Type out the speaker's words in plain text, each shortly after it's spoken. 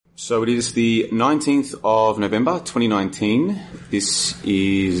So it is the 19th of November 2019. This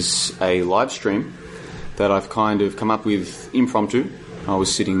is a live stream that I've kind of come up with impromptu. I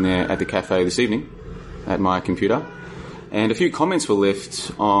was sitting there at the cafe this evening at my computer, and a few comments were left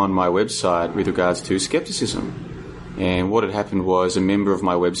on my website with regards to skepticism. And what had happened was a member of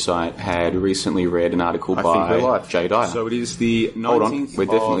my website had recently read an article by Jay Dyer. So it is the 19th we're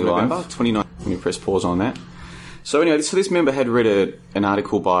definitely of November 29th. Let me press pause on that. So anyway, this member had read an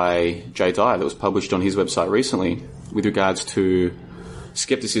article by Jay Dyer that was published on his website recently with regards to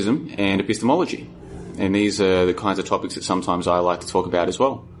skepticism and epistemology. And these are the kinds of topics that sometimes I like to talk about as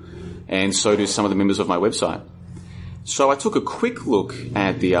well. And so do some of the members of my website. So I took a quick look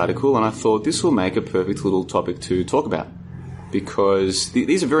at the article and I thought this will make a perfect little topic to talk about. Because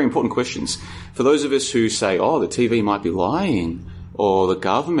these are very important questions. For those of us who say, oh, the TV might be lying, or the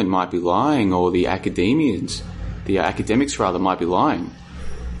government might be lying, or the academics might be lying.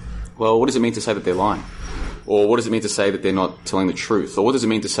 Well, what does it mean to say that they're lying? Or what does it mean to say that they're not telling the truth? Or what does it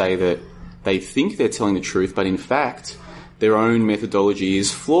mean to say that they think they're telling the truth, but in fact, their own methodology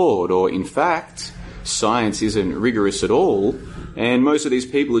is flawed? Or in fact, science isn't rigorous at all, and most of these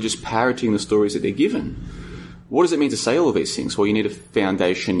people are just parroting the stories that they're given? What does it mean to say all of these things? Well, you need a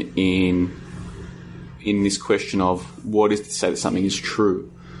foundation in this question of what is to say that something is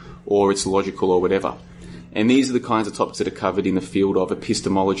true, or it's logical, or whatever. And these are the kinds of topics that are covered in the field of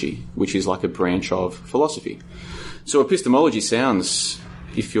epistemology, which is like a branch of philosophy. So epistemology sounds,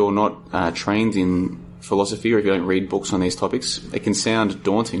 if you're not trained in philosophy or if you don't read books on these topics, it can sound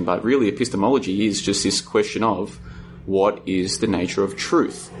daunting, but really epistemology is just this question of what is the nature of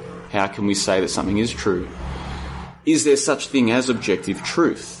truth? How can we say that something is true? Is there such thing as objective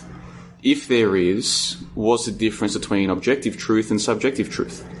truth? If there is, what's the difference between objective truth and subjective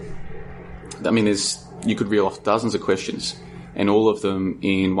truth? I mean, you could reel off dozens of questions, and all of them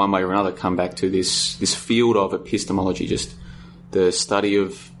in one way or another come back to this field of epistemology, just the study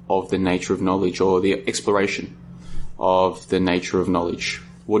of the nature of knowledge, or the exploration of the nature of knowledge.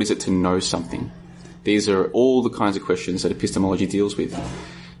 What is it to know something? These are all the kinds of questions that epistemology deals with.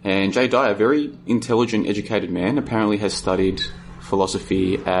 And Jay Dyer, a very intelligent, educated man, apparently has studied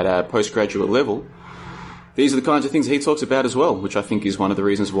philosophy at a postgraduate level. These are the kinds of things he talks about as well, which I think is one of the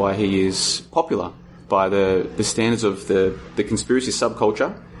reasons why he is popular by the standards of the conspiracy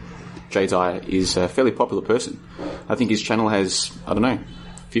subculture. Jay Dyer is a fairly popular person. I think his channel has,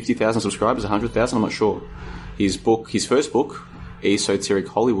 50,000 subscribers, 100,000, I'm not sure. His first book, Esoteric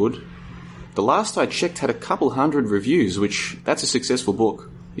Hollywood, the last I checked had a couple hundred reviews, which that's a successful book.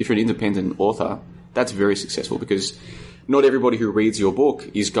 If you're an independent author, that's very successful, because not everybody who reads your book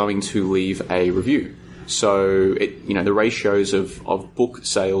is going to leave a review. So, the ratios of book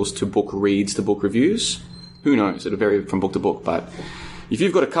sales to book reads to book reviews, who knows? It'll vary from book to book. But if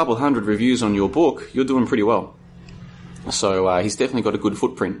you've got a couple hundred reviews on your book, you're doing pretty well. So he's definitely got a good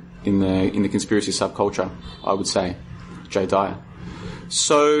footprint in the conspiracy subculture, I would say, Jay Dyer.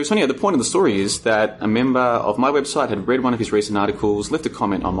 So anyhow, the point of the story is that a member of my website had read one of his recent articles, left a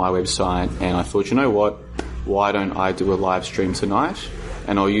comment on my website, and I thought, you know what? Why don't I do a live stream tonight?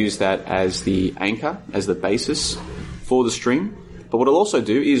 And I'll use that as the anchor, as the basis for the stream. But what I'll also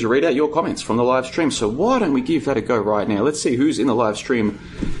do is read out your comments from the live stream. So why don't we give that a go right now? Let's see who's in the live stream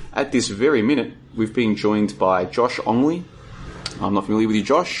at this very minute. We've been joined by Josh Ongley. I'm not familiar with you,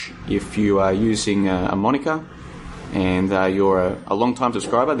 Josh. If you are using a moniker and you're a long-time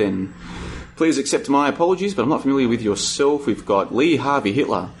subscriber, then please accept my apologies, but I'm not familiar with yourself. We've got Lee Harvey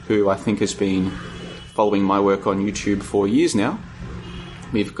Hitler, who I think has been following my work on YouTube for years now.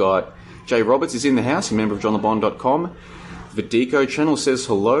 We've got Jay Roberts is in the house, a member of johnlebon.com. The Deco channel says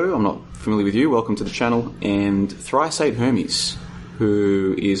hello. I'm not familiar with you. Welcome to the channel. And Thrice 8 Hermes,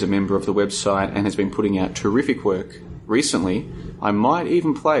 who is a member of the website and has been putting out terrific work recently. I might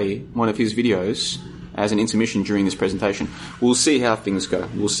even play one of his videos as an intermission during this presentation. We'll see how things go.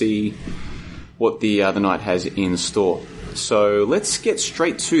 We'll see what the night has in store. So let's get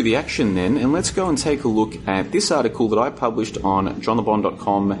straight to the action then, and let's go and take a look at this article that I published on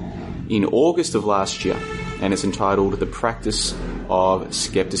johnlebon.com in August of last year, and it's entitled The Practice of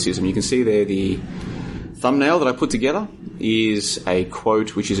Skepticism. You can see there the thumbnail that I put together is a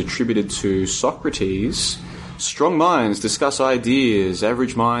quote which is attributed to Socrates. Strong minds discuss ideas,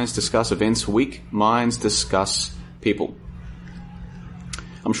 average minds discuss events, weak minds discuss people.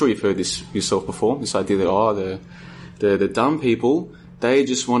 I'm sure you've heard this yourself before, this idea that, the dumb people, they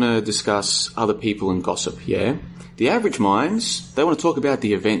just want to discuss other people and gossip, yeah? The average minds, they want to talk about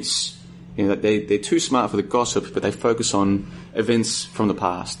the events. They're too smart for the gossip, but they focus on events from the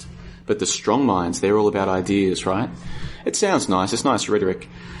past. But the strong minds, they're all about ideas, right? It sounds nice. It's nice rhetoric.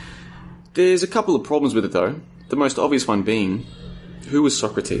 There's a couple of problems with it, though. The most obvious one being, who was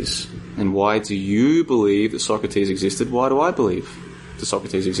Socrates? And why do you believe that Socrates existed? Why do I believe that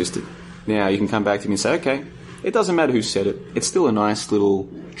Socrates existed? Now, you can come back to me and say, okay, it doesn't matter who said it. It's still a nice little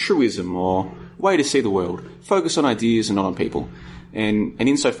truism or way to see the world. Focus on ideas and not on people. And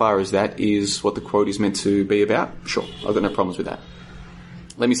insofar as that is what the quote is meant to be about, sure, I've got no problems with that.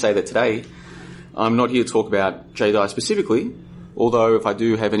 Let me say that today, I'm not here to talk about Jay Dyer specifically, although if I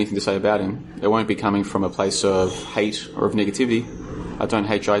do have anything to say about him, it won't be coming from a place of hate or of negativity. I don't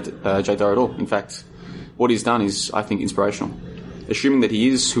hate Jay Dyer at all. In fact, what he's done is, I think, inspirational. Assuming that he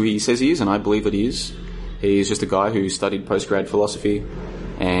is who he says he is, and I believe that he is, he's just a guy who studied postgrad philosophy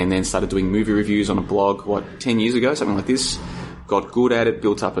and then started doing movie reviews on a blog, 10 years ago, something like this. Got good at it,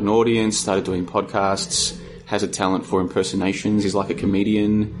 built up an audience, started doing podcasts, has a talent for impersonations, he's like a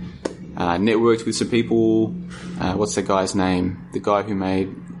comedian, networked with some people. What's that guy's name? The guy who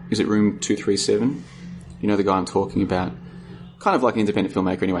made, is it Room 237? You know the guy I'm talking about. Kind of like an independent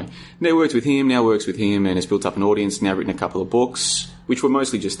filmmaker anyway. Networked with him, now works with him, and has built up an audience, now written a couple of books, which were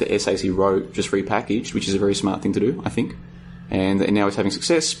mostly just the essays he wrote, just repackaged, which is a very smart thing to do, I think. And now he's having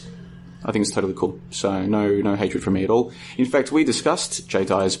success. I think it's totally cool. So no hatred from me at all. In fact, we discussed Jay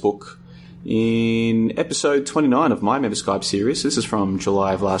Dyer's book in episode 29 of my Member Skype series. This is from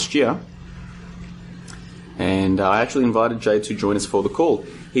July of last year. And I actually invited Jay to join us for the call.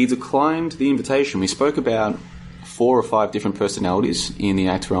 He declined the invitation. We spoke about 4 or 5 different personalities in the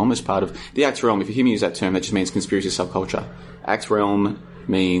ACT realm as part of... The ACT realm, if you hear me use that term, that just means conspiracy subculture. ACT realm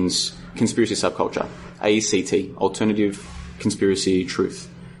means conspiracy subculture. ACT, alternative conspiracy truth.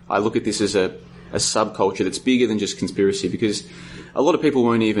 I look at this as a subculture that's bigger than just conspiracy, because a lot of people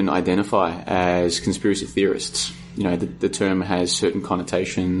won't even identify as conspiracy theorists. You know, the term has certain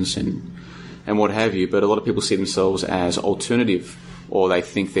connotations and what have you, but a lot of people see themselves as alternative, or they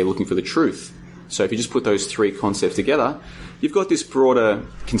think they're looking for the truth. So if you just put those 3 concepts together, you've got this broader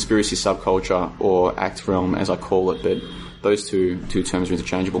conspiracy subculture, or ACT realm as I call it, but those two terms are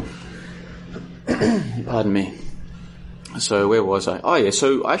interchangeable. Pardon me. So where was I? Oh yeah,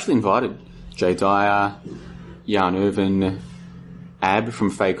 so I actually invited Jay Dyer, Jan Irvin, Ab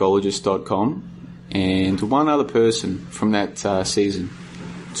from fakeologist.com, and one other person from that season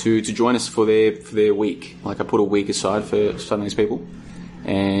to join us for their week. Like, I put a week aside for some of these people.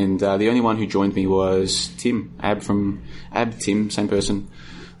 And the only one who joined me was Tim, Tim, same person,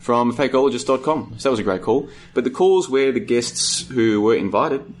 from fakeologist.com. So that was a great call. But the calls where the guests who were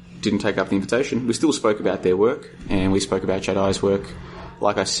invited didn't take up the invitation, we still spoke about their work, and we spoke about Jay Dyer's work,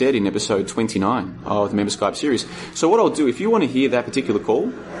 like I said, in episode 29 of the Member Skype series. So what I'll do, if you want to hear that particular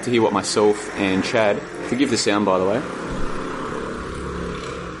call, to hear what myself and Chad, forgive the sound by the way,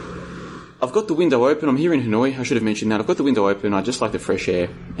 I've got the window open. I'm here in Hanoi. I should have mentioned that. I've got the window open. I just like the fresh air.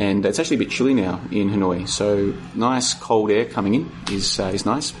 And it's actually a bit chilly now in Hanoi. So nice cold air coming in is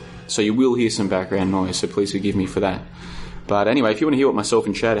nice. So you will hear some background noise, so please forgive me for that. But anyway, if you want to hear what myself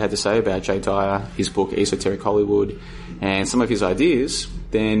and Chad had to say about Jay Dyer, his book Esoteric Hollywood, and some of his ideas,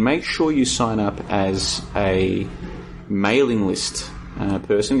 then make sure you sign up as a mailing list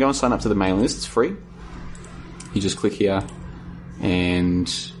person. Go and sign up to the mailing list. It's free. You just click here and...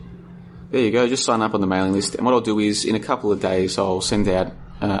 there you go, just sign up on the mailing list. And what I'll do is, in a couple of days, I'll send out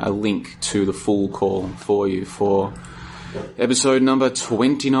a link to the full call for you for episode number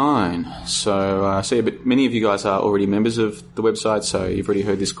 29. So yeah, but many of you guys are already members of the website, so you've already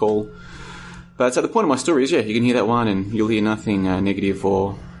heard this call. But the point of my story is, yeah, you can hear that one and you'll hear nothing negative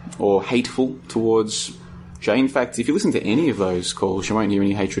or hateful towards Jay. In fact, if you listen to any of those calls, you won't hear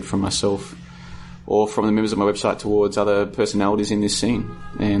any hatred from myself or from the members of my website towards other personalities in this scene.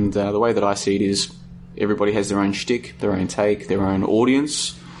 And the way that I see it is, everybody has their own shtick, their own take, their own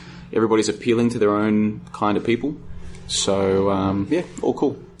audience. Everybody's appealing to their own kind of people. So, yeah, all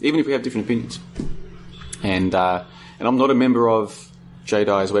cool. Even if we have different opinions. And I'm not a member of Jay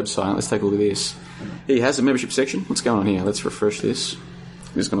Dyer's website. Let's take a look at this. He has a membership section. What's going on here? Let's refresh this. Is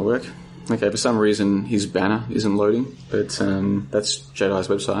this going to work? Okay, for some reason his banner isn't loading, but that's Jay Dyer's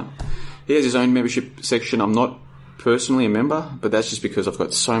website. He has his own membership section. I'm not personally a member, but that's just because I've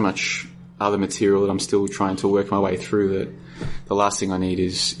got so much other material that I'm still trying to work my way through, that the last thing I need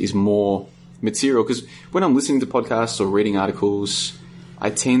is more material. Because when I'm listening to podcasts or reading articles, I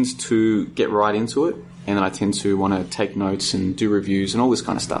tend to get right into it, and then I tend to want to take notes and do reviews and all this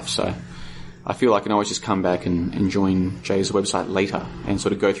kind of stuff. So I feel I can always just come back and join Jay's website later and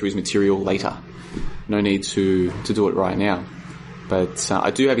sort of go through his material later. No need to do it right now. But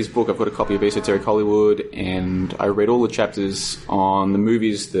I do have his book. I've got a copy of Esoteric Hollywood, and I read all the chapters on the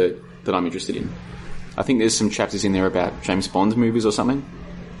movies that I'm interested in. I think there's some chapters in there about James Bond movies or something.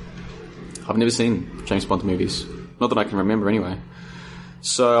 I've never seen James Bond movies. Not that I can remember anyway.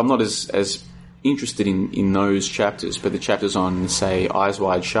 So I'm not as interested in those chapters, but the chapters on, say, Eyes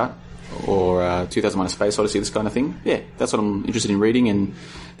Wide Shut or 2001: A Space Odyssey, this kind of thing, yeah, that's what I'm interested in reading. And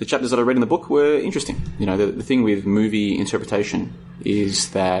the chapters that I read in the book were interesting. You know, the thing with movie interpretation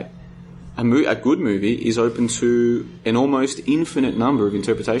is that a good movie is open to an almost infinite number of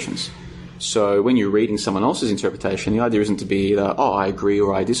interpretations. So when you're reading someone else's interpretation, the idea isn't to be either, oh, I agree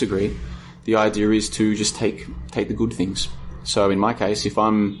or I disagree. The idea is to just take the good things. So in my case,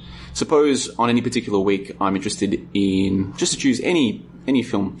 suppose on any particular week I'm interested in, just to choose any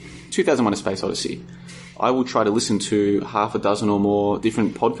film, 2001: A Space Odyssey, I will try to listen to half a dozen or more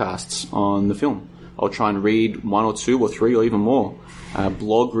different podcasts on the film. I'll try and read 1 or 2 or 3 or even more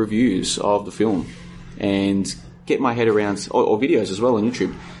blog reviews of the film and get my head around, or videos as well on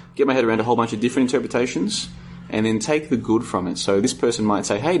YouTube, get my head around a whole bunch of different interpretations and then take the good from it. So this person might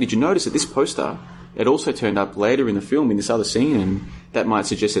say, hey, did you notice that this poster, it also turned up later in the film in this other scene, and that might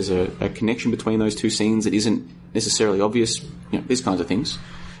suggest there's a connection between those two scenes that isn't necessarily obvious, you know, these kinds of things.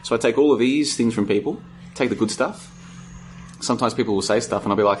 So I take all of these things from people, take the good stuff. Sometimes people will say stuff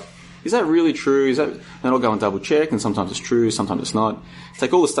and I'll be like, is that really true? And I'll go and double check, and sometimes it's true, sometimes it's not.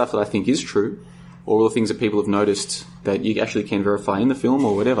 Take all the stuff that I think is true, or all the things that people have noticed that you actually can verify in the film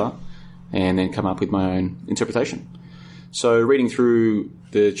or whatever, and then come up with my own interpretation. So reading through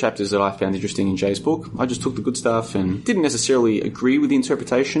the chapters that I found interesting in Jay's book, I just took the good stuff and didn't necessarily agree with the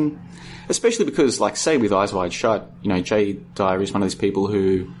interpretation, especially because, like, say with Eyes Wide Shut, you know, Jay Dyer is one of these people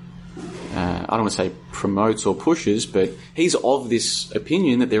who, I don't want to say promotes or pushes, but he's of this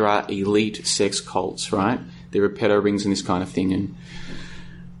opinion that there are elite sex cults, right? There are pedo rings and this kind of thing, and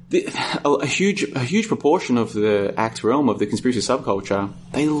a huge proportion of the act realm of the conspiracy subculture,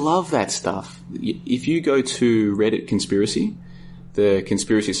 they love that stuff. If you go to Reddit Conspiracy, the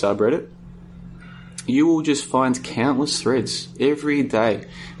conspiracy subreddit, you will just find countless threads every day,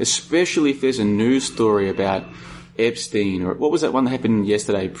 especially if there's a news story about Epstein, or what was that one that happened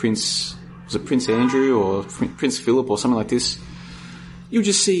yesterday, was it Prince Andrew or Prince Philip or something like this? You'll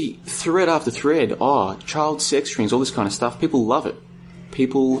just see thread after thread, child sex rings, all this kind of stuff. People love it.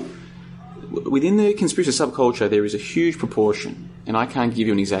 People, within the conspiracy subculture, there is a huge proportion, and I can't give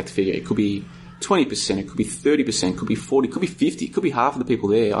you an exact figure. It could be 20%, it could be 30%, it could be 40%, it could be 50%, it could be half of the people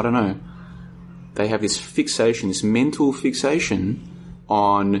there, I don't know. They have this fixation, this mental fixation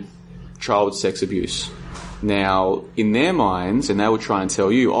on child sex abuse. Now, in their minds, and they will try and tell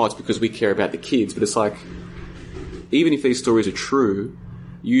you, it's because we care about the kids, but it's like, even if these stories are true,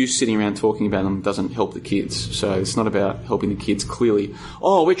 you sitting around talking about them doesn't help the kids. So it's not about helping the kids clearly.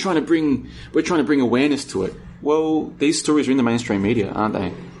 We're trying to bring awareness to it. Well, these stories are in the mainstream media, aren't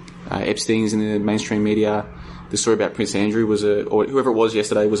they? Epstein's in the mainstream media. The story about Prince Andrew or whoever it was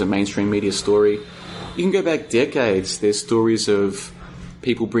yesterday was a mainstream media story. You can go back decades. There's stories of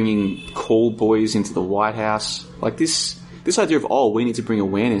people bringing call boys into the White House. Like this idea of, we need to bring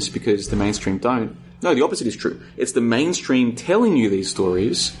awareness because the mainstream don't. No, the opposite is true. It's the mainstream telling you these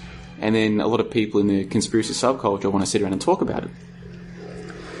stories, and then a lot of people in the conspiracy subculture want to sit around and talk about it.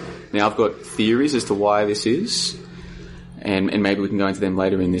 Now, I've got theories as to why this is, and maybe we can go into them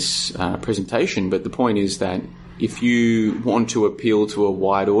later in this presentation, but the point is that if you want to appeal to a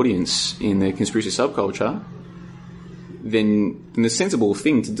wide audience in the conspiracy subculture, then the sensible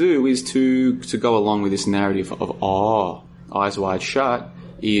thing to do is to go along with this narrative of, Eyes Wide Shut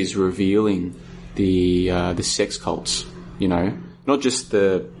is revealing the sex cults, you know, not just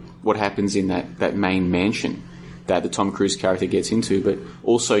what happens in that main mansion that the Tom Cruise character gets into, but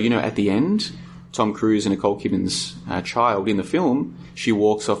also, you know, at the end, Tom Cruise and Nicole Kidman's child in the film, she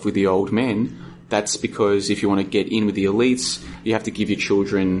walks off with the old men. That's because if you want to get in with the elites, you have to give your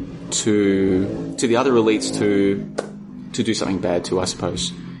children to the other elites to do something bad to, I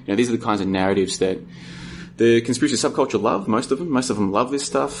suppose. You know, these are the kinds of narratives that the conspiracy subculture love. Most of them love this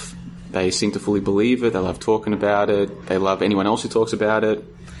stuff. They seem to fully believe it. They love talking about it. They love anyone else who talks about it.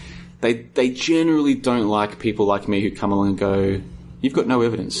 They generally don't like people like me who come along and go, you've got no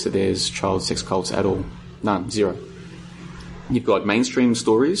evidence that there's child sex cults at all. None. Zero. You've got mainstream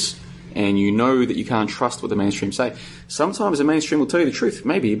stories, and you know that you can't trust what the mainstream say. Sometimes the mainstream will tell you the truth,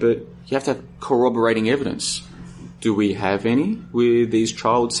 maybe, but you have to have corroborating evidence. Do we have any with these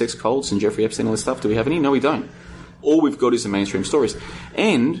child sex cults and Jeffrey Epstein and all this stuff? Do we have any? No, we don't. All we've got is the mainstream stories.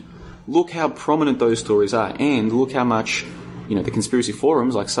 And look how prominent those stories are, and look how much, you know, the conspiracy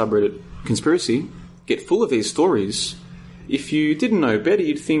forums like subreddit conspiracy get full of these stories. If you didn't know better,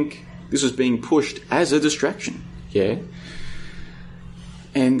 you'd think this was being pushed as a distraction. Yeah.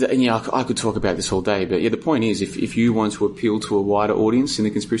 And yeah, I could talk about this all day, but yeah, the point is, if you want to appeal to a wider audience in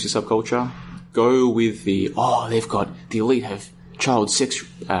the conspiracy subculture, go with the elite have child sex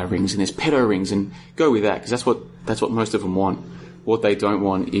rings and there's pedo rings, and go with that, because that's what most of them want. What they don't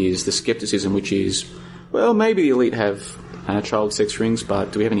want is the skepticism, which is, well, maybe the elite have child sex rings,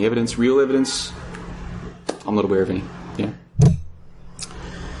 but do we have any evidence, real evidence? I'm not aware of any. Yeah.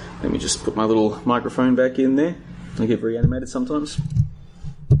 Let me just put my little microphone back in there. I get very animated sometimes.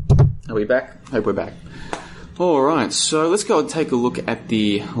 Are we back? Hope we're back. Alright, so let's go and take a look at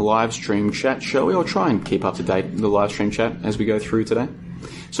the live stream chat, shall we? I'll try and keep up to date with the live stream chat as we go through today.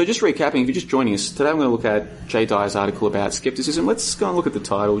 So just recapping, if you're just joining us, today I'm going to look at Jay Dyer's article about skepticism. Let's go and look at the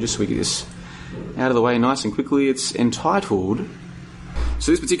title just so we get this out of the way nice and quickly. It's entitled...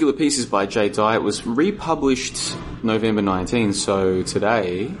 So this particular piece is by Jay Dyer. It was republished November 19, so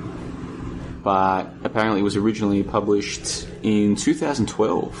today, but apparently it was originally published in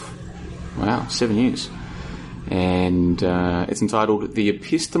 2012. Wow, 7 years. And it's entitled The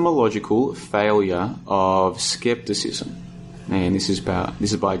Epistemological Failure of Skepticism. And this is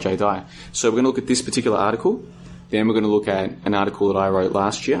by Jay Dyer. So we're going to look at this particular article. Then we're going to look at an article that I wrote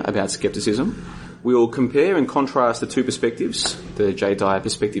last year about skepticism. We'll compare and contrast the two perspectives, the Jay Dyer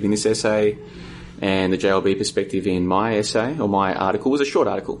perspective in this essay and the JLB perspective in my essay, or my article. It was a short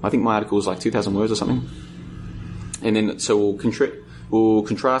article. I think my article was like 2,000 words or something. And then, so we'll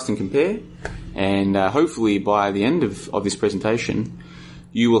contrast and compare, and hopefully by the end of this presentation,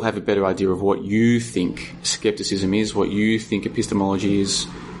 you will have a better idea of what you think skepticism is, what you think epistemology is,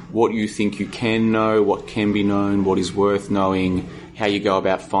 what you think you can know, what can be known, what is worth knowing, how you go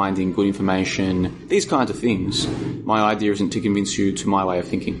about finding good information, these kinds of things. My idea isn't to convince you to my way of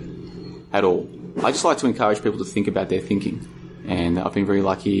thinking at all. I just like to encourage people to think about their thinking. And I've been very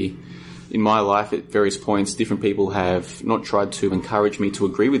lucky in my life at various points. Different people have not tried to encourage me to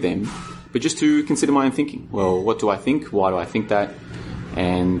agree with them, but just to consider my own thinking. Well, what do I think? Why do I think that?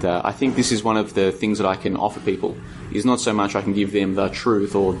 And I think this is one of the things that I can offer people, is not so much I can give them the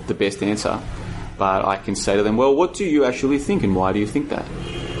truth or the best answer, but I can say to them, well, what do you actually think and why do you think that?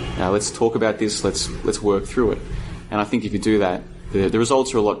 Now, let's talk about this, let's work through it. And I think if you do that, the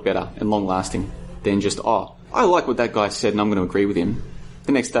results are a lot better and long-lasting than just, I like what that guy said and I'm going to agree with him.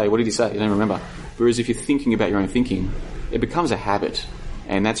 The next day, what did he say? You don't remember. Whereas if you're thinking about your own thinking, it becomes a habit.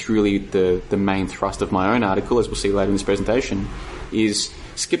 And that's really the main thrust of my own article, as we'll see later in this presentation, is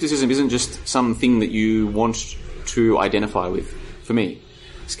skepticism isn't just something that you want to identify with. For me,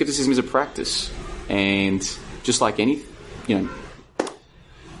 skepticism is a practice. And just like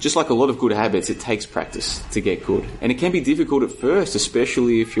just like a lot of good habits, it takes practice to get good. And it can be difficult at first,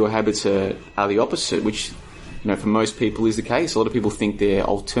 especially if your habits are the opposite, which, for most people is the case. A lot of people think they're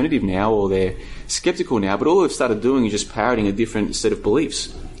alternative now or they're skeptical now, but all they've started doing is just parroting a different set of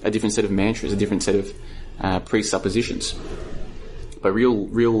beliefs, a different set of mantras, a different set of presuppositions. But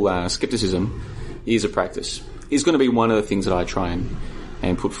real skepticism is a practice. Is going to be one of the things that I try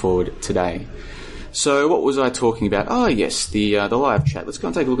and put forward today. So what was I talking about? Oh yes, the live chat. Let's go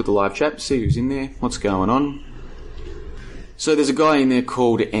and take a look at the live chat, see who's in there, what's going on. So there's a guy in there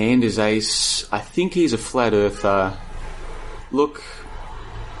called Anders Ace. I think he's a flat earther. Look,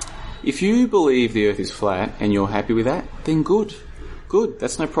 if you believe the earth is flat and you're happy with that, then good. Good,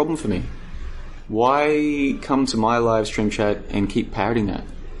 that's no problem for me. Why come to my live stream chat and keep parroting that?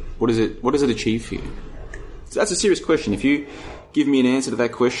 What does it achieve for you? So that's a serious question. If you give me an answer to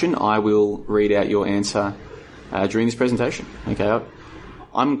that question, I will read out your answer during this presentation. Okay,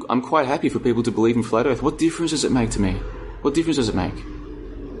 I'm quite happy for people to believe in flat earth. What difference does it make to me? What difference does it make?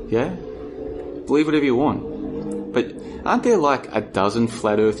 Yeah? Believe whatever you want. But aren't there like a dozen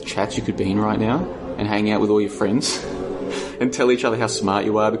flat earth chats you could be in right now and hang out with all your friends and tell each other how smart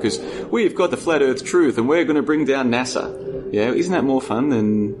you are because we've got the flat earth truth and we're going to bring down NASA? Yeah, isn't that more fun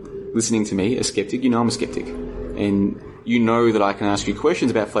than listening to me, a skeptic? You know I'm a skeptic. And you know that I can ask you questions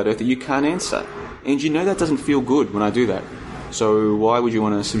about flat earth that you can't answer. And you know that doesn't feel good when I do that. So why would you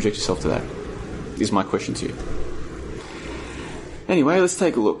want to subject yourself to that? Is my question to you. Anyway, let's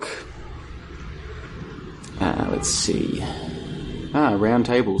take a look. Let's see. Round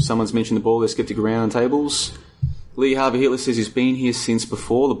tables. Someone's mentioned the Ball Earth Skeptic round tables. Lee Harvey Hitler says he's been here since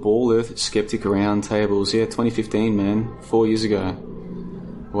before the Ball Earth Skeptic round tables. Yeah, 2015, man. 4 years ago.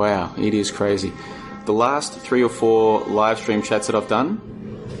 Wow, it is crazy. The last 3 or 4 live stream chats that I've done.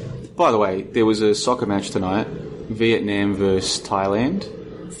 By the way, there was a soccer match tonight. Vietnam versus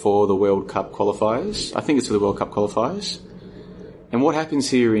Thailand for the World Cup qualifiers. I think it's for the World Cup qualifiers. And what happens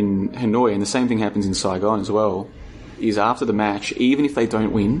here in Hanoi, and the same thing happens in Saigon as well, is after the match, even if they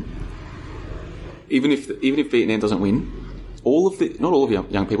don't win, even if Vietnam doesn't win, not all of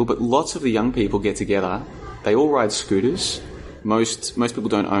young people, but lots of the young people get together. They all ride scooters. Most people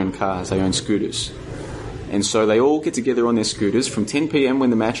don't own cars, they own scooters. And so they all get together on their scooters from 10 p.m. when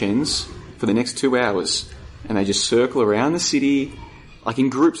the match ends for the next 2 hours. And they just circle around the city, like in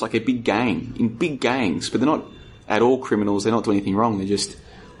groups, like a big gang, in big gangs. But they're not at all criminals, they're not doing anything wrong, they're just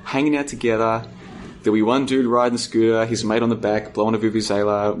hanging out together. There'll be one dude riding the scooter, his mate on the back, blowing a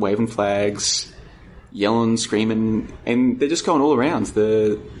vuvuzela, waving flags, yelling, screaming, and they're just going all around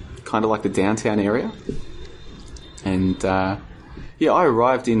the kind of like the downtown area. And I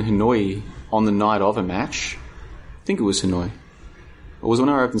arrived in Hanoi on the night of a match. I think it was Hanoi. Or was it when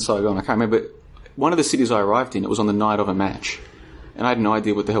I arrived in Saigon? I can't remember. But one of the cities I arrived in, it was on the night of a match. And I had no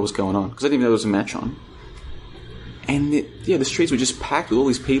idea what the hell was going on, because I didn't even know there was a match on. And the streets were just packed with all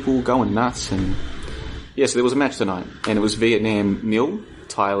these people going nuts. And so there was a match tonight, and it was Vietnam 0,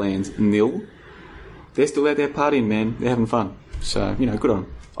 Thailand 0. They're still out there partying, man. They're having fun. So, good on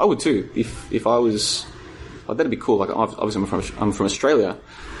them. I would too, if I was... Oh, that'd be cool. Like, obviously I'm from Australia.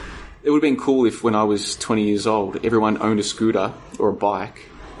 It would have been cool if when I was 20 years old, everyone owned a scooter or a bike,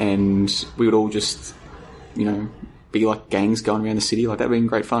 and we would all just, be like gangs going around the city. Like, that would have been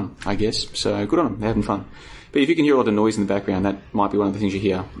great fun, I guess. So, good on them. They're having fun. But if you can hear a lot of noise in the background, that might be one of the things you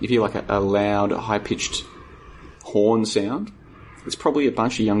hear. If you hear like a loud, high-pitched horn sound, it's probably a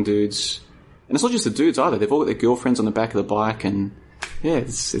bunch of young dudes. And it's not just the dudes either. They've all got their girlfriends on the back of the bike, and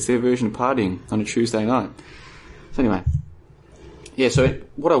it's their version of partying on a Tuesday night. So anyway, so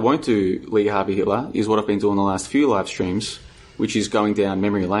what I won't do, Lee Harvey Hitler, is what I've been doing the last few live streams, which is going down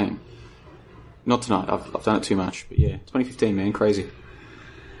memory lane. Not tonight. I've done it too much. But 2015, man, crazy.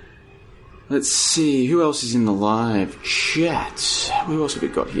 Let's see, who else is in the live chat? Who else have we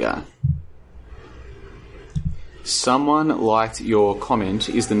got here? Someone liked your comment,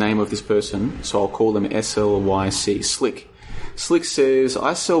 is the name of this person, so I'll call them SLYC. Slick. Slick says,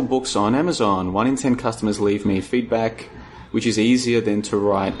 I sell books on Amazon. 1 in 10 customers leave me feedback, which is easier than to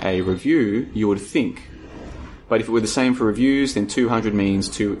write a review, you would think. But if it were the same for reviews, then 200 means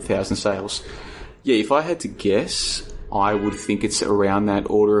 2,000 sales. Yeah, if I had to guess, I would think it's around that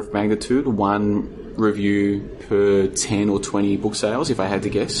order of magnitude, 1 review per 10 or 20 book sales, if I had to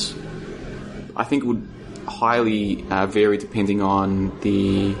guess. I think it would highly vary depending on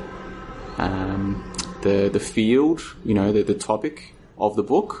the field, the topic of the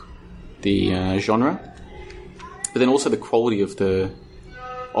book, the genre, but then also the quality of the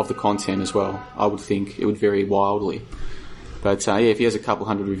content as well. I would think it would vary wildly. But if he has a couple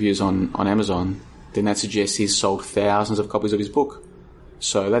hundred reviews on Amazon, then that suggests he's sold thousands of copies of his book.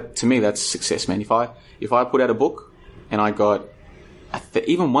 So that, to me, that's success, man. If I put out a book and I got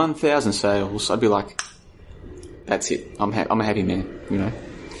even 1,000 sales, I'd be like, that's it. I'm a happy man,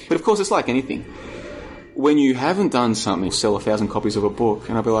 But of course, it's like anything. When you haven't done something, sell 1,000 copies of a book,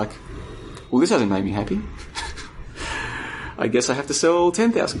 and I'll be like, well, this hasn't made me happy. I guess I have to sell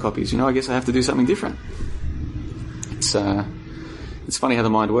 10,000 copies. I guess I have to do something different. It's funny how the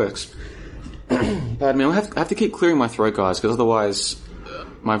mind works. Pardon me, I have to keep clearing my throat, guys, because otherwise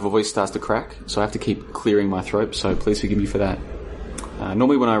my voice starts to crack. So I have to keep clearing my throat. So please forgive me for that.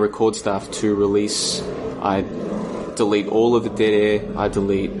 Normally, when I record stuff to release, I delete all of the dead air. I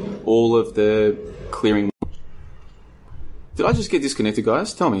delete all of the clearing. Did I just get disconnected,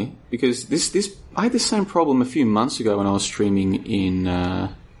 guys? Tell me, because I had the same problem a few months ago when I was streaming in. I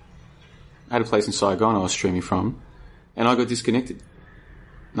had a place in Saigon I was streaming from, and I got disconnected.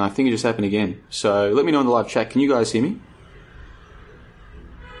 And I think it just happened again. So let me know in the live chat. Can you guys hear me?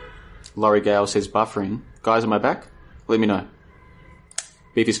 Laurie Gale says buffering. Guys, am I back? Let me know.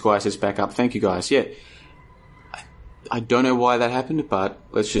 Beefy Squire says back up. Thank you, guys. Yeah. I don't know why that happened, but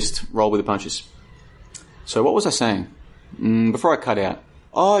let's just roll with the punches. So what was I saying? Before I cut out.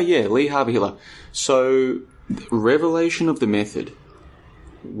 Oh, yeah, Lee Harvey Hitler. So, revelation of the method.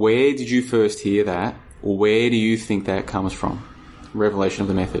 Where did you first hear that? Or where do you think that comes from? Revelation of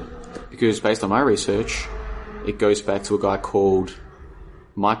the method. Because based on my research, it goes back to a guy called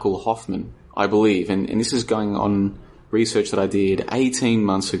Michael Hoffman, I believe. And this is going on research that I did 18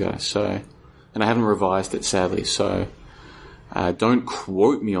 months ago. So, and I haven't revised it, sadly. So, don't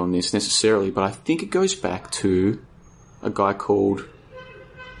quote me on this necessarily, but I think it goes back to a guy called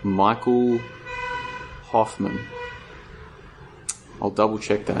Michael Hoffman. I'll double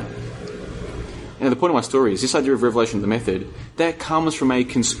check that. And the point of my story is this idea of revelation of the method, that comes from a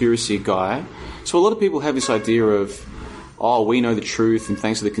conspiracy guy. So a lot of people have this idea of, oh, we know the truth and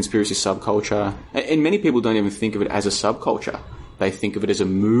thanks to the conspiracy subculture. And many people don't even think of it as a subculture. They think of it as a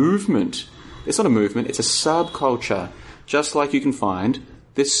movement. It's not a movement, it's a subculture. Just like you can find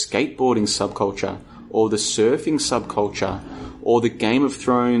the skateboarding subculture or the surfing subculture, or the Game of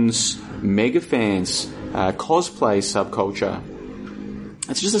Thrones mega fans, cosplay subculture.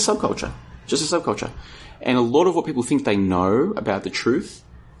 It's just a subculture. Just a subculture. And a lot of what people think they know about the truth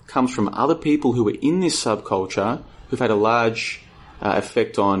comes from other people who are in this subculture who've had a large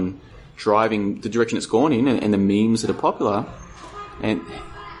effect on driving the direction it's gone in and the memes that are popular. And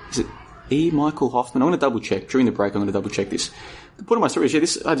is it E. Michael Hoffman? I'm going to double check. During the break, I'm going to double check this. The point of my story is,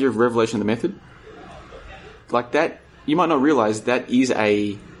 this idea of revelation of the method, like that, you might not realize that is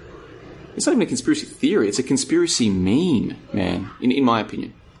it's not even a conspiracy theory, it's a conspiracy meme, man, in my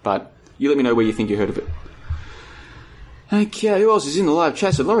opinion. But you let me know where you think you heard of it. Okay, who else is in the live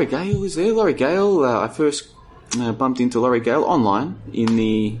chat? So Laurie Gale is there. Laurie Gale, I first bumped into Laurie Gale online in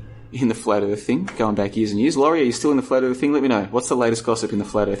the Flat Earth thing, going back years and years. Laurie, are you still in the Flat Earth thing? Let me know. What's the latest gossip in the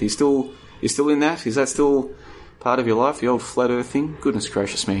Flat Earth? You're still in that? Is that still part of your life, the old Flat Earth thing? Goodness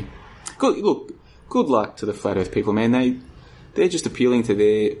gracious me. Good luck to the Flat Earth people, man. They're just appealing to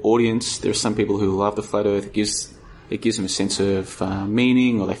their audience. There are some people who love the Flat Earth. It gives them a sense of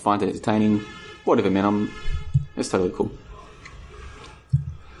meaning, or they find it entertaining. Whatever, man. It's totally cool.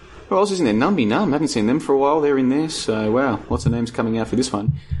 Who else is in there? Numby Num. Haven't seen them for a while. They're in there. So, wow. Lots of names coming out for this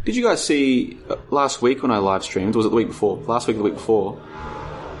one. Did you guys see last week when I live streamed? Or was it the week before? Last week or the week before?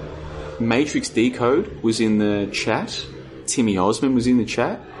 Matrix Decode was in the chat. Timmy Osmond was in the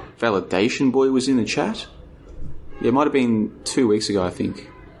chat. Validation Boy was in the chat. Yeah, it might have been 2 weeks ago, I think.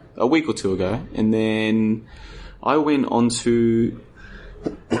 A week or two ago. And then I went on to...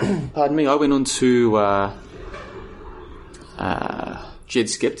 pardon me. I went on to... Jed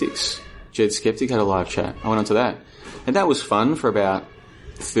Skeptics. Jed Skeptic had a live chat. I went on to that. And that was fun for about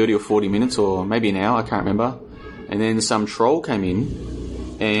 30 or 40 minutes, or maybe an hour, I can't remember. And then some troll came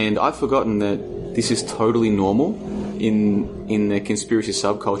in, and I'd forgotten that this is totally normal in the conspiracy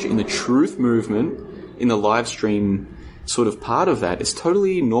subculture, in the truth movement, in the live stream sort of part of that. It's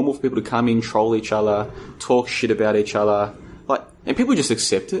totally normal for people to come in, troll each other, talk shit about each other, and people just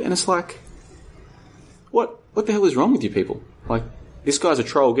accept it, and it's like, what the hell is wrong with you people? Like, this guy's a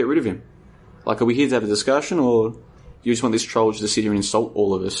troll, get rid of him. Like, are we here to have a discussion, or you just want this troll to sit here and insult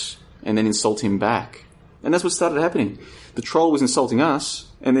all of us and then insult him back? And that's what started happening. The troll was insulting us,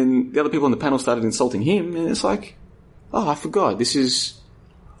 and then the other people on the panel started insulting him, and it's like, oh, I forgot. This is,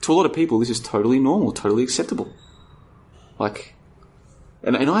 to a lot of people, this is totally normal, totally acceptable. Like,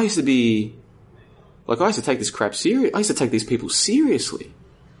 and I used to be, like, I used to take this crap serious. I used to take these people seriously.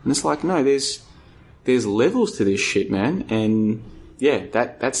 And it's like, no, there's levels to this shit, man. And yeah,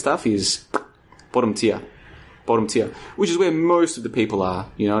 that stuff is bottom tier, which is where most of the people are.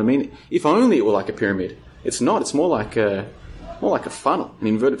 You know what I mean? If only it were like a pyramid. It's not. It's more like a funnel, an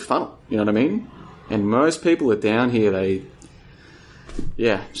inverted funnel. You know what I mean? And most people are down here.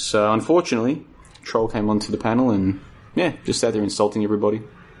 So unfortunately, Troll came onto the panel and just sat there insulting everybody.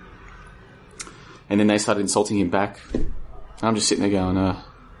 And then they started insulting him back. I'm just sitting there going,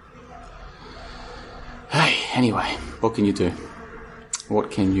 hey, anyway, what can you do? What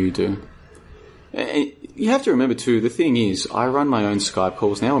can you do? And you have to remember too, the thing is, I run my own Skype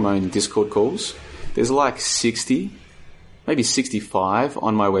calls now, my own Discord calls. There's like 60, maybe 65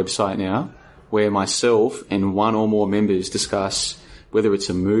 on my website now, where myself and one or more members discuss whether it's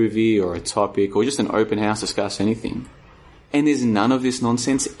a movie or a topic or just an open house, discuss anything. And there's none of this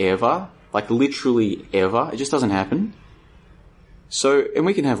nonsense ever, like literally ever. It just doesn't happen. So, and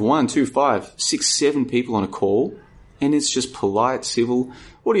we can have 1, 2, 5, 6, 7 people on a call, and it's just polite, civil.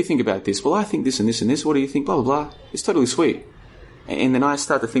 What do you think about this? Well, I think this and this and this. What do you think? Blah, blah, blah. It's totally sweet. And then I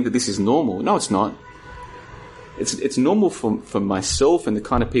start to think that this is normal. No, it's not. It's normal for myself and the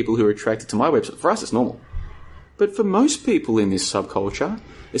kind of people who are attracted to my website. For us, it's normal. But for most people in this subculture,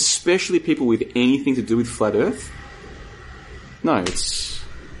 especially people with anything to do with Flat Earth, no,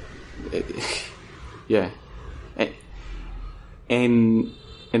 yeah. And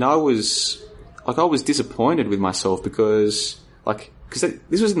I was disappointed with myself because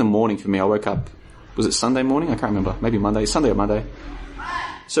this was in the morning for me. I woke up, was it Sunday morning? I can't remember. Maybe Monday, Sunday or Monday.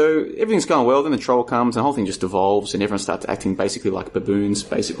 So everything's going well, then the troll comes and the whole thing just devolves and everyone starts acting basically like baboons,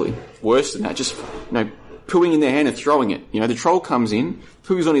 basically. Worse than that, just, pooing in their hand and throwing it. The troll comes in,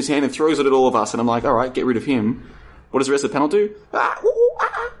 poos on his hand and throws it at all of us, and I'm like, alright, get rid of him. What does the rest of the panel do?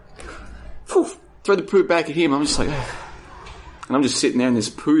 Throw the poo back at him. I'm just like, and I'm just sitting there and there's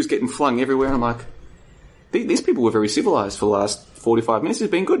poos getting flung everywhere, and I'm like, these people were very civilized for the last 45 minutes.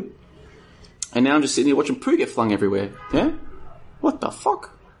 It's been good. And now I'm just sitting here watching poo get flung everywhere. Yeah? What the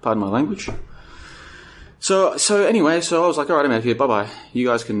fuck? Pardon my language. So anyway, I was like, all right, I'm out here. Bye-bye. You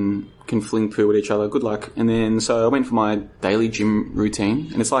guys can fling poo at each other. Good luck. And then, so I went for my daily gym routine,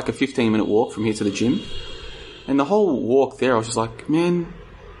 and it's like a 15-minute walk from here to the gym. And the whole walk there, I was just like, man,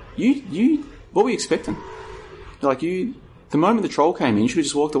 you, what were you expecting? Like, the moment the troll came in, you should have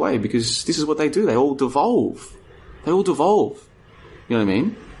just walked away, because this is what they do. They all devolve. You know what I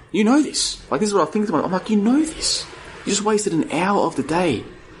mean? You know this. Like, this is what I think about. I'm like, you know this. You just wasted an hour of the day.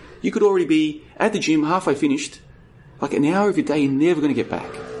 You could already be at the gym, halfway finished. Like, an hour of your day you're never going to get back.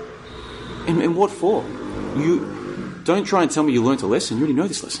 And what for? You don't try and tell me you learnt a lesson. You already know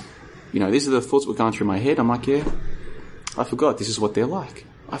this lesson. You know, these are the thoughts that were going through my head. I'm like, yeah, I forgot this is what they're like.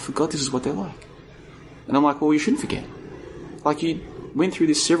 And I'm like, well, you shouldn't forget. Like, you went through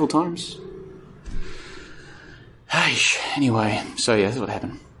this several times. Hey, anyway, so yeah, that's what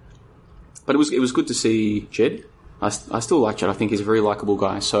happened. But it was good to see Jed. I still like Jed. I think he's a very likeable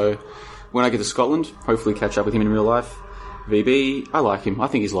guy. So when I get to Scotland, hopefully catch up with him in real life. VB, I like him. I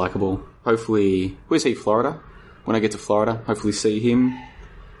think he's likeable. Hopefully, where's he? Florida? When I get to Florida, hopefully see him.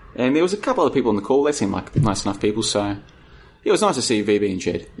 And there was a couple other people on the call. They seemed like nice enough people. So yeah, it was nice to see VB and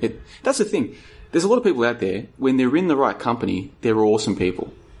Jed. That's the thing. There's a lot of people out there, when they're in the right company, they're awesome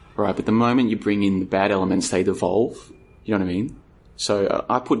people. Right? But the moment you bring in the bad elements, they devolve. You know what I mean? So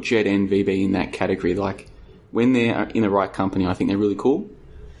I put Jed and VB in that category. Like, when they're in the right company, I think they're really cool.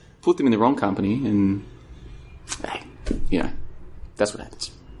 Put them in the wrong company and, hey, you know, that's what happens.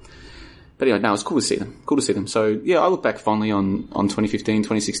 But anyway, no, it's cool to see them. So yeah, I look back fondly on 2015,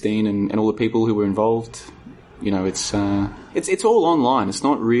 2016 and all the people who were involved. You know, it's all online. It's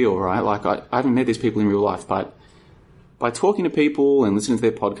not real, right? Like, I haven't met these people in real life, but by talking to people and listening to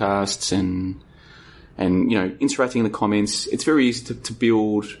their podcasts and you know, interacting in the comments, it's very easy to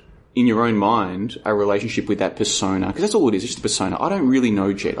build in your own mind a relationship with that persona, because that's all it is. It's just a persona. I don't really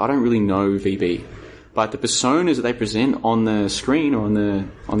know Jed. I don't really know VB, but the personas that they present on the screen or on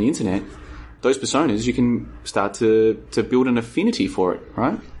the internet, those personas, you can start to build an affinity for it,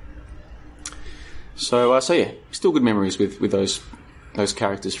 right? So yeah, still good memories with those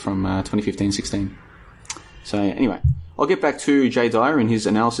characters from 2015-16. So anyway, I'll get back to Jay Dyer and his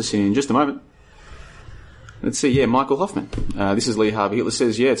analysis in just a moment. Let's see, yeah, Michael Hoffman. This is Lee Harvey Hitler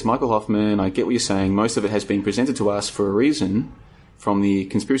says, yeah, it's Michael Hoffman. I get what you're saying. Most of it has been presented to us for a reason from the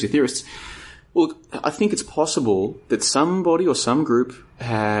conspiracy theorists. Well, I think it's possible that somebody or some group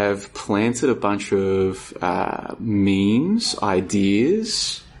have planted a bunch of memes,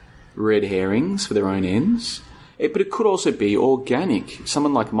 ideas, red herrings for their own ends. But it could also be organic.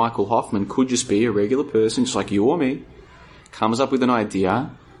 Someone like Michael Hoffman could just be a regular person, just like you or me, comes up with an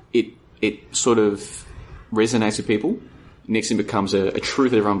idea. It sort of resonates with people. Next thing becomes a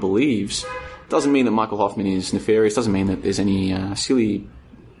truth that everyone believes. Doesn't mean that Michael Hoffman is nefarious. Doesn't mean that there's any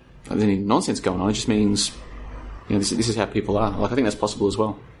any nonsense going on. It just means, you know, this is how people are. Like, I think that's possible as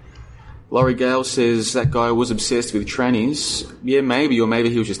well. Laurie Gale says that guy was obsessed with trannies. Yeah, maybe, or maybe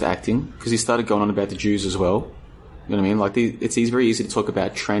he was just acting, because he started going on about the Jews as well. You know what I mean? Like, it's very easy to talk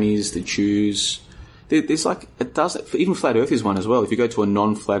about trannies, the Jews. There's like, it does, even Flat Earth is one as well. If you go to a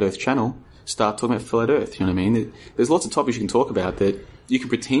non-Flat Earth channel, start talking about Flat Earth, you know what I mean? There's lots of topics you can talk about that you can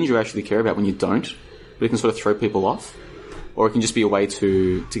pretend you actually care about when you don't, but it can sort of throw people off. Or it can just be a way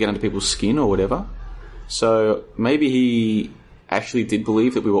to get under people's skin or whatever. So maybe he actually did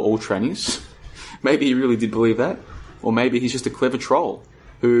believe that we were all trannies. Maybe he really did believe that. Or maybe he's just a clever troll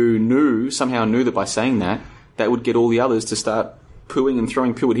who somehow knew that by saying that would get all the others to start pooing and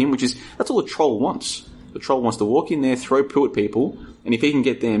throwing poo at him, that's all a troll wants. The troll wants to walk in there, throw poo at people, and if he can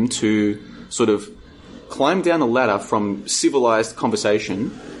get them to sort of climb down the ladder from civilized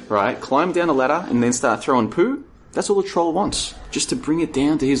conversation, right, climb down the ladder and then start throwing poo, that's all the troll wants, just to bring it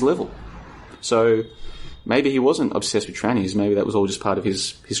down to his level. So maybe he wasn't obsessed with trannies. Maybe that was all just part of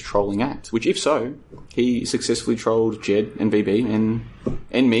his trolling act. Which, if so, he successfully trolled Jed and BB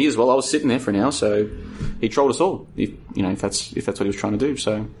and me as well. I was sitting there for an hour, so he trolled us all. If that's what he was trying to do.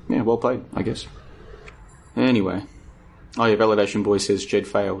 So yeah, well played, I guess. Anyway, oh yeah, Validation Boy says Jed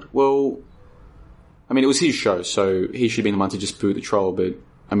failed. Well, I mean, it was his show, so he should have been the one to just boo the troll. But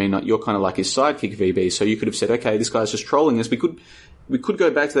I mean, you're kind of like his sidekick, VB. So you could have said, okay, this guy's just trolling us. We could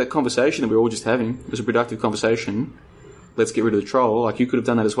go back to that conversation that we were all just having. It was a productive conversation. Let's get rid of the troll. Like, you could have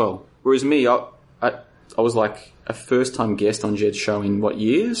done that as well. Whereas me, I was like a first-time guest on Jed's show in,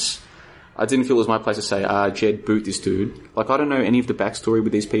 years? I didn't feel it was my place to say, Jed, boot this dude. Like, I don't know any of the backstory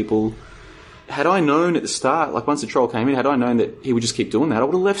with these people. Had I known at the start, like once the troll came in, had I known that he would just keep doing that, I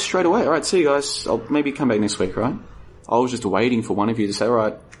would have left straight away. All right, see you guys. I'll maybe come back next week, right? I was just waiting for one of you to say, all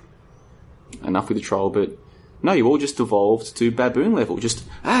right, enough with the troll, but no, you all just devolved to baboon level. Just,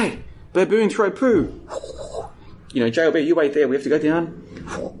 hey, Baboon throw poo. JLB, you wait there. We have to go down.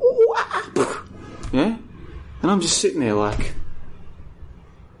 Yeah? And I'm just sitting there like...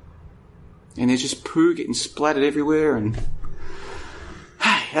 And there's just poo getting splattered everywhere, and...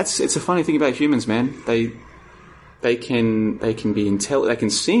 It's a funny thing about humans, man. They can be they can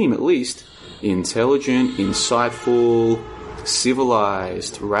seem, at least, intelligent, insightful,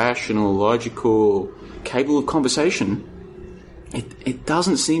 civilized, rational, logical, capable of conversation. It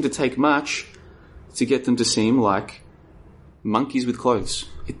doesn't seem to take much to get them to seem like monkeys with clothes.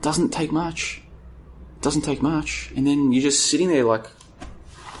 It doesn't take much. It doesn't take much. And then you're just sitting there like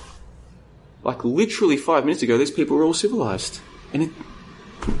literally 5 minutes ago, these people were all civilized. And it...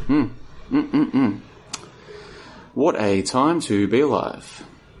 What a time to be alive.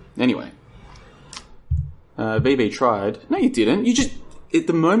 Anyway. BB tried. No, you didn't. You just... At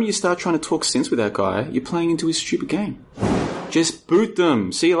the moment you start trying to talk sense with that guy, you're playing into his stupid game. Just boot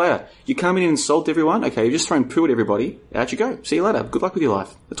them. See you later. You come in and insult everyone. Okay, you've just thrown poo at everybody. Out you go. See you later. Good luck with your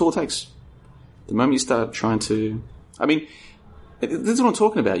life. That's all it takes. The moment you start trying to... I mean, this is what I'm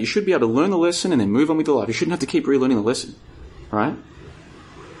talking about. You should be able to learn the lesson and then move on with your life. You shouldn't have to keep relearning the lesson. Right?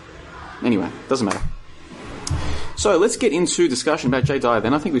 Anyway, doesn't matter. So let's get into discussion about Jay Dyer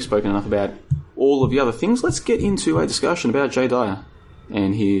then. I think we've spoken enough about all of the other things. Let's get into a discussion about Jay Dyer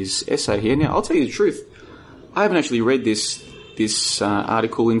and his essay here. Now, I'll tell you the truth. I haven't actually read this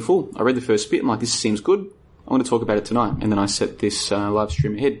article in full. I read the first bit. I'm like, this seems good. I want to talk about it tonight. And then I set this live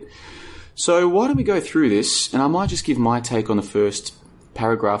stream ahead. So why don't we go through this, and I might just give my take on the first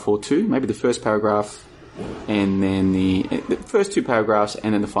paragraph or two, maybe the first paragraph, and then the first two paragraphs,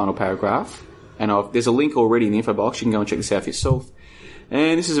 and then the final paragraph. And there's a link already in the info box. You can go and check this out for yourself.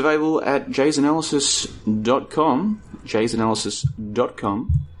 And this is available at jaysanalysis.com.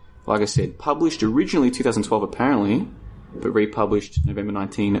 jaysanalysis.com. Like I said, published originally 2012 apparently, but republished November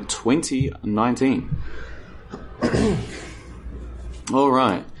 19, 2019. All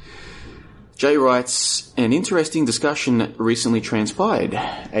right. Jay writes, an interesting discussion recently transpired.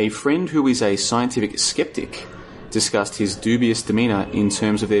 A friend who is a scientific skeptic discussed his dubious demeanour in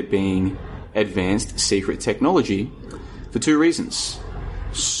terms of there being advanced secret technology for two reasons.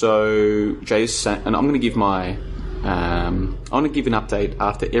 So Jay's saying, and I'm going to give my, I'm going to give an update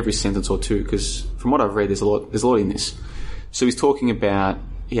after every sentence or two, because from what I've read, there's a lot in this. So he's talking about,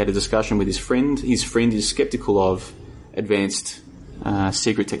 he had a discussion with his friend. His friend is skeptical of advanced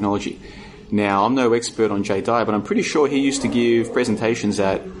secret technology. Now, I'm no expert on Jay Dyer, but I'm pretty sure he used to give presentations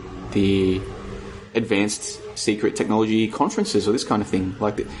at the advanced secret technology conferences or this kind of thing.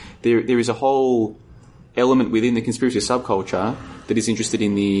 Like, there is a whole element within the conspiracy subculture that is interested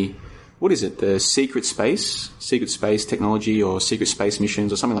in the secret space technology or secret space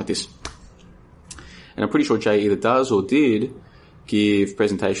missions or something like this. And I'm pretty sure Jay either does or did give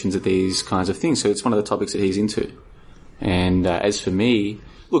presentations at these kinds of things. So it's one of the topics that he's into. And as for me,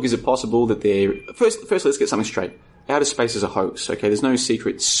 look, is it possible that first let's get something straight. Outer space is a hoax, okay? There's no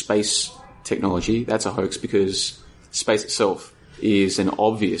secret space technology. That's a hoax because space itself is an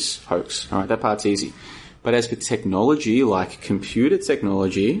obvious hoax. All right, that part's easy. But as for technology, like computer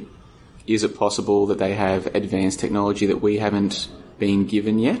technology, is it possible that they have advanced technology that we haven't been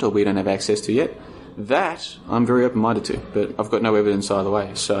given yet or we don't have access to yet? That I'm very open-minded to, but I've got no evidence either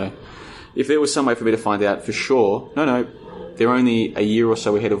way. So if there was some way for me to find out for sure, no, they're only a year or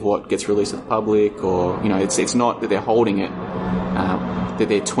so ahead of what gets released to the public, or, it's not that they're holding it, that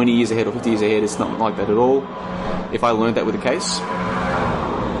they're 20 years ahead or 50 years ahead. It's not like that at all. If I learned that with the case.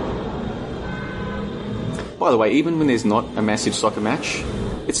 By the way, even when there's not a massive soccer match,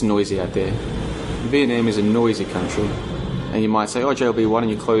 it's noisy out there. Vietnam is a noisy country. And you might say, oh, JLB, why don't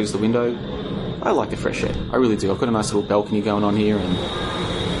you close the window? I like the fresh air. I really do. I've got a nice little balcony going on here, and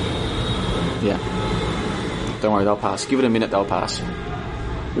yeah. Don't worry, they'll pass. Give it a minute, they'll pass.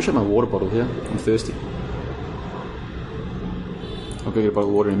 I wish I had my water bottle here. I'm thirsty. I'll go get a bottle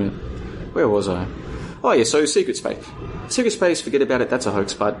of water in a minute. Where was I? Oh yeah, so secret space. Secret space, forget about it, that's a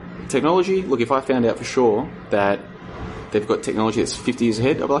hoax. But technology, look, if I found out for sure that they've got technology that's 50 years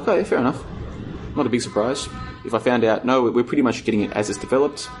ahead, I'd be like, oh yeah, fair enough. Not a big surprise. If I found out, no, we're pretty much getting it as it's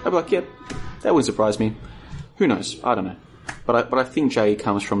developed, I'd be like, yep, that wouldn't surprise me. Who knows? I don't know. But I think Jay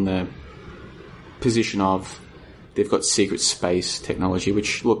comes from the position of they've got secret space technology,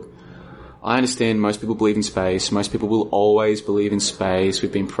 which, look, I understand most people believe in space. Most people will always believe in space.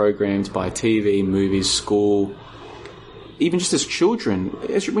 We've been programmed by TV, movies, school. Even just as children,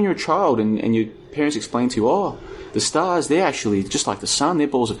 when you're a child and your parents explain to you, oh, the stars, they're actually just like the sun, they're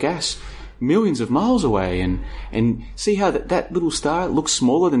balls of gas, millions of miles away. And see how that little star looks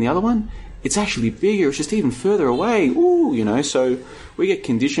smaller than the other one? it's actually bigger, it's just even further away. Ooh, so we get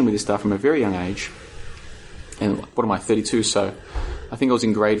conditioned with this stuff from a very young age. And what am I, 32? So I think I was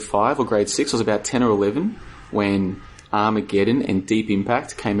in grade 5 or grade 6. I was about 10 or 11 when Armageddon and Deep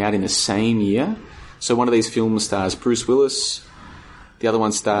Impact came out in the same year. So one of these films stars Bruce Willis. The other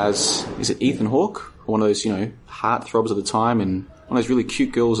one stars, is it Ethan Hawke? One of those, heartthrobs at the time, and one of those really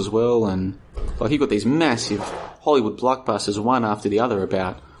cute girls as well. And like, you've got these massive Hollywood blockbusters, one after the other,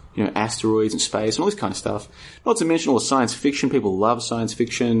 about asteroids and space and all this kind of stuff. Not to mention all the science fiction. People love science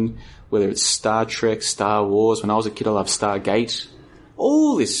fiction, whether it's Star Trek, Star Wars. When I was a kid, I loved Stargate.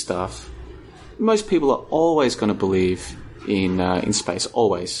 All this stuff. Most people are always going to believe in space.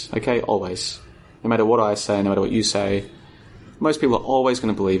 Always. Okay? Always. No matter what I say, no matter what you say, most people are always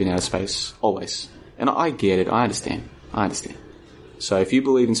going to believe in outer space. Always. And I get it. I understand. So if you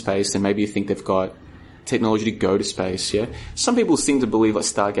believe in space, then maybe you think they've got technology to go to space, yeah? Some people seem to believe like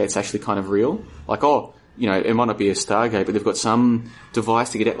Stargate's actually kind of real. Like, it might not be a Stargate, but they've got some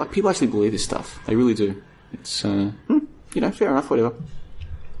device to get out. Like, people actually believe this stuff. They really do. It's, fair enough, whatever.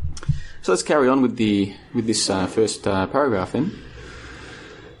 So let's carry on with this first paragraph then.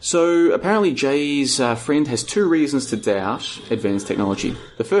 So apparently Jay's friend has 2 reasons to doubt advanced technology.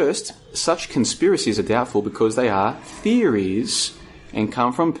 The first, such conspiracies are doubtful because they are theories and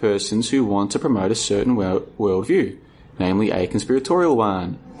come from persons who want to promote a certain worldview, namely a conspiratorial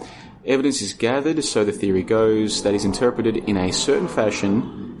one. Evidence is gathered, so the theory goes, that is interpreted in a certain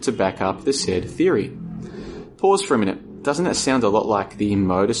fashion to back up the said theory. Pause for a minute. Doesn't that sound a lot like the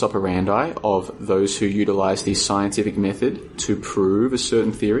modus operandi of those who utilize the scientific method to prove a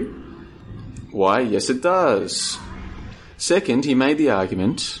certain theory? Why, yes it does. Second, he made the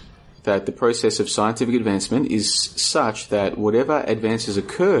argument that the process of scientific advancement is such that whatever advances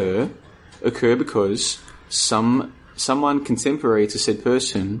occur because someone contemporary to said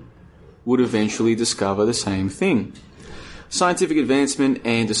person would eventually discover the same thing. Scientific advancement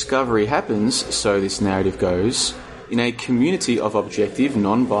and discovery happens, so this narrative goes, in a community of objective,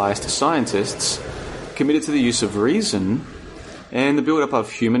 non-biased scientists committed to the use of reason and the build-up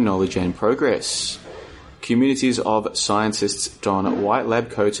of human knowledge and progress. Communities of scientists don white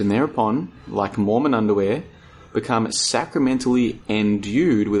lab coats and thereupon, like Mormon underwear, become sacramentally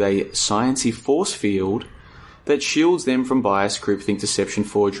endued with a sciencey force field that shields them from bias, groupthink, deception,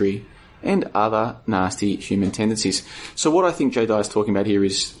 forgery, and other nasty human tendencies. So what I think Jay Dyer is talking about here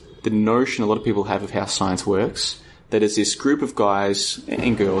is the notion a lot of people have of how science works, that it's this group of guys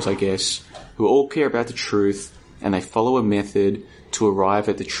and girls, I guess, who all care about the truth and they follow a method to arrive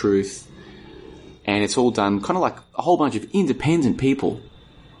at the truth. And it's all done kind of like a whole bunch of independent people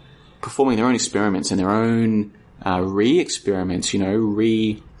performing their own experiments and their own re-experiments,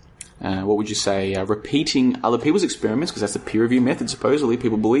 repeating other people's experiments, because that's the peer review method, supposedly.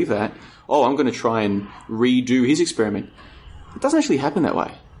 People believe that. Oh, I'm going to try and redo his experiment. It doesn't actually happen that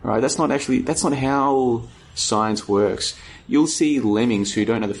way, right? That's not how science works. You'll see lemmings who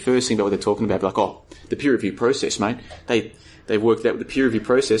don't know the first thing about what they're talking about, like, the peer review process, mate. They've worked out with the peer review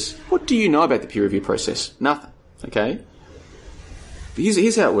process. What do you know about the peer review process? Nothing. Okay? But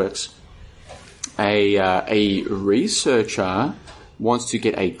here's how it works. A researcher wants to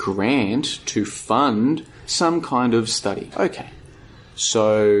get a grant to fund some kind of study. Okay.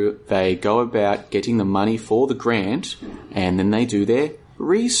 So they go about getting the money for the grant, and then they do their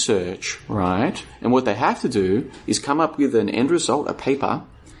research, right? And what they have to do is come up with an end result, a paper,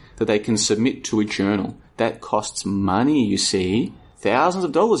 that they can submit to a journal. That costs money, you see, thousands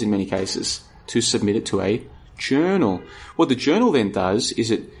of dollars in many cases, to submit it to a journal. What the journal then does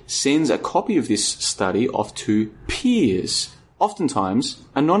is it sends a copy of this study off to peers, oftentimes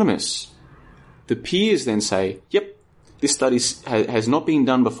anonymous. The peers then say, yep, this study has not been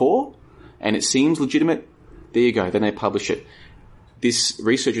done before and it seems legitimate. There you go. Then they publish it. This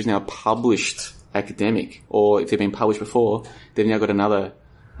research is now published academic, or if they've been published before, they've now got another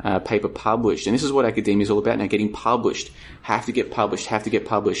paper published. And this is what academia is all about now, getting published. Have to get published.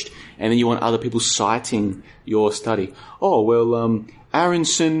 And then you want other people citing your study. Oh, well,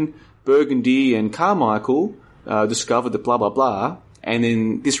 Aronson, Burgundy and Carmichael discovered that blah, blah, blah. And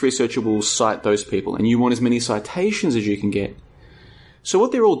then this researcher will cite those people. And you want as many citations as you can get. So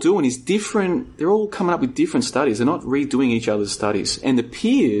what they're all doing is different. They're all coming up with different studies. They're not redoing each other's studies. And the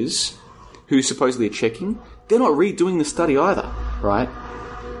peers who supposedly are checking, they're not redoing the study either, right?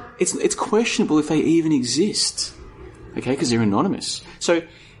 It's questionable if they even exist, okay, because they're anonymous. So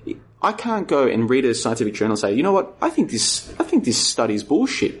I can't go and read a scientific journal and say, you know what, I think this study is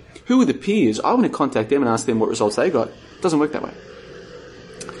bullshit. Who are the peers? I want to contact them and ask them what results they got. It doesn't work that way.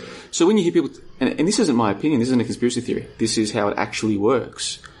 So when you hear people, and this isn't my opinion, this isn't a conspiracy theory, this is how it actually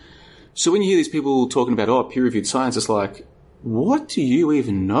works. So when you hear these people talking about, peer-reviewed science, it's like, what do you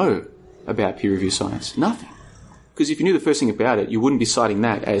even know about peer-reviewed science? Nothing. Because if you knew the first thing about it, you wouldn't be citing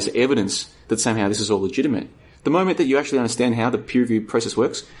that as evidence that somehow this is all legitimate. The moment that you actually understand how the peer review process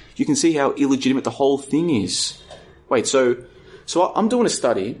works, you can see how illegitimate the whole thing is. Wait, so I'm doing a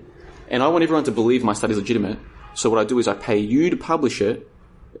study, and I want everyone to believe my study is legitimate. So what I do is I pay you to publish it.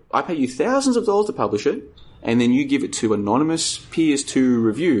 I pay you thousands of dollars to publish it, and then you give it to anonymous peers to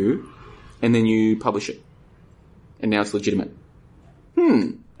review, and then you publish it. And now it's legitimate.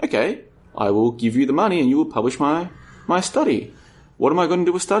 Okay. I will give you the money and you will publish my study. What am I going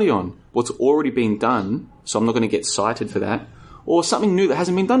to do a study on? What's already been done, so I'm not going to get cited for that. Or something new that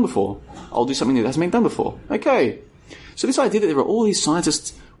hasn't been done before. I'll do something new that hasn't been done before. Okay. So this idea that there are all these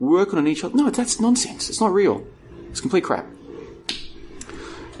scientists working on each other, no, that's nonsense. It's not real. It's complete crap.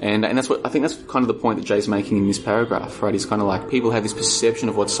 And that's what, I think that's kind of the point that Jay's making in this paragraph, right? He's kind of like, people have this perception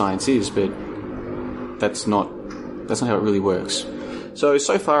of what science is, but that's not how it really works. So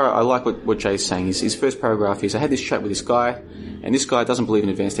far, I like what Jay's saying. His first paragraph is, I had this chat with this guy, and this guy doesn't believe in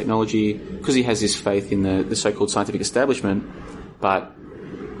advanced technology because he has this faith in the so-called scientific establishment, but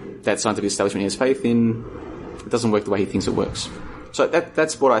that scientific establishment he has faith in, it doesn't work the way he thinks it works. So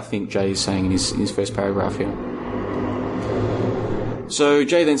that's what I think Jay is saying in his first paragraph here. So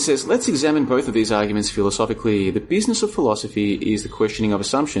Jay then says, let's examine both of these arguments philosophically. The business of philosophy is the questioning of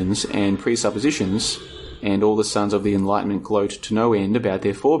assumptions and presuppositions, and all the sons of the Enlightenment gloat to no end about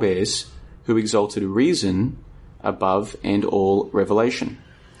their forebears, who exalted reason above and all revelation.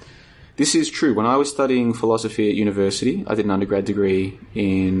 This is true. When I was studying philosophy at university, I did an undergrad degree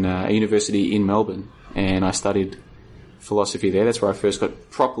in a university in Melbourne, and I studied philosophy there. That's where I first got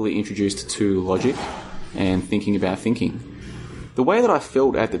properly introduced to logic and thinking about thinking. The way that I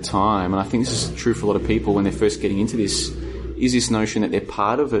felt at the time, and I think this is true for a lot of people when they're first getting into this, is this notion that they're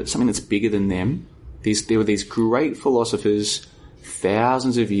part of it, something that's bigger than them. There were these great philosophers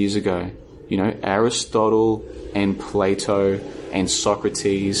thousands of years ago, Aristotle and Plato and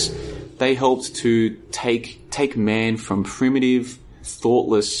Socrates. They helped to take man from primitive,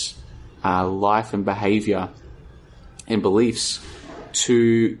 thoughtless life and behavior and beliefs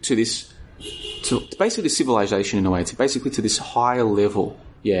to basically civilization in a way, to this higher level,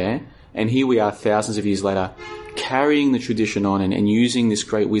 yeah? And here we are thousands of years later, carrying the tradition on and using this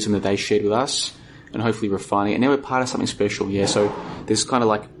great wisdom that they shared with us, and hopefully refining it. And now we're part of something special, yeah? So there's kind of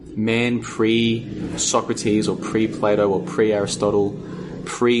like man pre-Socrates or pre-Plato or pre-Aristotle,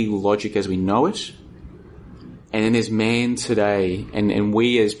 pre-logic as we know it. And then there's man today, and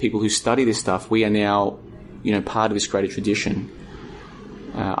we as people who study this stuff, we are now, part of this greater tradition.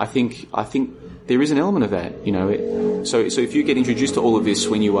 I think there is an element of that, So if you get introduced to all of this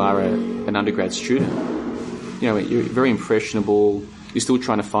when you are an undergrad student, you're very impressionable. You're still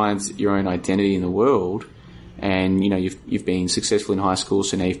trying to find your own identity in the world, and you've been successful in high school,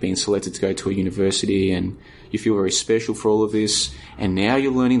 so now you've been selected to go to a university, and you feel very special for all of this. And now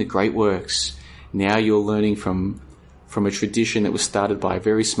you're learning the great works. Now you're learning from a tradition that was started by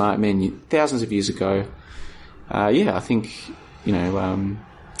very smart men thousands of years ago. I think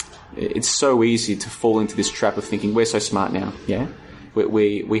it's so easy to fall into this trap of thinking we're so smart now. Yeah,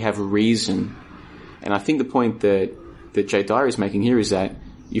 we have reason, and I think the point that Jay Dyer is making here is that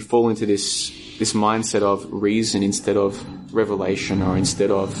you fall into this mindset of reason instead of revelation or instead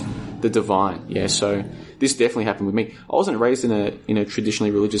of the divine. Yeah, so this definitely happened with me. I wasn't raised in a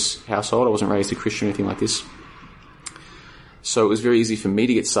traditionally religious household. I wasn't raised a Christian or anything like this. So it was very easy for me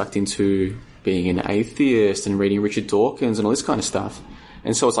to get sucked into being an atheist and reading Richard Dawkins and all this kind of stuff.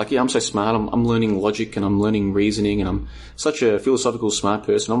 And so it's like, I'm so smart. I'm learning logic and I'm learning reasoning, and I'm such a philosophical smart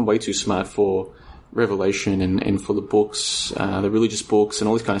person. I'm way too smart for revelation and for the books, the religious books and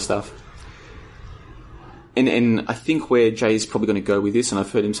all this kind of stuff. And I think where Jay's probably going to go with this, and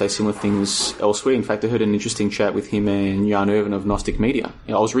I've heard him say similar things elsewhere. In fact, I heard an interesting chat with him and Jan Irvin of Gnostic Media.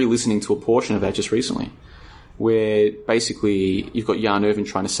 I was re-listening to a portion of that just recently, where basically you've got Jan Irvin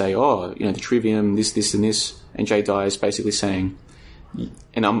trying to say, the trivium, this and this, and Jay Dyer is basically saying,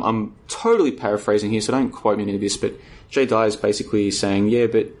 and I'm totally paraphrasing here, so don't quote me into this, but Jay Dyer is basically saying,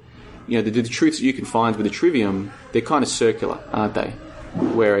 but the truths that you can find with the trivium, they're kind of circular, aren't they?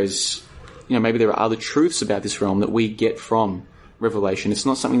 Whereas, maybe there are other truths about this realm that we get from revelation. It's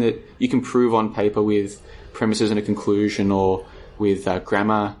not something that you can prove on paper with premises and a conclusion, or with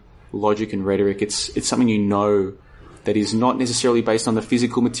grammar, logic and rhetoric. It's something that is not necessarily based on the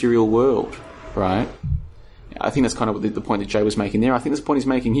physical material world, right? I think that's kind of the point that Jay was making there. I think this point he's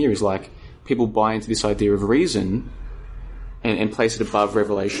making here is like people buy into this idea of reason and place it above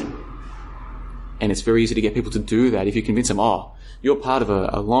revelation. And it's very easy to get people to do that if you convince them, you're part of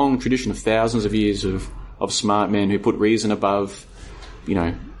a long tradition of thousands of years of smart men who put reason above,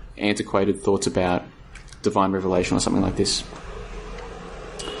 antiquated thoughts about divine revelation or something like this.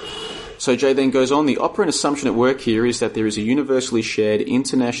 So Jay then goes on, the operant assumption at work here is that there is a universally shared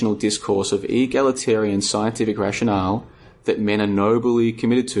international discourse of egalitarian scientific rationale that men are nobly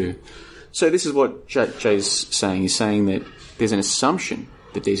committed to. So this is what Jay's saying. He's saying that there's an assumption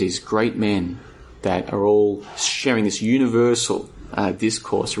that there's these great men that are all sharing this universal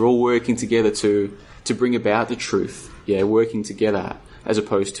discourse. We're all working together to bring about the truth. Yeah, working together as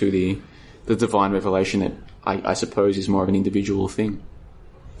opposed to the divine revelation that I suppose is more of an individual thing.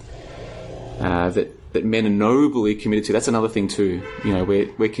 That men are nobly committed to. That's another thing too.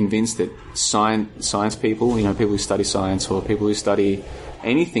 We're convinced that science people, people who study science or people who study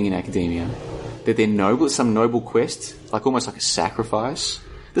anything in academia, that they're noble. It's some noble quest, almost like a sacrifice.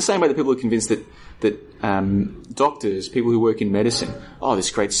 The same way that people are convinced that doctors, people who work in medicine,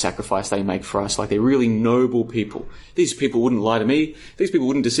 this great sacrifice they make for us, they're really noble people. These people wouldn't lie to me. These people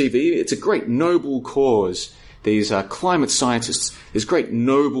wouldn't deceive me. It's a great noble cause. These climate scientists, these great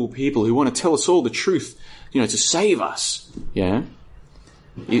noble people who want to tell us all the truth, to save us. Yeah.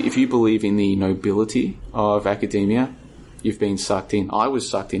 If you believe in the nobility of academia, you've been sucked in. I was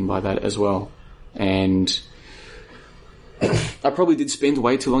sucked in by that as well. And I probably did spend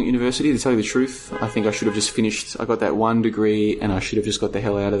way too long at university, to tell you the truth. I think I should have just finished. I got that one degree and I should have just got the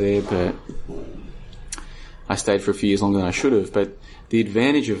hell out of there, but I stayed for a few years longer than I should have. But the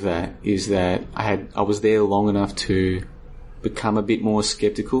advantage of that is that I was there long enough to become a bit more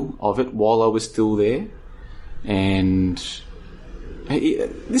skeptical of it while I was still there. And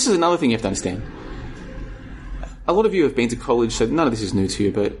this is another thing you have to understand. A lot of you have been to college, so none of this is new to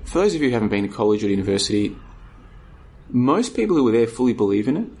you, but for those of you who haven't been to college or university, most people who are there fully believe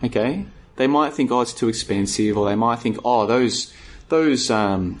in it, okay? They might think, it's too expensive, or they might think, those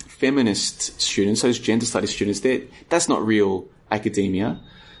feminist students, those gender studies students, that's not real academia.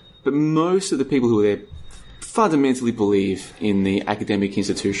 But most of the people who are there fundamentally believe in the academic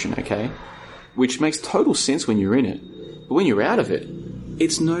institution, okay? Which makes total sense when you're in it. But when you're out of it,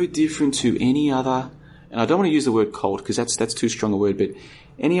 it's no different to any other, and I don't want to use the word cult because that's too strong a word, but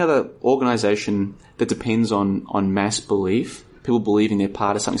any other organisation that depends on mass belief. People believing they're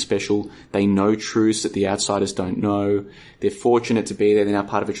part of something special. They know truths that the outsiders don't know. They're fortunate to be there. They're now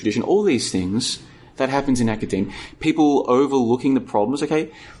part of a tradition. All these things, that happens in academia. People overlooking the problems,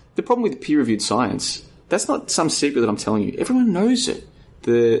 okay? The problem with peer-reviewed science, that's not some secret that I'm telling you. Everyone knows it.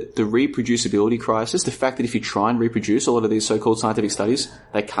 The reproducibility crisis, the fact that if you try and reproduce a lot of these so-called scientific studies,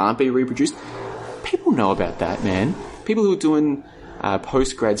 they can't be reproduced. People know about that, man. People who are doing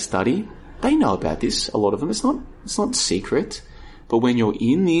post-grad study, they know about this, a lot of them. It's not secret. But when you're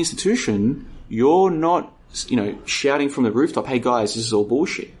in the institution, you're not, shouting from the rooftop, hey guys, this is all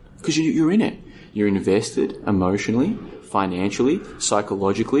bullshit. Because you're in it. You're invested emotionally, financially,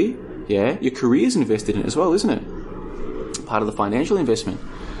 psychologically. Yeah, your career's invested in it as well, isn't it? Part of the financial investment.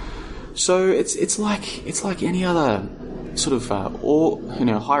 So it's like any other sort of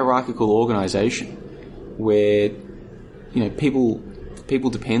hierarchical organisation where people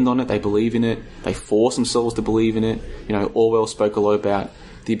depend on it, they believe in it, they force themselves to believe in it. Orwell spoke a lot about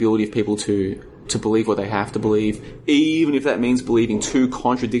the ability of people to believe what they have to believe, even if that means believing two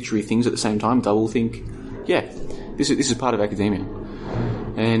contradictory things at the same time, doublethink. Yeah, this is part of academia.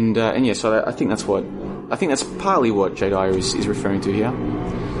 And yeah, so I think that's partly what Jay Dyer is referring to here.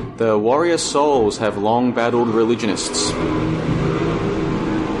 The warrior souls have long battled religionists.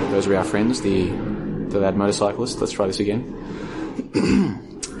 Those are our friends, the lad motorcyclists. Let's try this again.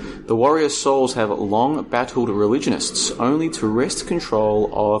 The warrior souls have long battled religionists only to wrest control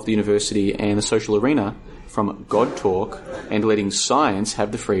of the university and the social arena from God talk and letting science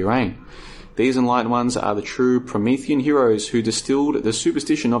have the free rein. These enlightened ones are the true Promethean heroes who distilled the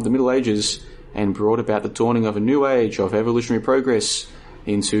superstition of the Middle Ages and brought about the dawning of a new age of evolutionary progress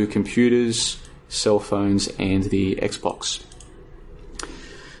into computers, cell phones, and the Xbox.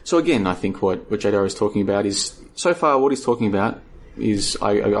 So again, I think what Jay Dyer is talking about is, so far what he's talking about is,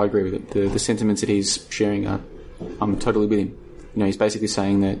 I agree with it. The sentiments that he's sharing I'm totally with him. He's basically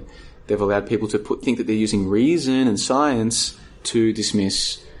saying that they've allowed people to think that they're using reason and science to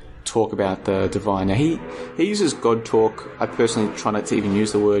dismiss talk about the divine. Now he uses God talk. I personally try not to even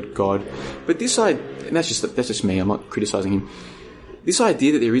use the word God, but this side, and that's just me. I'm not criticizing him. This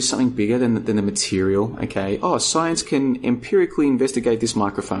idea that there is something bigger than the material, okay? Science can empirically investigate this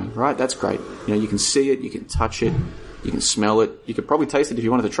microphone, right? That's great. You can see it, you can touch it, you can smell it, you could probably taste it if you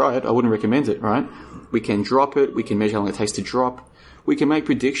wanted to try it. I wouldn't recommend it, right? We can drop it, we can measure how long it takes to drop. We can make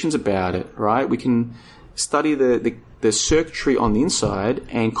predictions about it, right? We can study the circuitry on the inside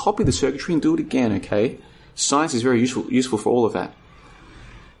and copy the circuitry and do it again, okay? Science is very useful for all of that.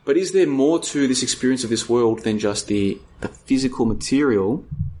 But is there more to this experience of this world than just the physical material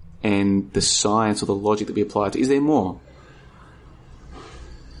and the science or the logic that we apply to? Is there more?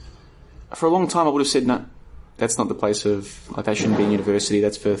 For a long time I would have said, no, that's not the place of, like, that shouldn't be in university,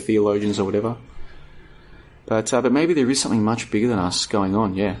 that's for theologians or whatever. But maybe there is something much bigger than us going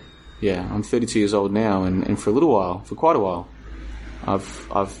on, yeah. Yeah, I'm 32 years old now, and for a little while, for quite a while,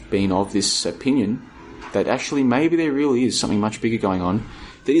 I've been of this opinion that actually maybe there really is something much bigger going on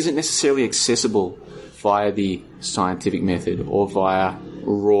that isn't necessarily accessible via the scientific method or via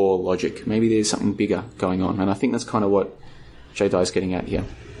raw logic. Maybe there's something bigger going on, and I think that's kind of what Jay Dyer's getting at here.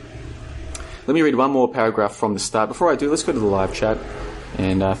 Let me read one more paragraph from the start. Before I do, let's go to the live chat,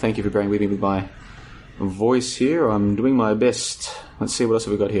 and thank you for bearing with me with my voice here. I'm doing my best. Let's see, what else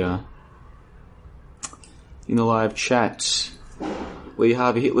have we got here? In the live chat, Lee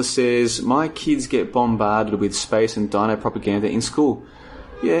Harvey Hitler says, my kids get bombarded with space and dino propaganda in school.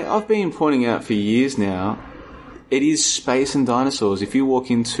 Yeah, I've been pointing out for years now, it is space and dinosaurs. If you walk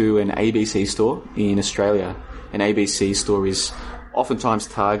into an ABC store in Australia, an ABC store is oftentimes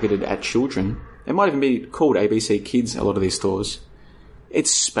targeted at children. It might even be called ABC Kids, a lot of these stores.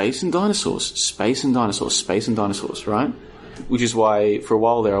 It's space and dinosaurs, space and dinosaurs, space and dinosaurs, right? Which is why, for a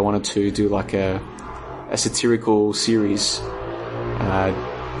while there, I wanted to do like a satirical series,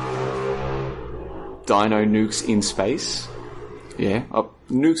 Dino Nukes in Space. Yeah,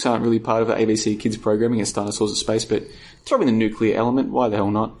 nukes aren't really part of the ABC Kids programming. It's dinosaurs in space, but throw in the nuclear element. Why the hell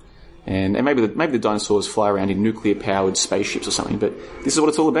not? And maybe the dinosaurs fly around in nuclear-powered spaceships or something. But this is what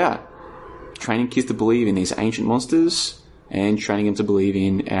it's all about: training kids to believe in these ancient monsters and training them to believe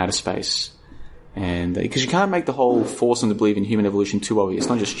in outer space. And because you can't make the whole force them to believe in human evolution too obvious. It's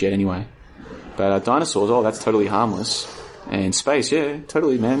not just jet anyway. But dinosaurs, oh, that's totally harmless. And space, yeah,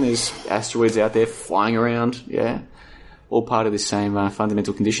 totally, man. There's asteroids out there flying around, yeah. All part of this same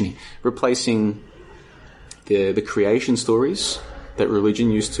fundamental conditioning. Replacing the creation stories that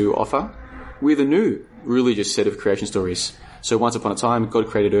religion used to offer with a new religious set of creation stories. So once upon a time, God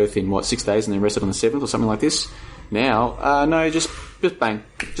created Earth in, 6 days and then rested on the seventh or something like this. Now, no, just bang,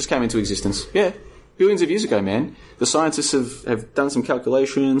 just came into existence. Yeah, billions of years ago, man. The scientists have done some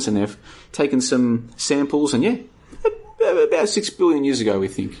calculations and they've taken some samples, and yeah, about 6 billion years ago, we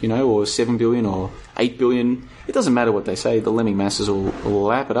think, or 7 billion or 8 billion. It doesn't matter what they say. The lemming masses will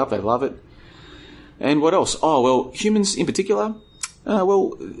lap it up. They love it. And what else? Oh, well, humans in particular.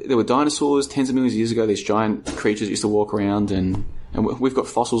 Well, there were dinosaurs tens of millions of years ago. These giant creatures used to walk around, and we've got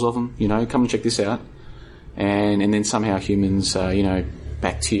fossils of them. Come and check this out. And then somehow humans,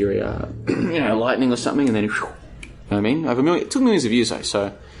 bacteria, lightning or something, and then, you know what I mean? It took millions of years though.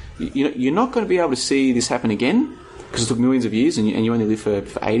 So, you're not going to be able to see this happen again because it took millions of years, and you only live for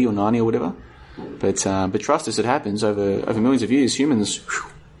 80 or 90 or whatever. But trust us, it happens over millions of years. Humans,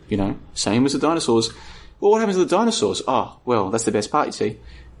 same as the dinosaurs. Well, what happens to the dinosaurs? Oh, well, that's the best part, you see.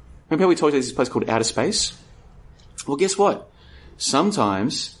 Remember how we told you there's this place called outer space? Well, guess what?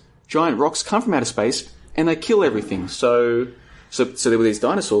 Sometimes giant rocks come from outer space and they kill everything. So there were these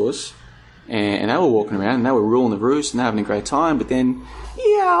dinosaurs, and they were walking around and they were ruling the roost and they were having a great time, but then,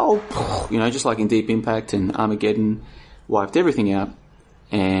 just like in Deep Impact and Armageddon, wiped everything out.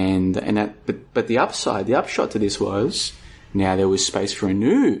 But the upshot to this was, now there was space for a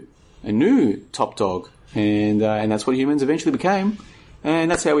new top dog. And that's what humans eventually became.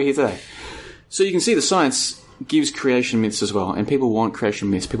 And that's how we're here today. So you can see the science gives creation myths as well. And people want creation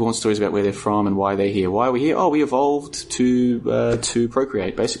myths. People want stories about where they're from and why they're here. Why are we here? Oh, we evolved to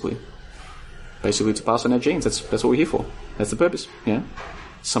procreate, basically. Basically to pass on our genes. That's what we're here for. That's the purpose. Yeah.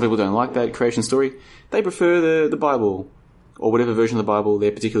 Some people don't like that creation story. They prefer the Bible, or whatever version of the Bible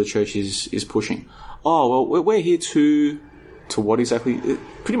their particular church is pushing. Oh, well, we're here to what exactly?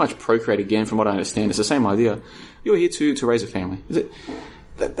 Pretty much procreate again, from what I understand. It's the same idea. You're here to raise a family. Is it?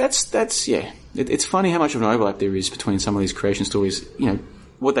 That's yeah. It's funny how much of an overlap there is between some of these creation stories,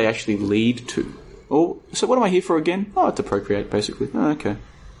 what they actually lead to. So what am I here for again? Oh, to procreate, basically. Oh, okay.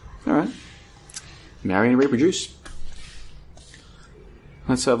 Alright. Marry and reproduce.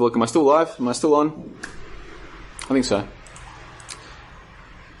 Let's have a look. Am I still live? Am I still on? I think so.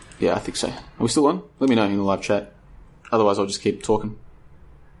 Yeah, I think so. Are we still on? Let me know in the live chat. Otherwise, I'll just keep talking.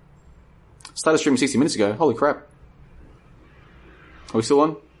 Started streaming 60 minutes ago. Holy crap. Are we still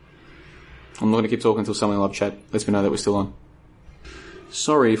on? I'm not going to keep talking until someone in the live chat lets me know that we're still on.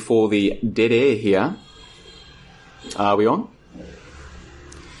 Sorry for the dead air here. Are we on?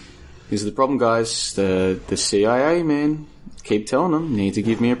 This is the problem, guys. The CIA, man. Keep telling them, need to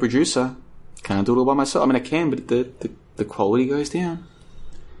give me a producer. Can't do it all by myself. I mean, I can, but the quality goes down.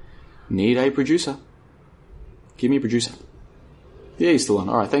 Need a producer. Give me a producer. Yeah, he's still on.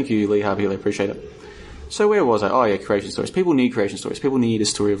 All right, thank you, Lee Harvey. I appreciate it. So where was I? Oh, yeah, creation stories. People need creation stories. People need a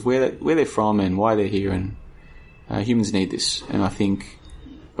story of where they're from and why they're here, and humans need this. And I think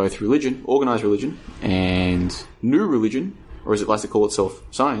both religion, organised religion, and new religion, or as it likes to call itself,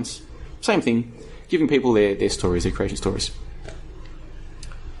 science, same thing, giving people their stories, their creation stories.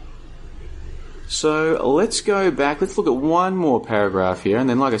 So let's go back. Let's look at one more paragraph here, and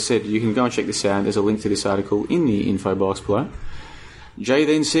then, like I said, you can go and check this out. There's a link to this article in the info box below. Jay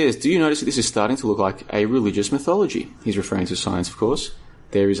then says, do you notice that this is starting to look like a religious mythology? He's referring to science, of course.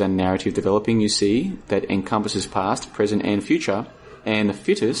 There is a narrative developing, you see, that encompasses past, present, and future, and the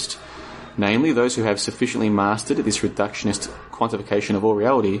fittest, namely those who have sufficiently mastered this reductionist quantification of all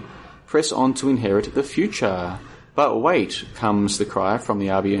reality, press on to inherit the future. But wait, comes the cry from the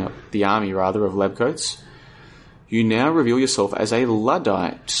army of lab coats. You now reveal yourself as a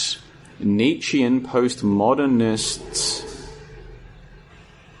Luddite, Nietzschean postmodernist,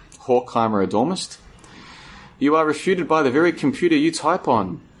 Horkheimer adormist. You are refuted by the very computer you type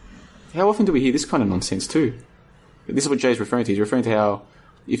on. How often do we hear this kind of nonsense too? This is what Jay's referring to. He's referring to how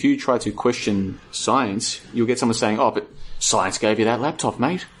if you try to question science, you'll get someone saying, oh, but science gave you that laptop,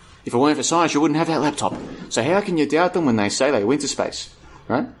 mate. If it weren't for science, you wouldn't have that laptop. So how can you doubt them when they say they went to space?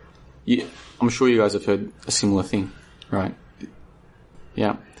 Right? I'm sure you guys have heard a similar thing. Right?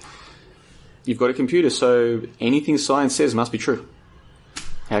 Yeah. You've got a computer, so anything science says must be true.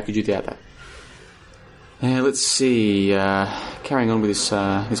 How could you doubt that? Let's see. Carrying on with this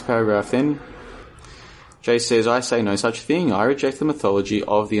paragraph then. Jay says, I say no such thing. I reject the mythology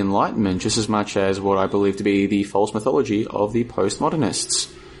of the Enlightenment just as much as what I believe to be the false mythology of the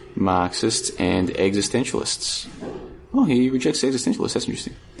postmodernists, Marxists, and existentialists. Oh, he rejects existentialists. That's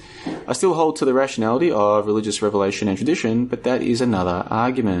interesting. I still hold to the rationality of religious revelation and tradition, but that is another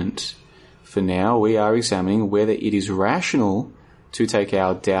argument. For now, we are examining whether it is rational to take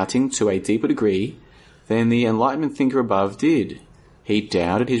our doubting to a deeper degree than the Enlightenment thinker above did. He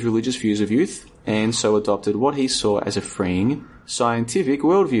doubted his religious views of youth, and so adopted what he saw as a freeing, scientific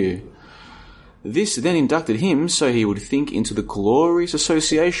worldview. This then inducted him so he would think into the glorious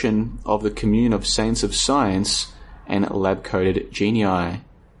association of the commune of saints of science and lab-coated genii.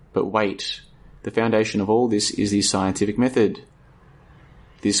 But wait, the foundation of all this is the scientific method.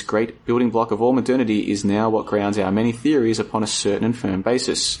 This great building block of all modernity is now what grounds our many theories upon a certain and firm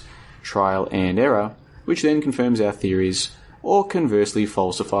basis, trial and error, which then confirms our theories or conversely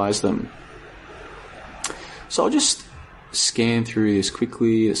falsifies them. So I'll just scan through this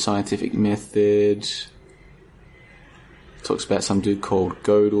quickly. The scientific method talks about some dude called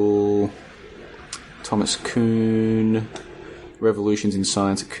Gödel, Thomas Kuhn, revolutions in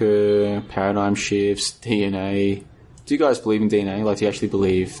science occur, paradigm shifts, DNA. Do you guys believe in DNA? Like, do you actually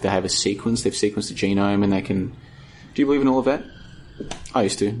believe they have a sequence? They've sequenced the genome and they can... Do you believe in all of that? I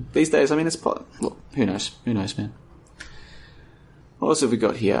used to. These days, I mean, it's... Look, who knows? Who knows, man? What else have we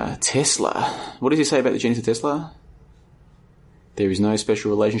got here? Tesla. What does he say about the genius of Tesla? There is no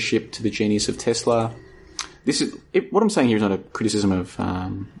special relationship to the genius of Tesla. What I'm saying here is not a criticism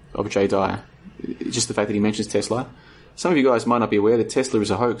of Jay Dyer. It's just the fact that he mentions Tesla. Some of you guys might not be aware that Tesla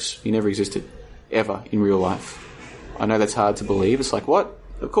is a hoax. He never existed. Ever. In real life. I know that's hard to believe. It's like, what?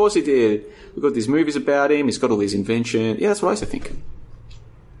 Of course he did. We've got these movies about him. He's got all these inventions. Yeah, that's what I used to think.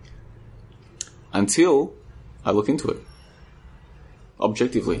 Until I looked into it.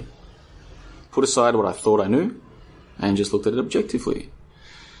 Objectively. Put aside what I thought I knew and just looked at it objectively.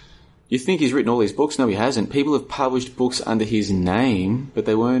 You think he's written all these books? No, he hasn't. People have published books under his name, but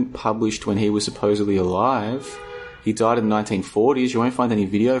they weren't published when he was supposedly alive. He died in the 1940s. You won't find any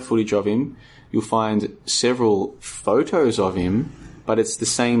video footage of him. You'll find several photos of him, but it's the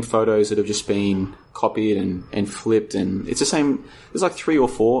same photos that have just been copied and flipped, and it's the same. There's like 3 or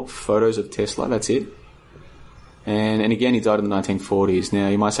 4 photos of Tesla. That's it. And again, he died in the 1940s. Now,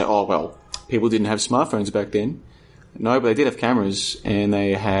 you might say, oh, well, people didn't have smartphones back then. No, but they did have cameras, and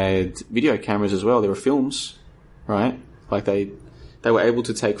they had video cameras as well. There were films, right? Like they were able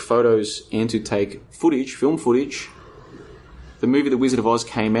to take photos and to take footage, film footage. The movie The Wizard of Oz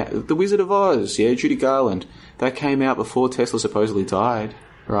came out. The Wizard of Oz, yeah, Judy Garland. That came out before Tesla supposedly died,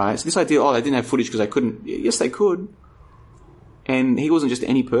 right? So this idea, oh, they didn't have footage because they couldn't. Yes, they could. And he wasn't just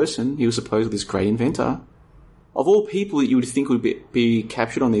any person. He was supposedly this great inventor. Of all people that you would think would be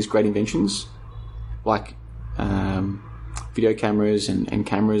captured on these great inventions, like video cameras and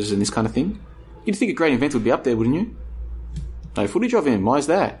cameras and this kind of thing, you'd think a great inventor would be up there, wouldn't you? No footage of him. Why is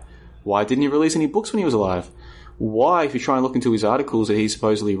that? Why didn't he release any books when he was alive? why, if you try and look into his articles that he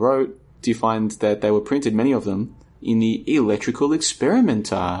supposedly wrote, do you find that they were printed, many of them, in the Electrical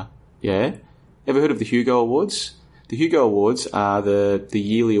Experimenter? Yeah? Ever heard of the Hugo Awards? The Hugo Awards are the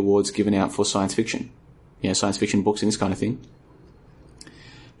yearly awards given out for science fiction. Yeah, science fiction books and this kind of thing.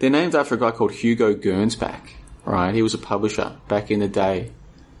 They're named after a guy called Hugo Gernsback, right? He was a publisher back in the day.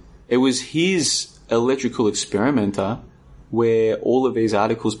 It was his Electrical Experimenter where all of these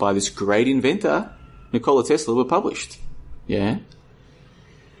articles by this great inventor, Nikola Tesla, were published. Yeah?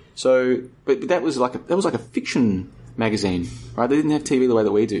 So, but that was like a fiction magazine, right? They didn't have TV the way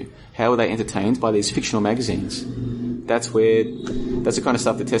that we do. How were they entertained? By these fictional magazines. That's the kind of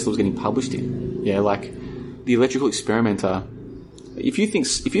stuff that Tesla was getting published in. Yeah, like the Electrical Experimenter. If you think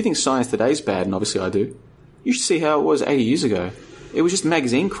science today is bad, and obviously I do, you should see how it was 80 years ago. It was just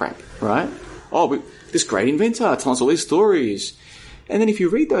magazine crap, right? Oh, but this great inventor tells us all these stories. And then if you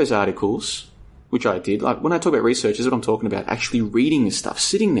read those articles, which I did, like when I talk about research, this is what I'm talking about, actually reading this stuff,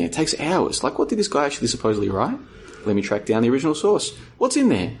 sitting there, it takes hours. Like, what did this guy actually supposedly write? Let me track down the original source. What's in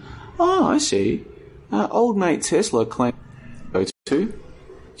there? Oh, I see. Old mate Tesla claimed go to. Do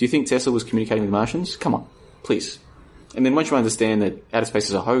you think Tesla was communicating with Martians? Come on, please. And then once you understand that outer space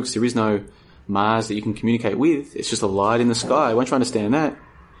is a hoax, there is no Mars that you can communicate with, it's just a light in the sky. Once you understand that, it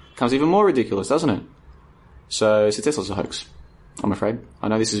becomes even more ridiculous, doesn't it? So Tesla's a hoax, I'm afraid. I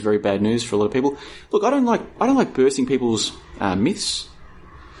know this is very bad news for a lot of people. Look, I don't like bursting people's myths.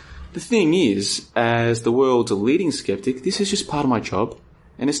 The thing is, as the world's leading skeptic, this is just part of my job,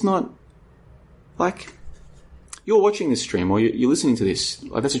 and it's not like you're watching this stream or you're listening to this.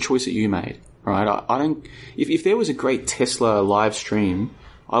 Like, that's a choice that you made, right? I don't. If there was a great Tesla live stream,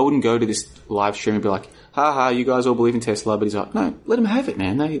 I wouldn't go to this live stream and be like, "Ha ha, you guys all believe in Tesla," but he's like, "No, let them have it,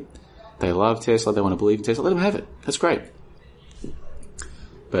 man. They love Tesla. They want to believe in Tesla. Let them have it. That's great."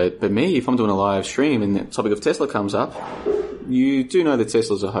 But me, if I'm doing a live stream and the topic of Tesla comes up, you do know that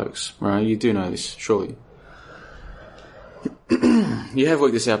Tesla's a hoax, right? You do know this, surely. You have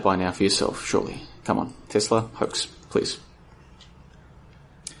worked this out by now for yourself, surely. Come on, Tesla, hoax, please.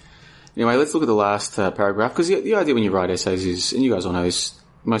 Anyway, let's look at the last paragraph, because the idea when you write essays is, and you guys all know this,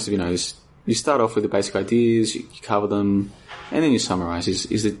 most of you know this, you start off with the basic ideas, you cover them, and then you summarize,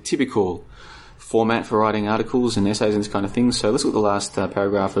 is the typical format for writing articles and essays and this kind of thing. So let's look at the last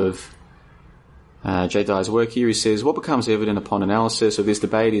paragraph of Jay Dyer's work here. He says, what becomes evident upon analysis of this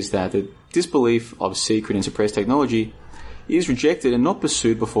debate is that the disbelief of secret and suppressed technology is rejected and not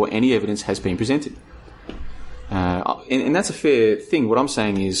pursued before any evidence has been presented. And that's a fair thing. What I'm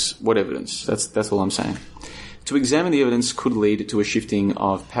saying is, what evidence? That's all I'm saying. To examine the evidence could lead to a shifting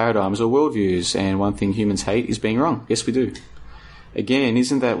of paradigms or worldviews, and one thing humans hate is being wrong. Yes, we do. Again,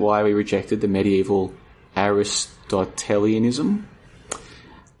 isn't that why we rejected the medieval Aristotelianism?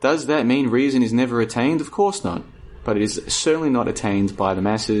 Does that mean reason is never attained? Of course not. But it is certainly not attained by the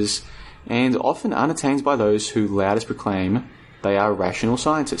masses, and often unattained by those who loudest proclaim they are rational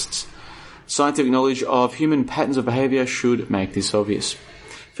scientists. Scientific knowledge of human patterns of behaviour should make this obvious.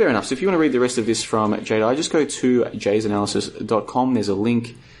 Fair enough. So if you want to read the rest of this from Jay Dyer, just go to jaysanalysis.com. There's a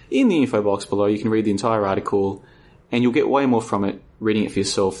link in the info box below. You can read the entire article, and you'll get way more from it reading it for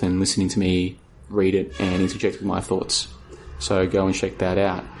yourself than listening to me read it and interject with my thoughts. So go and check that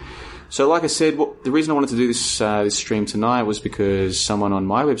out. So like I said, the reason I wanted to do this stream tonight was because someone on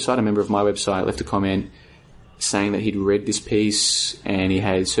my website, a member of my website, left a comment saying that he'd read this piece and he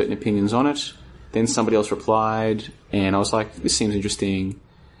had certain opinions on it. Then somebody else replied, and I was like, this seems interesting.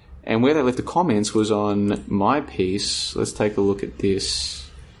 And where they left the comments was on my piece. Let's take a look at this.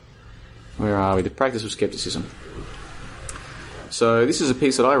 Where are we? The Practice of Skepticism. So this is a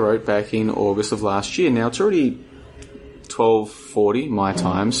piece that I wrote back in August of last year. Now, it's already 12:40 my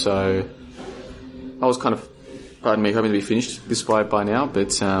time, so I was kind of, pardon me, hoping to be finished this by now,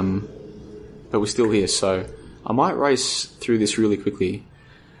 but we're still here, so I might race through this really quickly.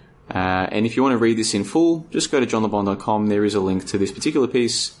 And if you want to read this in full, just go to johnlebon.com. There is a link to this particular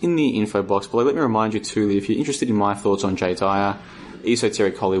piece in the info box below. Let me remind you too that if you're interested in my thoughts on Jay Dyer,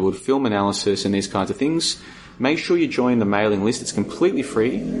 esoteric Hollywood, film analysis, and these kinds of things, make sure you join the mailing list. It's completely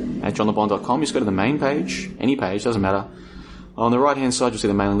free at johnlebon.com. Just go to the main page, any page, doesn't matter. On the right-hand side, you'll see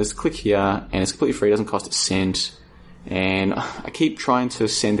the mailing list. Click here, and it's completely free. It doesn't cost a cent. And I keep trying to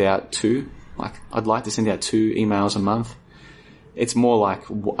send out I'd like to send out 2 emails a month. It's more like,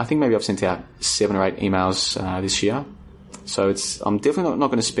 I think maybe I've sent out 7 or 8 emails this year. So I'm definitely not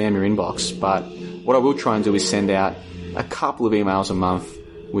going to spam your inbox, but what I will try and do is send out a couple of emails a month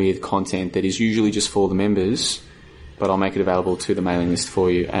with content that is usually just for the members, but I'll make it available to the mailing list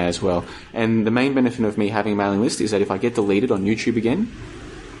for you as well. And the main benefit of me having a mailing list is that if I get deleted on YouTube again,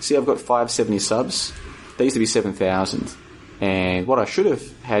 see, I've got 570 subs. There used to be 7,000. And what I should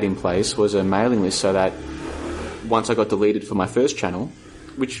have had in place was a mailing list so that once I got deleted from my first channel,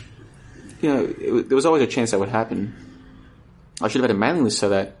 which, there was always a chance that would happen, I should have had a mailing list so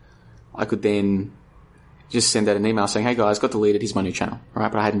that I could then just send out an email saying, hey guys, got deleted, here's my new channel,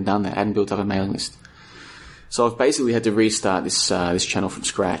 right? But I hadn't done that. I hadn't built up a mailing list. So I've basically had to restart this channel from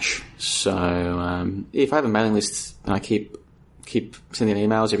scratch. So, if I have a mailing list and I keep sending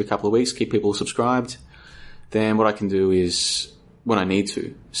emails every couple of weeks, keep people subscribed, then what I can do is, when I need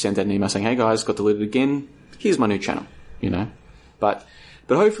to, send out an email saying, hey guys, got deleted again, here's my new channel, But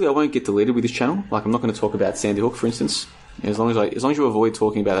hopefully I won't get deleted with this channel. Like, I'm not going to talk about Sandy Hook, for instance. As long as you avoid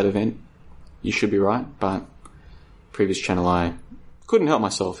talking about that event, you should be right. But previous channel, I couldn't help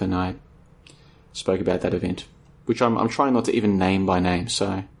myself, and I spoke about that event, which I'm trying not to even name by name.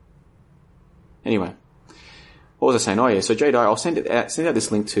 So, anyway, what was I saying? Oh yeah, so Jay Dyer. I'll send out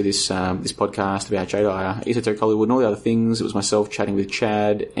this link to this podcast about Jay Dyer, Esoteric Hollywood, and all the other things. It was myself chatting with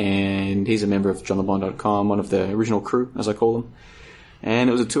Chad, and he's a member of JohnLeBon.com, one of the original crew, as I call them. And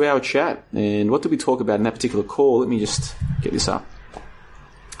it was a 2-hour chat. And what did we talk about in that particular call? Let me just get this up.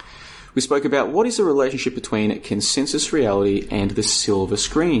 We spoke about what is the relationship between consensus reality and the silver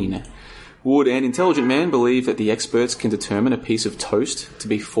screen. Would an intelligent man believe that the experts can determine a piece of toast to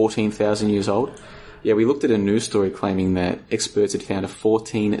be 14,000 years old? Yeah, we looked at a news story claiming that experts had found a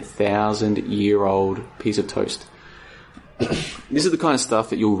 14,000-year-old piece of toast. This is the kind of stuff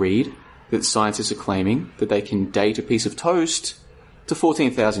that you'll read, that scientists are claiming that they can date a piece of toast to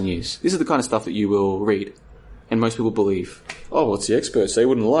 14,000 years. This is the kind of stuff that you will read, and most people believe. Oh, well, it's the experts. They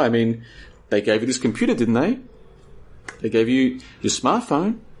wouldn't lie. I mean, they gave you this computer, didn't they? They gave you your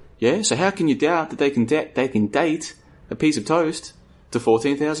smartphone. Yeah, so how can you doubt that they can date a piece of toast to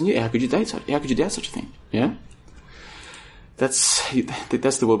 14,000 years? How could you doubt such a thing? Yeah? That's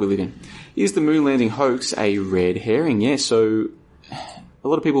the world we live in. Is the moon landing hoax a red herring? Yeah, so a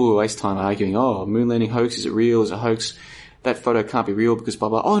lot of people will waste time arguing, oh, moon landing hoax, is it real? Is it a hoax? That photo can't be real because blah,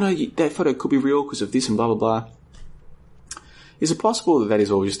 blah. Oh, no, that photo could be real because of this and blah, blah, blah. Is it possible that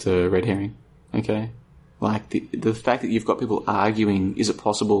is all just a red herring? Okay? Like, the fact that you've got people arguing, is it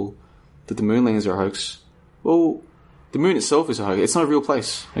possible that the moon landings are a hoax? Well, the moon itself is a hoax. It's not a real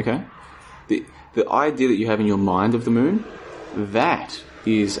place, okay? The idea that you have in your mind of the moon, that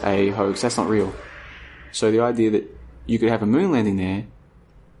is a hoax. That's not real. So the idea that you could have a moon landing there,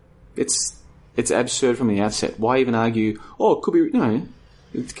 it's absurd from the outset. Why even argue, oh, it could be, no,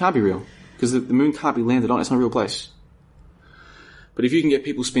 it can't be real. Because the moon can't be landed on, it's not a real place. But if you can get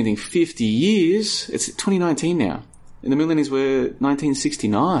people spending 50 years, it's 2019 now, and the moon landings were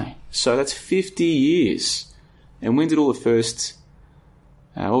 1969. So that's 50 years. And when did all the first,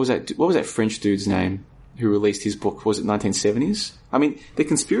 what was that French dude's name who released his book? Was it 1970s? I mean, the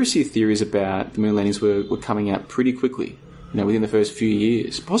conspiracy theories about the moon landings were coming out pretty quickly. Within the first few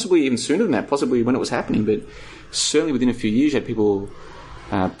years. Possibly even sooner than that, possibly when it was happening, but certainly within a few years you had people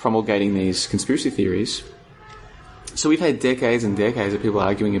promulgating these conspiracy theories. So we've had decades and decades of people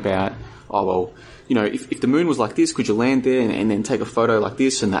arguing about, oh, well, if the moon was like this, could you land there and then take a photo like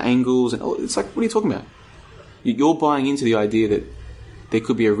this and the angles? And it's like, what are you talking about? You're buying into the idea that there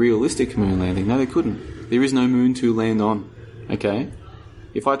could be a realistic moon landing. No, there couldn't. There is no moon to land on, okay?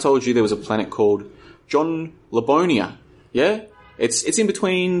 If I told you there was a planet called John Labonia, yeah? It's in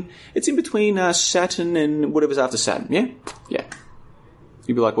between Saturn and whatever's after Saturn, yeah? Yeah.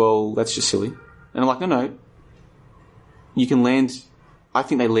 You'd be like, well, that's just silly. And I'm like, no. You can land, I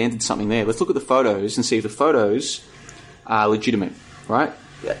think they landed something there. Let's look at the photos and see if the photos are legitimate, right?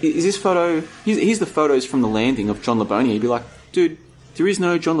 Is this photo, here's the photos from the landing of John Labonia. You'd be like, dude, there is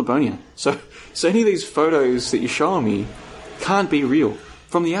no John Labonia. So any of these photos that you're showing me can't be real.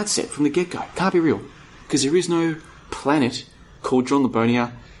 From the outset, from the get-go, can't be real. Because there is no planet called John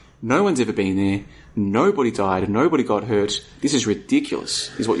Labonia. No one's ever been there. Nobody died. Nobody got hurt. This is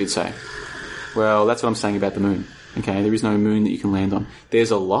ridiculous, is what you'd say. Well, that's what I'm saying about the moon. Okay, there is no moon that you can land on.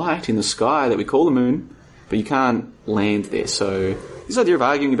 There's a light in the sky that we call the moon, but you can't land there. So this idea of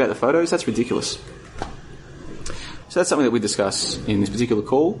arguing about the photos, that's ridiculous. So that's something that we discuss in this particular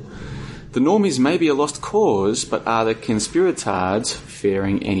call. The normies may be a lost cause, but are the conspiratards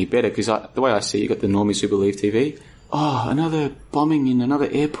faring any better? Because the way I see it, you've got the normies who believe TV. Oh, another bombing in another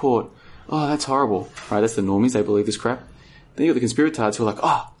airport. Oh, that's horrible. Right, that's the normies, they believe this crap. Then you've got the conspiratards who are like,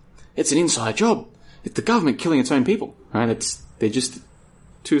 oh, it's an inside job. It's the government killing its own people. Right, they're just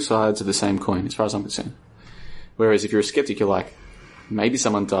two sides of the same coin, as far as I'm concerned. Whereas if you're a skeptic, you're like, maybe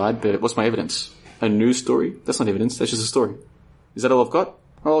someone died, but what's my evidence? A news story? That's not evidence, that's just a story. Is that all I've got?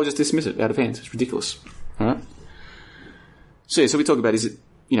 Oh, I'll just dismiss it out of hand. It's ridiculous. Alright? So we talk about, is it,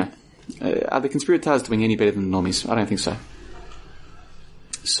 Are the conspirators doing any better than the normies? I don't think so.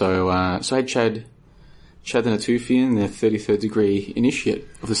 So I had Chad the Natufian, the 33rd degree initiate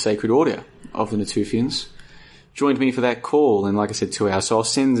of the sacred order of the Natufians, joined me for that call in, like I said, 2 hours. So I'll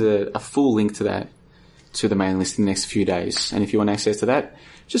send a full link to that to the mailing list in the next few days. And if you want access to that,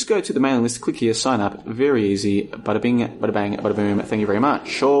 just go to the mailing list, click here, sign up. Very easy. Bada bing, bada bang, bada boom. Thank you very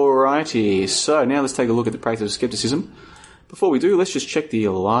much. Alrighty. So now let's take a look at the practice of skepticism. Before we do, let's just check the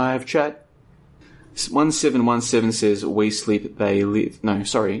live chat. 1717 says, we sleep, they live. No,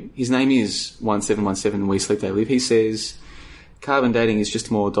 sorry. His name is 1717, we sleep, they live. He says, carbon dating is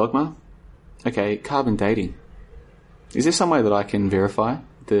just more dogma. Okay, carbon dating. Is there some way that I can verify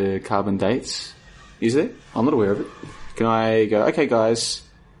the carbon dates? Is there? I'm not aware of it. Can I go, okay guys,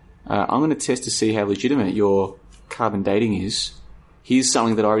 I'm going to test to see how legitimate your carbon dating is. Here's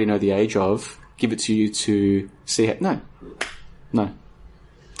something that I already know the age of. Give it to you to see how... No.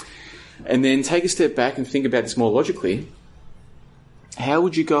 And then take a step back and think about this more logically. How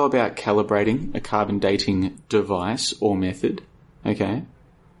would you go about calibrating a carbon dating device or method? Okay.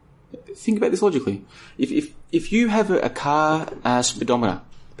 Think about this logically. If you have a car speedometer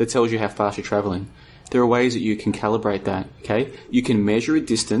that tells you how fast you're travelling, there are ways that you can calibrate that, okay? You can measure a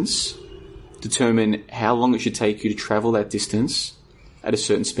distance, determine how long it should take you to travel that distance at a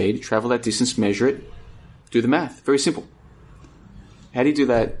certain speed, travel that distance, measure it, do the math. Very simple. How do you do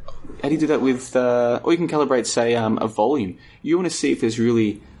that? How do you do that with, or you can calibrate, say, a volume. You want to see if there's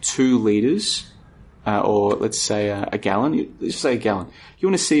really 2 litres, or let's say a gallon. Let's just say a gallon. You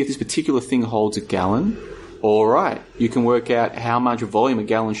want to see if this particular thing holds a gallon. All right. You can work out how much volume a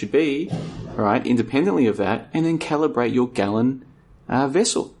gallon should be, all right, independently of that, and then calibrate your gallon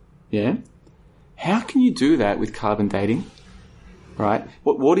vessel. Yeah? How can you do that with carbon dating? Right?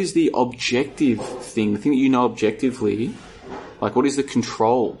 What is the objective thing, the thing that you know objectively? Like, what is the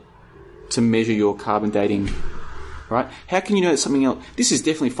control to measure your carbon dating, right? How can you know that something else... This is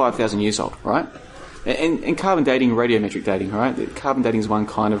definitely 5,000 years old, right? And carbon dating, radiometric dating, right? Carbon dating is one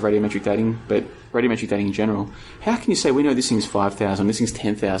kind of radiometric dating, but radiometric dating in general. How can you say, we know this thing is 5,000, this thing's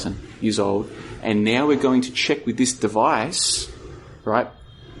 10,000 years old, and now we're going to check with this device, right?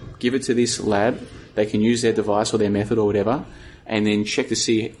 Give it to this lab. They can use their device or their method or whatever, and then check to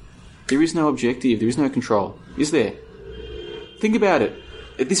see... There is no objective, there is no control. Is there? Think about it.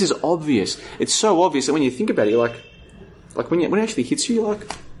 This is obvious. It's so obvious that when you think about it, you're like when it actually hits you, you're like,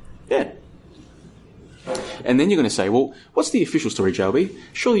 yeah. And then you're going to say, well, what's the official story, JLB?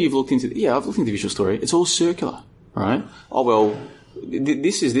 Surely you've looked into... Yeah, I've looked into the official story. It's all circular, right? Oh, well,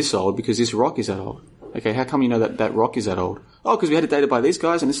 this is this old because this rock is that old. Okay, how come you know that rock is that old? Oh, because we had it dated by these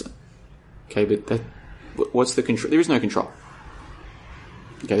guys and this... Okay, but what's the control? There is no control.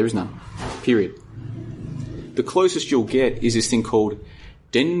 Okay, there is none. Period. The closest you'll get is this thing called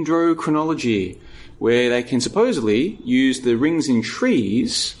dendrochronology, where they can supposedly use the rings in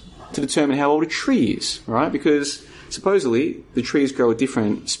trees to determine how old a tree is, right? Because supposedly the trees grow at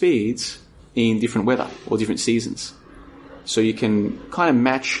different speeds in different weather or different seasons. So you can kind of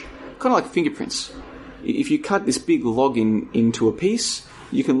match, kind of like fingerprints. If you cut this big log into a piece,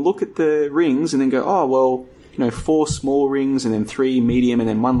 you can look at the rings and then go, oh, well, 4 small rings and then 3 medium and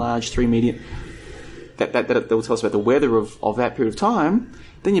then 1 large, 3 medium. That will tell us about the weather of that period of time.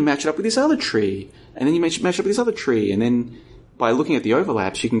 Then you match it up with this other tree, and then you match it up with this other tree, and then by looking at the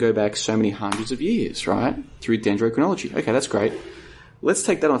overlaps, you can go back so many hundreds of years, right? Through dendrochronology. Okay, that's great. Let's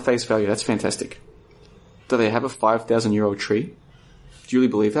take that on face value. That's fantastic. Do they have a 5,000-year-old tree? Do you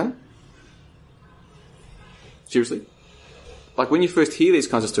really believe that? Seriously? Like, when you first hear these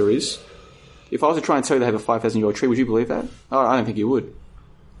kinds of stories, if I was to try and tell you they have a 5,000-year-old tree, would you believe that? Oh, I don't think you would.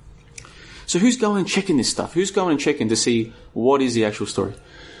 So who's going and checking this stuff? Who's going and checking to see what is the actual story?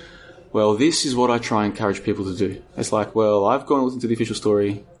 Well, this is what I try and encourage people to do. It's like, well, I've gone and looked into the official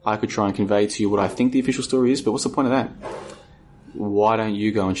story. I could try and convey to you what I think the official story is, but what's the point of that? Why don't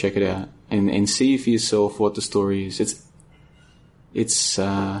you go and check it out and see for yourself what the story is? It's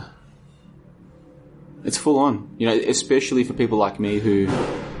full on, especially for people like me who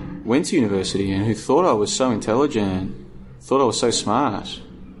went to university and who thought I was so intelligent, thought I was so smart.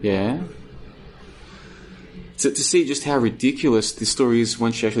 Yeah. To see just how ridiculous this story is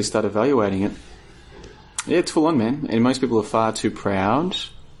once you actually start evaluating it. Yeah, it's full on, man. And most people are far too proud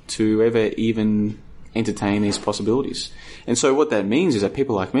to ever even entertain these possibilities. And so what that means is that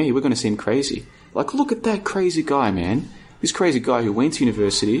people like me, we're going to seem crazy. Like, look at that crazy guy, man. This crazy guy who went to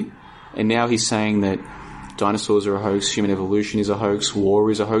university, and now he's saying that dinosaurs are a hoax, human evolution is a hoax,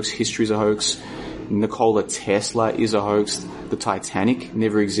 war is a hoax, history is a hoax, Nikola Tesla is a hoax, the Titanic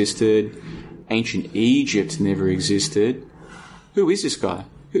never existed, ancient Egypt never existed. Who is this guy?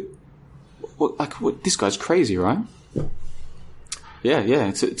 what, this guy's crazy, right?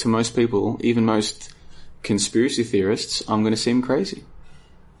 Yeah. To most people, even most conspiracy theorists, I'm going to seem crazy.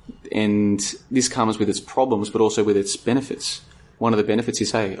 And this comes with its problems, but also with its benefits. One of the benefits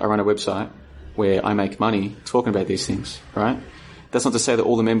is, hey, I run a website where I make money talking about these things, right? That's not to say that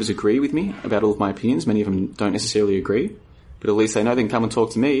all the members agree with me about all of my opinions. Many of them don't necessarily agree, but at least they know they can come and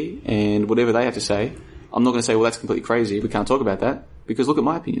talk to me, and whatever they have to say, I'm not going to say, well, that's completely crazy, we can't talk about that, because look at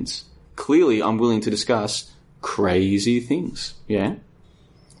my opinions. Clearly, I'm willing to discuss crazy things, yeah?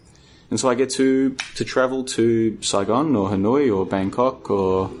 And so I get to travel to Saigon or Hanoi or Bangkok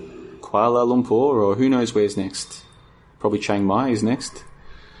or Kuala Lumpur or who knows where's next. Probably Chiang Mai is next.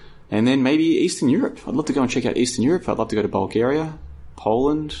 And then maybe Eastern Europe. I'd love to go and check out Eastern Europe. I'd love to go to Bulgaria,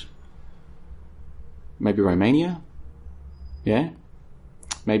 Poland, maybe Romania, yeah?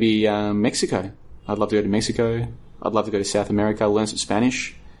 Maybe Mexico. I'd love to go to Mexico. I'd love to go to South America, learn some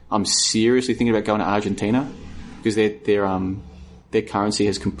Spanish. I'm seriously thinking about going to Argentina because their currency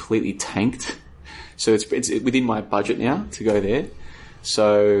has completely tanked. So it's within my budget now to go there.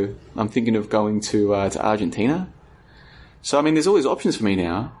 So I'm thinking of going to Argentina. So, I mean, there's all these options for me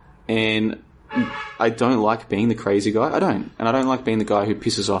now. And I don't like being the crazy guy. I don't. And I don't like being the guy who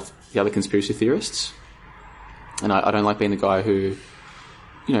pisses off the other conspiracy theorists. And I don't like being the guy who,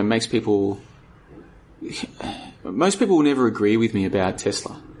 makes people... Most people will never agree with me about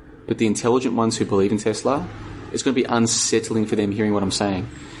Tesla. But the intelligent ones who believe in Tesla, it's going to be unsettling for them hearing what I'm saying.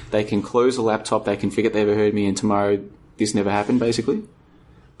 They can close the laptop, they can forget they ever heard me, and tomorrow this never happened, basically.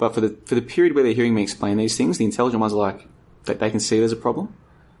 But for the period where they're hearing me explain these things, the intelligent ones are like, they can see there's a problem.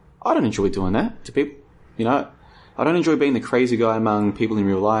 I don't enjoy doing that to people. I don't enjoy being the crazy guy among people in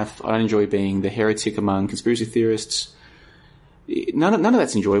real life. I don't enjoy being the heretic among conspiracy theorists. None of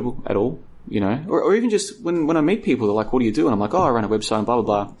that's enjoyable at all, Or even just when I meet people, they're like, what do you do? And I'm like, I run a website and blah,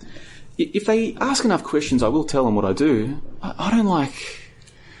 blah, blah. If they ask enough questions, I will tell them what I do. I don't like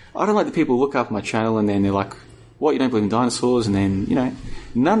the people who look up my channel and then they're like, what, you don't believe in dinosaurs? And then,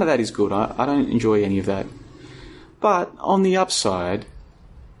 none of that is good. I don't enjoy any of that. But on the upside,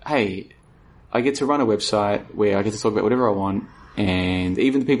 hey, I get to run a website where I get to talk about whatever I want, and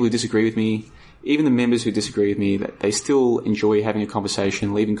even the people who disagree with me, even the members who disagree with me, they still enjoy having a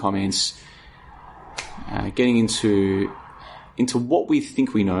conversation, leaving comments, getting into what we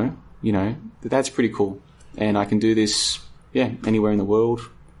think we know, that's pretty cool. And I can do this, anywhere in the world,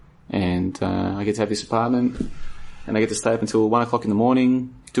 and I get to have this apartment, and I get to stay up until 1 o'clock in the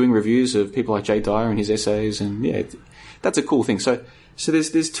morning doing reviews of people like Jay Dyer and his essays, and that's a cool thing. So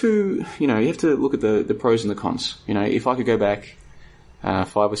there's two, you have to look at the pros and the cons. If I could go back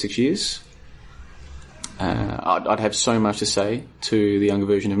 5 or 6 years, I'd have so much to say to the younger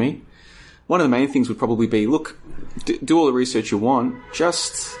version of me. One of the main things would probably be, look, do all the research you want,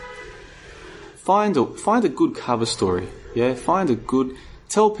 just find a good cover story. Yeah,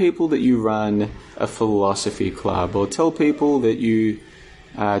 tell people that you run a philosophy club, or tell people that you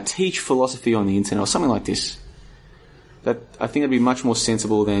teach philosophy on the internet, or something like this. That I think that'd be much more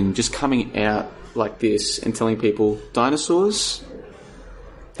sensible than just coming out like this and telling people dinosaurs,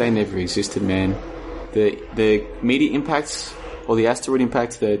 they never existed, man. The meteor impacts or the asteroid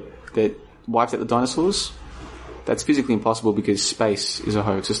impact that wiped out the dinosaurs, that's physically impossible because space is a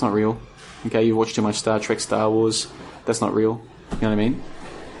hoax. It's not real. Okay, you watch too much Star Trek, Star Wars. That's not real. You know what I mean?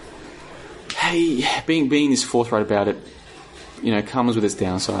 Hey, being this forthright about it, comes with its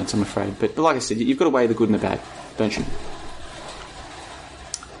downsides, I'm afraid. But like I said, you've got to weigh the good and the bad, don't you?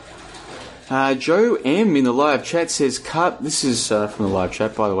 Joe M in the live chat says, this is from the live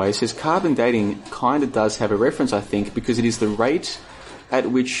chat, by the way, says carbon dating kind of does have a reference, I think, because it is the rate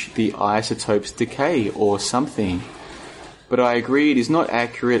at which the isotopes decay or something. But I agree it is not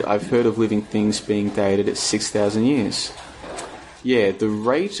accurate. I've heard of living things being dated at 6,000 years. Yeah, the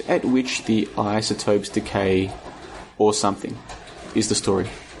rate at which the isotopes decay or something is the story.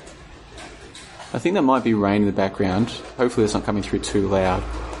 I think that might be rain in the background. Hopefully it's not coming through too loud.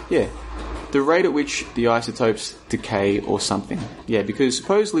 Yeah. The rate at which the isotopes decay or something. Yeah, because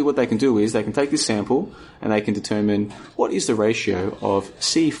supposedly what they can do is they can take this sample and they can determine what is the ratio of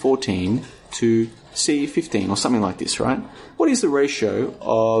C14 to C15 or something like this, right? What is the ratio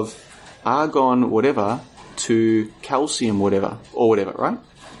of argon whatever to calcium whatever or whatever, right?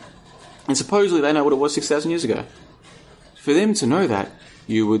 And supposedly they know what it was 6,000 years ago. For them to know that,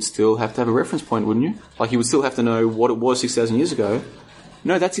 you would still have to have a reference point, wouldn't you? Like you would still have to know what it was 6,000 years ago.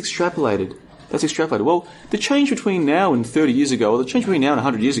 No, that's extrapolated. Well, the change between now and 30 years ago, or the change between now and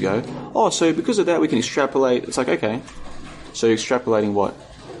 100 years ago, so because of that we can extrapolate. It's like, okay, so you're extrapolating what?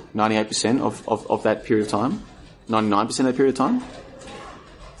 98% of that period of time? 99% of that period of time?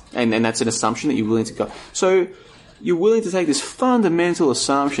 And that's an assumption that you're willing to go. So you're willing to take this fundamental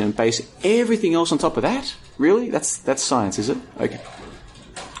assumption and base everything else on top of that? Really? That's science, is it? Okay.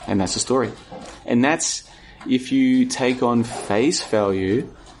 And that's the story. And that's if you take on face value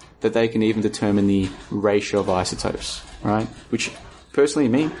that they can even determine the ratio of isotopes, right? Which, personally,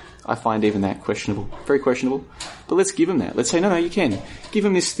 me, I find even that questionable. Very questionable. But let's give them that. Let's say, no, you can. Give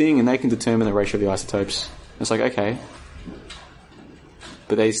them this thing and they can determine the ratio of the isotopes. It's like, okay.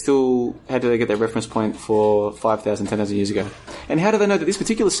 But they still, how do they get that reference point for 5,000, 10,000 years ago? And how do they know that this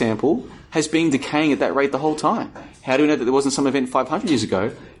particular sample has been decaying at that rate the whole time? How do we know that there wasn't some event 500 years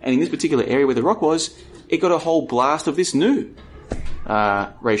ago, and in this particular area where the rock was, it got a whole blast of this new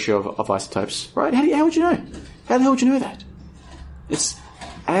ratio of isotopes, right? How would you know? How the hell would you know that? It's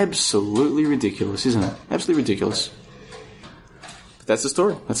absolutely ridiculous, isn't it? Absolutely ridiculous. But that's the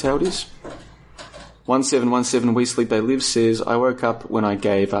story. That's how it is. 1717 We Sleep They Live says, I woke up when I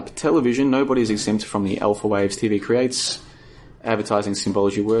gave up television. Nobody is exempt from the alpha waves TV creates. Advertising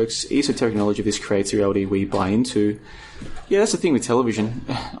symbology works. Esoteric knowledge of this creates a reality we buy into. Yeah, that's the thing with television.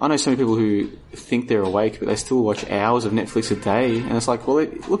 I know so many people who think they're awake, but they still watch hours of Netflix a day. And it's like, well,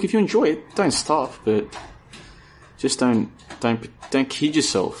 look, if you enjoy it, don't stop, but just don't kid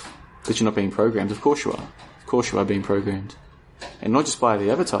yourself that you're not being programmed. Of course you are. Of course you are being programmed. And not just by the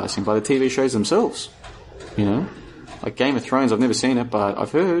advertising, by the TV shows themselves. You know? Like Game of Thrones, I've never seen it, but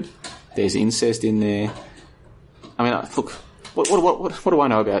I've heard there's incest in there. I mean, look, what do I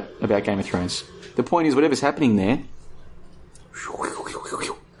know about Game of Thrones? The point is, whatever's happening there,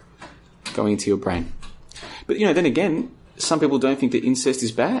 going into your brain. But, you know, then again, some people don't think that incest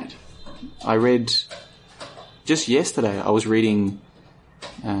is bad. I read, just yesterday, I was reading,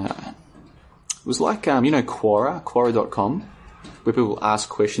 it was like, Quora.com, where people ask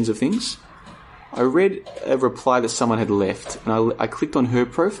questions of things. I read a reply that someone had left, and I clicked on her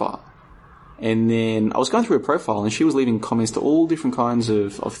profile. And then I was going through her profile, and she was leaving comments to all different kinds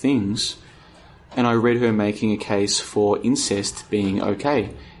of things. And I read her making a case for incest being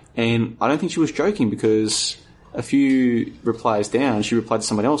okay. And I don't think she was joking, because a few replies down, she replied to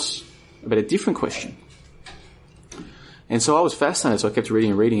someone else about a different question. And so I was fascinated, so I kept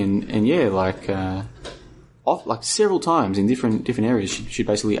reading, and yeah, like several times in different areas, she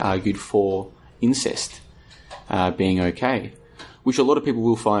basically argued for incest being okay, which a lot of people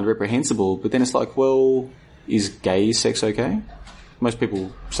will find reprehensible. But then it's like, well, is gay sex okay? Most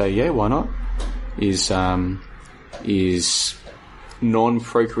people say, yeah, why not? Is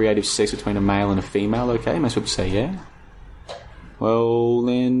non-procreative sex between a male and a female okay? Most people say, yeah. Well,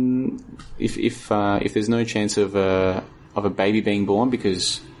 then, if there's no chance of a baby being born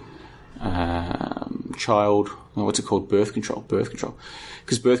because birth control.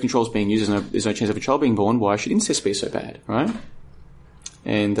 Because birth control is being used, there's no chance of a child being born, why should incest be so bad, right?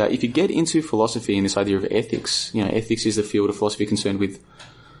 And if you get into philosophy and this idea of ethics, you know, ethics is the field of philosophy concerned with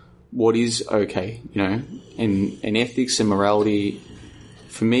what is okay, you know, and ethics and morality,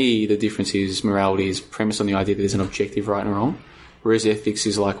 for me, the difference is morality is premised on the idea that there's an objective right and wrong, whereas ethics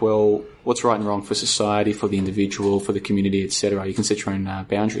is like, well, what's right and wrong for society, for the individual, for the community, etc. You can set your own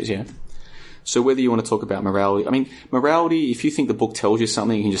boundaries, yeah? So whether you want to talk about morality, I mean, morality, if you think the book tells you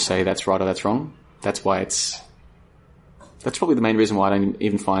something, you can just say that's right or that's wrong. That's probably the main reason why I don't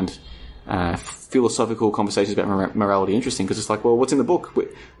even find philosophical conversations about morality interesting, because it's like, well, what's in the book?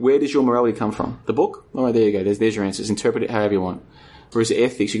 Where does your morality come from? The book? All right, there you go. There's your answers. Interpret it however you want. Whereas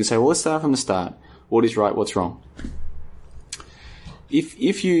ethics, you can say, well, let's start from the start. What is right? What's wrong?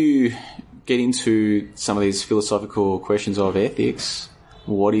 If you get into some of these philosophical questions of ethics,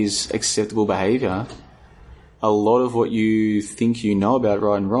 what is acceptable behaviour, a lot of what you think you know about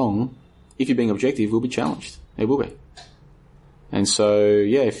right and wrong, if you're being objective, will be challenged. It will be. And so,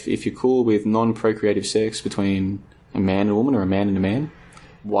 yeah, if you're cool with non-procreative sex between a man and a woman or a man and a man,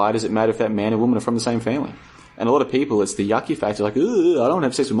 why does it matter if that man and woman are from the same family? And a lot of people, it's the yucky factor, like, I don't want to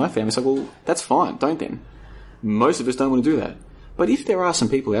have sex with my family. It's like, well, that's fine, don't then. Most of us don't want to do that. But if there are some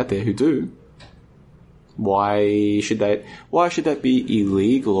people out there who do, why should that be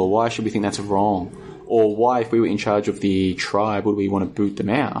illegal, or why should we think that's wrong? Or why, if we were in charge of the tribe, would we want to boot them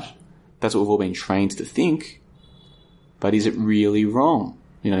out? That's what we've all been trained to think. But is it really wrong?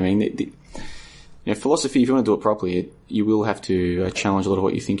 You know what I mean? Philosophy, if you want to do it properly, you will have to challenge a lot of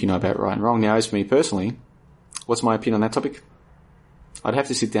what you think you know about right and wrong. Now, as for me personally, what's my opinion on that topic? I'd have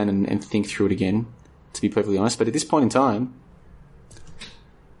to sit down and think through it again, to be perfectly honest. But at this point in time,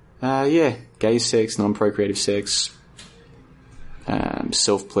 gay sex, non-procreative sex,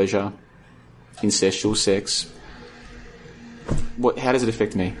 self-pleasure, incestual sex. How does it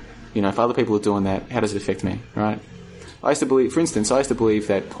affect me? You know, if other people are doing that, how does it affect me, right? I used to believe, for instance,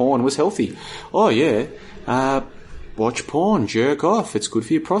 that porn was healthy. Oh, yeah, watch porn, jerk off, it's good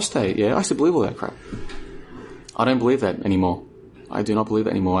for your prostate. Yeah, I used to believe all that crap. I don't believe that anymore. I do not believe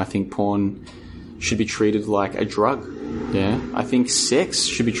that anymore. I think porn should be treated like a drug. Yeah, I think sex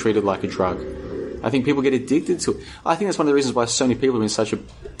should be treated like a drug. I think people get addicted to it. I think that's one of the reasons why so many people are in such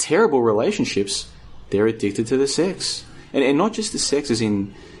terrible relationships. They're addicted to the sex. And not just the sex as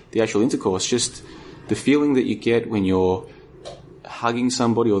in the actual intercourse, just the feeling that you get when you're hugging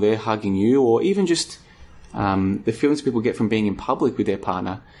somebody or they're hugging you, or even just the feelings people get from being in public with their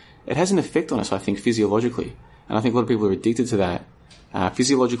partner. It has an effect on us, I think, physiologically. And I think a lot of people are addicted to that,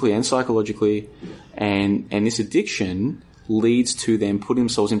 physiologically and psychologically. And this addiction leads to them putting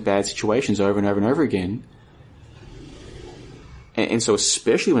themselves in bad situations over and over and over again. And so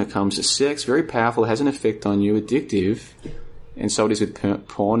especially when it comes to sex, very powerful, has an effect on you, addictive, and so it is with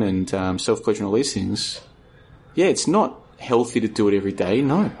porn and self-pleasure and all these things. Yeah, it's not healthy to do it every day.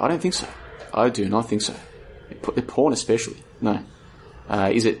 No, I don't think so. I do not think so. Porn especially. No.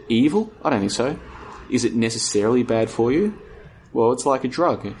 Is it evil? I don't think so. Is it necessarily bad for you? Well, it's like a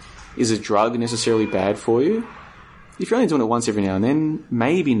drug. Is a drug necessarily bad for you? If you're only doing it once every now and then,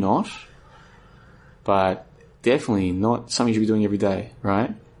 maybe not. But definitely not something you should be doing every day,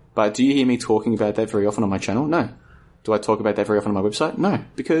 right? But do you hear me talking about that very often on my channel? No. Do I talk about that very often on my website? No.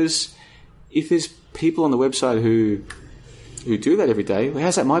 Because if there's people on the website who do that every day, well,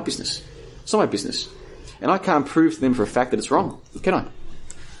 how's that my business? It's not my business. And I can't prove to them for a fact that it's wrong, can I?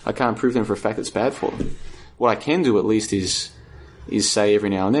 I can't prove to them for a fact that it's bad for them. What I can do at least is say every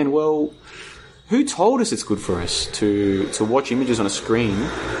now and then, well, who told us it's good for us to watch images on a screen,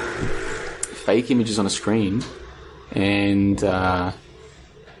 fake images on a screen, and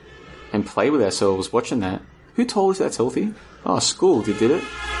play with ourselves watching that? Who told us that's healthy? Oh, school did it.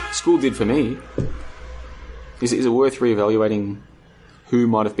 School did for me. Is it worth reevaluating who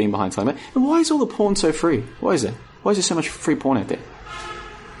might have been behind telling me? And why is all the porn so free? Why is that? Why is there so much free porn out there?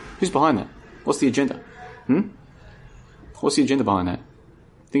 Who's behind that? What's the agenda? What's the agenda behind that?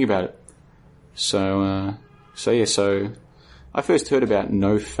 Think about it. So I first heard about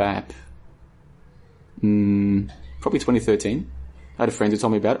NoFap probably 2013. I had a friend who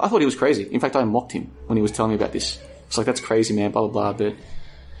told me about it. I thought he was crazy. In fact, I mocked him when he was telling me about this. It's like, that's crazy, man, blah, blah, blah.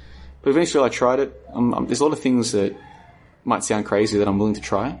 But eventually I tried it. There's a lot of things that might sound crazy that I'm willing to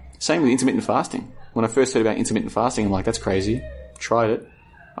try. Same with intermittent fasting. When I first heard about intermittent fasting, I'm like, that's crazy. Tried it.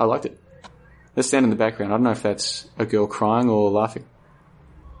 I liked it. Let's stand in the background. I don't know if that's a girl crying or laughing.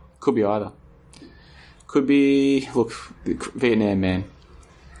 Could be either. Could be, look, Vietnam, man.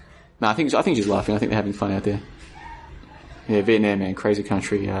 No, I think she's laughing. I think they're having fun out there. Yeah, Vietnam, man, crazy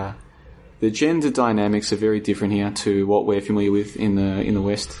country. The gender dynamics are very different here to what we're familiar with in the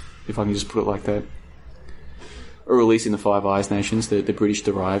West, if I can just put it like that. Or at least in the Five Eyes nations, the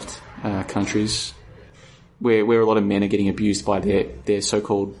British-derived countries, where a lot of men are getting abused by their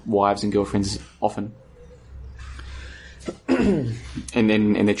so-called wives and girlfriends often.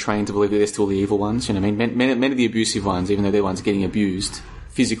 and they're trained to believe that they're still the evil ones. You know what I mean? Men are the abusive ones, even though they're the ones getting abused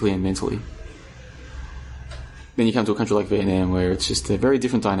physically and mentally. Then you come to a country like Vietnam where it's just a very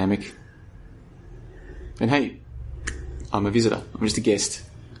different dynamic. And hey, I'm a visitor. I'm just a guest.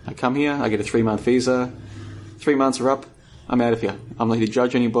 I come here, I get a 3-month visa. 3 months are up, I'm out of here. I'm not here to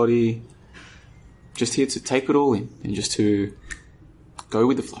judge anybody. Just here to take it all in and just to go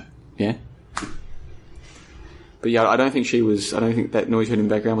with the flow. Yeah? But yeah, I don't think that noise heard in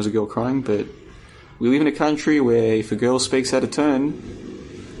the background was a girl crying, but we live in a country where if a girl speaks out of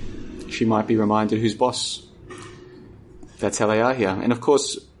turn, she might be reminded who's boss. That's how they are here. And of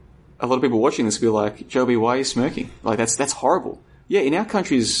course, a lot of people watching this will be like, Joby, why are you smirking? Like, that's horrible. Yeah, in our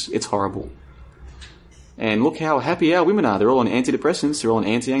countries, it's horrible. And look how happy our women are. They're all on antidepressants. They're all on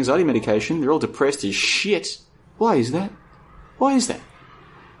anti-anxiety medication. They're all depressed as shit. Why is that? Why is that?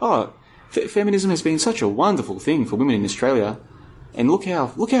 Oh, feminism has been such a wonderful thing for women in Australia. And look how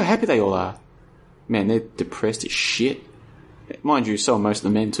happy they all are. Man, they're depressed as shit. Mind you, so are most of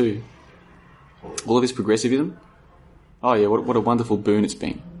the men too. All of this progressivism. Oh yeah, what a wonderful boon it's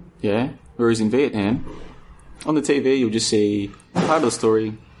been. Yeah? Whereas in Vietnam, on the TV you'll just see part of the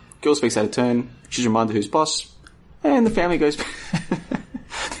story, girl speaks out of turn, she's reminded who's boss, and the family goes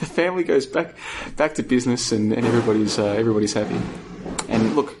back to business and everybody's happy.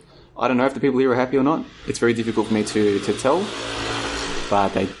 And look, I don't know if the people here are happy or not. It's very difficult for me to tell. But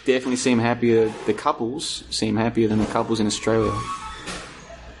they definitely seem happier, the couples seem happier than the couples in Australia.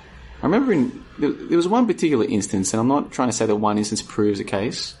 I remember there was one particular instance, and I'm not trying to say that one instance proves a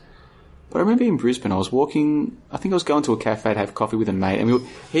case, but I remember in Brisbane I was walking, I think I was going to a cafe to have coffee with a mate, and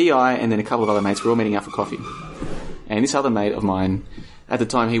I and then a couple of other mates were all meeting out for coffee. And this other mate of mine, at the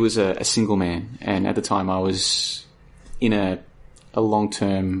time he was a single man, and at the time I was in a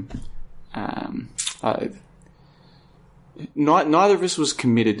long-term... neither of us was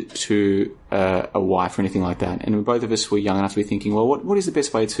committed to a wife or anything like that, and both of us were young enough to be thinking, well, what is the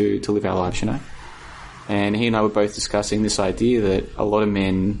best way to live our lives, you know? And he and I were both discussing this idea that a lot of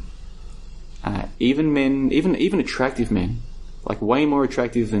men, even attractive men, like way more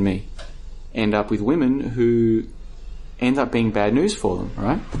attractive than me, end up with women who end up being bad news for them,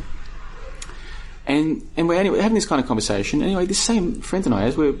 right? And we're having this kind of conversation. Anyway, this same friend and I,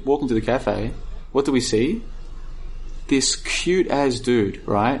 as we're walking to the cafe, what do we see? This cute-as dude,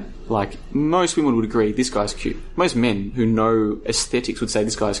 right? Like, most women would agree, this guy's cute. Most men who know aesthetics would say,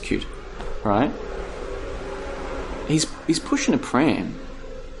 this guy's cute, right? He's pushing a pram.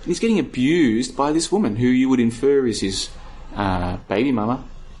 And he's getting abused by this woman who you would infer is his baby mama.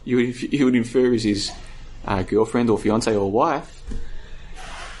 You would infer is his girlfriend or fiance or wife.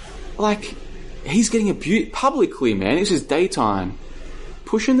 Like, he's getting abused publicly, man. This is daytime.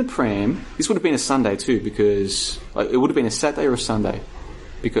 Pushing the pram. This would have been a Sunday too, because it would have been a Saturday or a Sunday,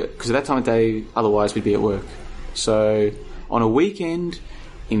 because at that time of day, otherwise we'd be at work. So on a weekend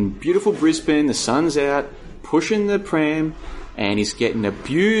in beautiful Brisbane, the sun's out, pushing the pram, and he's getting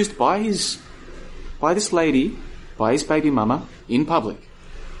abused by this lady, by his baby mama in public.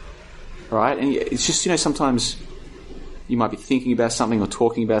 Right? And it's just, you know, sometimes you might be thinking about something or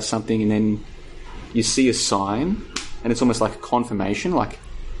talking about something, and then you see a sign, and it's almost like a confirmation, like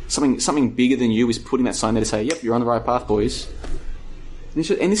something bigger than you is putting that sign there to say, yep, you're on the right path, boys. And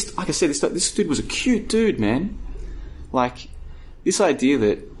this, like I said, this dude was a cute dude, man. Like, this idea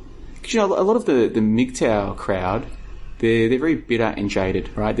that, cause, you know, a lot of the MGTOW crowd, they're very bitter and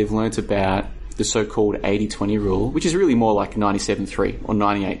jaded, right? They've learnt about the so-called 80-20 rule, which is really more like 97-3 or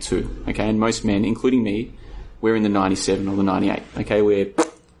 98-2, okay? And most men, including me, we're in the 97 or the 98, okay? We're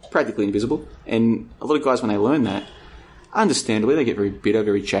practically invisible. And a lot of guys, when they learn that, understandably, they get very bitter,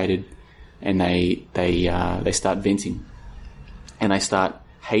 very jaded, and they start venting. And they start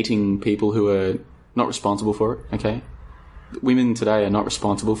hating people who are not responsible for it, okay? Women today are not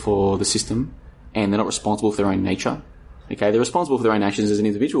responsible for the system, and they're not responsible for their own nature, okay? They're responsible for their own actions as an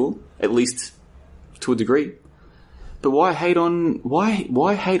individual, at least to a degree. But why hate on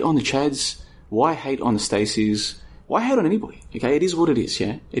the Chads? Why hate on the Stacys? Why hate on anybody? Okay, it is what it is,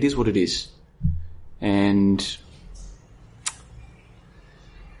 yeah? It is what it is. And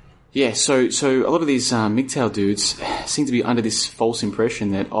yeah, so a lot of these MGTOW dudes seem to be under this false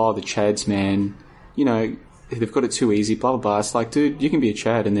impression that, oh, the Chads, man, you know, they've got it too easy, blah, blah, blah. It's like, dude, you can be a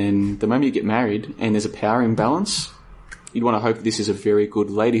Chad, and then the moment you get married and there's a power imbalance, you'd want to hope that this is a very good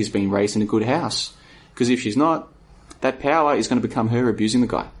lady who's been raised in a good house. Because if she's not, that power is going to become her abusing the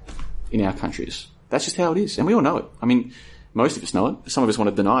guy in our countries. That's just how it is. And we all know it. I mean, most of us know it. Some of us want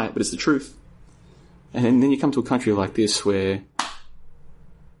to deny it, but it's the truth. And then you come to a country like this where,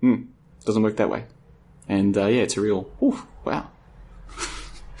 doesn't work that way. And, yeah, it's a real, oof, wow.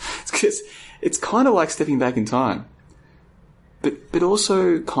 It's kind of like stepping back in time. But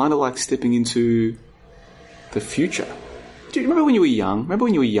also kind of like stepping into the future. Do you remember when you were young? Remember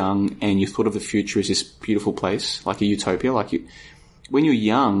when you were young and you thought of the future as this beautiful place, like a utopia? When you're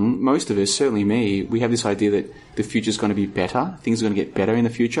young, most of us, certainly me, we have this idea that the future's going to be better. Things are going to get better in the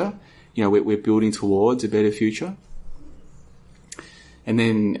future. You know, we're building towards a better future. And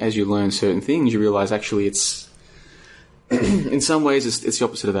then as you learn certain things, you realize actually it's, in some ways, it's the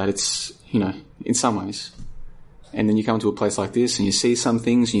opposite of that. It's, you know, in some ways. And then you come to a place like this and you see some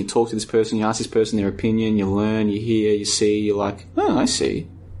things and you talk to this person, you ask this person their opinion, you learn, you hear, you see, you're like, oh, I see.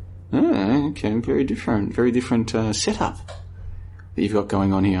 Oh, okay, very different setup that you've got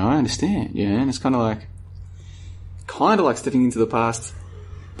going on here. I understand, yeah. And it's kind of like stepping into the past,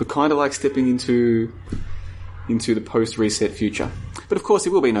 but kind of like stepping into the post-reset future. But of course,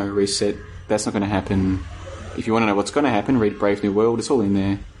 there will be no reset. That's not going to happen. If you want to know what's going to happen, read Brave New World. It's all in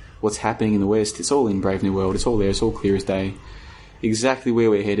there. What's happening in the West, it's all in Brave New World. It's all there. It's all clear as day. Exactly where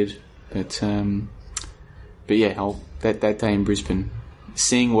we're headed. But yeah, that day in Brisbane,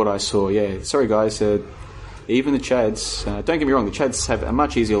 seeing what I saw, yeah. Sorry guys, even the Chads, don't get me wrong, the Chads have a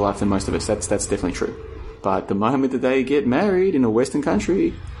much easier life than most of us. That's definitely true. But the moment that they get married in a Western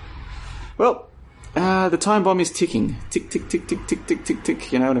country, well, the time bomb is ticking. Tick, tick, tick, tick, tick, tick, tick,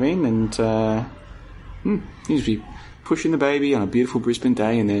 tick. You know what I mean? And you just be pushing the baby on a beautiful Brisbane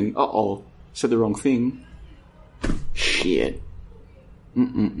day, and then, said the wrong thing. Shit.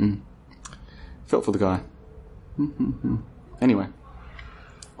 Felt for the guy. Anyway,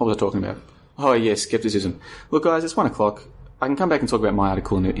 what was I talking about? Oh, yeah, skepticism. Look, guys, it's 1:00. I can come back and talk about my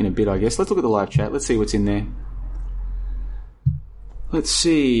article in a bit, I guess. Let's look at the live chat. Let's see what's in there. Let's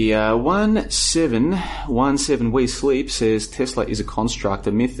see. 1717 We Sleep says Tesla is a construct,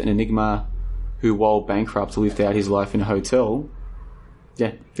 a myth, an enigma who, while bankrupt, lived out his life in a hotel.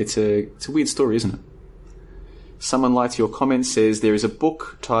 Yeah, it's a weird story, isn't it? Someone liked your comment, says there is a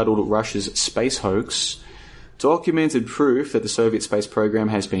book titled Russia's Space Hoax, documented proof that the Soviet space program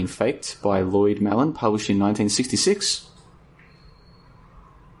has been faked, by Lloyd Malin, published in 1966.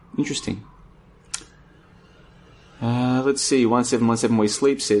 Interesting. Let's see. 1717 We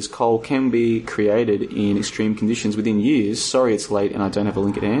Sleep says coal can be created in extreme conditions within years. Sorry it's late and I don't have a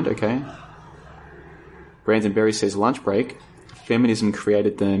link at hand. Okay. Brandon Berry says lunch break. Feminism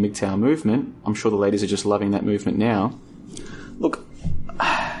created the MGTOW movement. I'm sure the ladies are just loving that movement now. Look,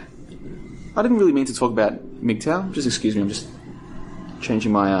 I didn't really mean to talk about MGTOW. Just excuse me, I'm just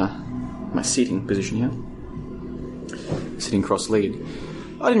changing my my seating position here. Sitting cross-legged.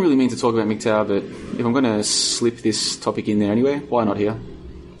 I didn't really mean to talk about MGTOW, but if I'm going to slip this topic in there anyway, why not here?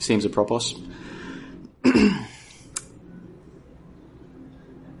 Seems a propos.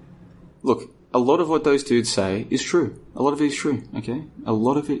 Look, a lot of what those dudes say is true. A lot of it is true, okay? A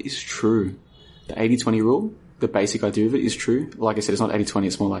lot of it is true. The 80-20 rule, the basic idea of it is true. Like I said, it's not 80-20,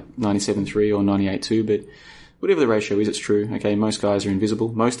 it's more like 97-3 or 98-2, but whatever the ratio is, it's true, okay? Most guys are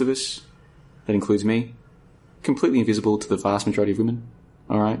invisible. Most of us, that includes me, completely invisible to the vast majority of women,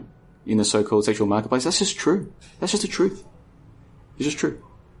 alright? In the so-called sexual marketplace. That's just true. That's just the truth. It's just true.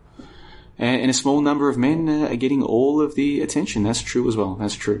 And a small number of men are getting all of the attention. That's true as well.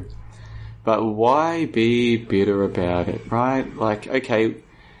 That's true. But why be bitter about it, right? Like, okay,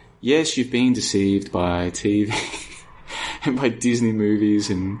 yes, you've been deceived by TV and by Disney movies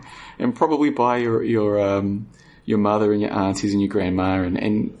and probably by your mother and your aunties and your grandma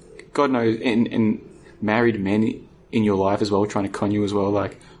and God knows, and married men in your life as well, trying to con you as well.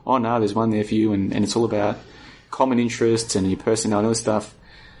 Like, oh no, there's one there for you and it's all about common interests and your personality and all this stuff.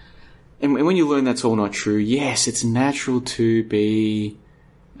 And when you learn that's all not true, yes, it's natural to be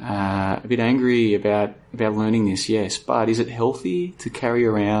a bit angry about learning this, yes, but is it healthy to carry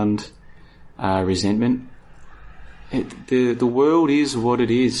around resentment? The world is what it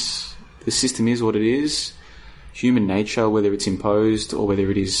is. The system is what it is. Human nature, whether it's imposed or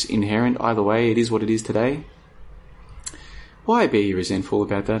whether it is inherent, either way, it is what it is today. Why be resentful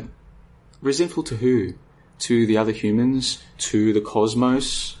about that? Resentful to who? To the other humans? To the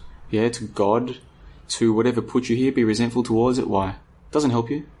cosmos? Yeah, to God? To whatever put you here? Be resentful towards it? Why? Doesn't help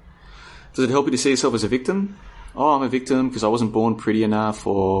you. Does it help you to see yourself as a victim? Oh, I'm a victim because I wasn't born pretty enough,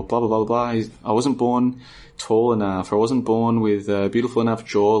 or blah, blah, blah, blah. I wasn't born tall enough, or I wasn't born with a beautiful enough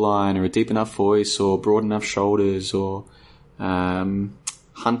jawline, or a deep enough voice, or broad enough shoulders, or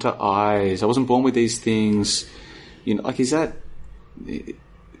hunter eyes. I wasn't born with these things. You know, like, is that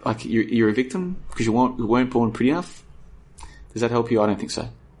like you're a victim because you weren't born pretty enough? Does that help you? I don't think so.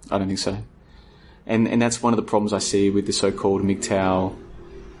 I don't think so. And that's one of the problems I see with the so-called MGTOW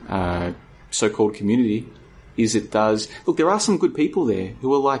so-called community, is it does... Look, there are some good people there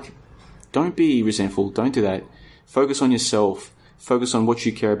who are like, don't be resentful, don't do that. Focus on yourself. Focus on what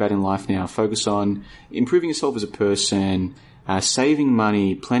you care about in life now. Focus on improving yourself as a person, saving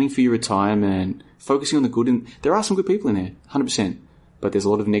money, planning for your retirement, focusing on the good. And there are some good people in there, 100%. But there's a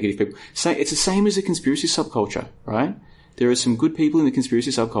lot of negative people. So it's the same as the conspiracy subculture, right? There are some good people in the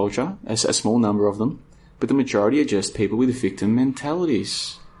conspiracy subculture, a small number of them, but the majority are just people with victim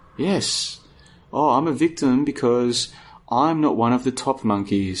mentalities. Yes. Oh, I'm a victim because I'm not one of the top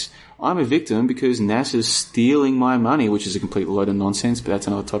monkeys. I'm a victim because NASA's stealing my money, which is a complete load of nonsense, but that's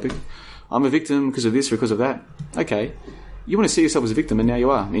another topic. I'm a victim because of this or because of that. Okay. You want to see yourself as a victim, and now you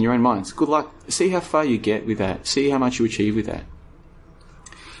are, in your own minds. Good luck. See how far you get with that. See how much you achieve with that.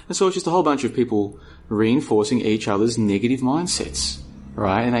 And so it's just a whole bunch of people reinforcing each other's negative mindsets,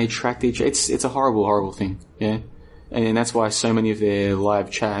 right? And they attract each... It's a horrible, horrible thing, yeah? And that's why so many of their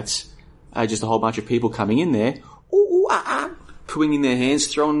live chats are just a whole bunch of people coming in there, pooing in their hands,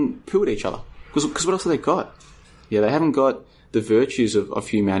 throwing poo at each other. Because what else have they got? Yeah, they haven't got the virtues of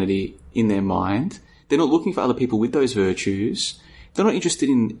humanity in their mind. They're not looking for other people with those virtues. They're not interested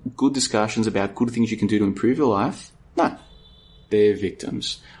in good discussions about good things you can do to improve your life. No. They're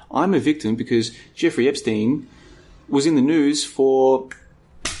victims. I'm a victim because Jeffrey Epstein was in the news for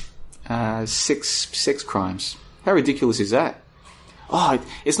sex crimes. How ridiculous is that? Oh,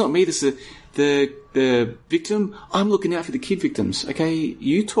 it's not me that's the victim. I'm looking out for the kid victims. Okay,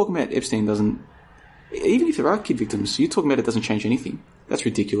 you talking about Epstein doesn't... Even if there are kid victims, you talking about it doesn't change anything. That's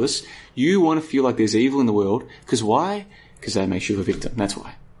ridiculous. You want to feel like there's evil in the world. Because why? Because that makes you a victim. That's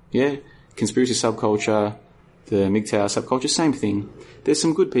why. Yeah? Conspiracy subculture, the MGTOW subculture, same thing. There's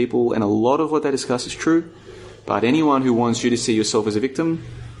some good people, and a lot of what they discuss is true. But anyone who wants you to see yourself as a victim,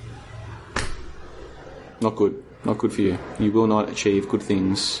 not good. Not good for you. You will not achieve good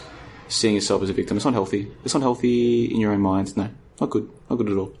things seeing yourself as a victim. It's not healthy. It's not healthy in your own mind. No, not good. Not good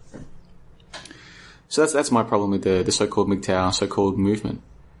at all. So that's my problem with the so-called MGTOW, so-called movement.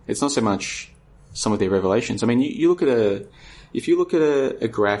 It's not so much some of their revelations. I mean, if you look at a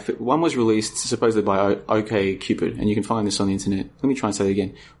graph, one was released supposedly by OkCupid, and you can find this on the internet. Let me try and say that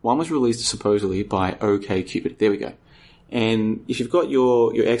again. One was released supposedly by OkCupid. There we go. And if you've got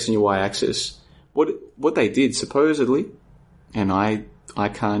your X and your Y axis, what they did supposedly, and I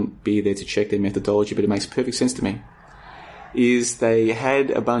can't be there to check their methodology, but it makes perfect sense to me, is they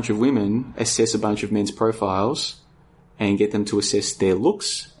had a bunch of women assess a bunch of men's profiles and get them to assess their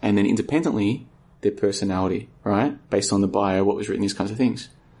looks and then independently their personality, right? Based on the bio, what was written, these kinds of things.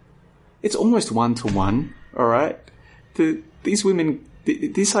 It's almost 1-to-1, all right? These women,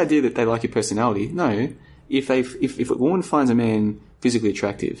 this idea that they like your personality, no. If a woman finds a man physically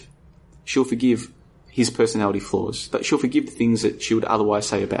attractive, she'll forgive his personality flaws. She'll forgive the things that she would otherwise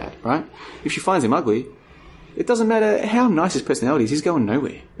say are bad, right? If she finds him ugly, it doesn't matter how nice his personality is, he's going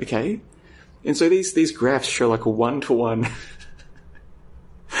nowhere, okay? And so these graphs show like a 1-to-1,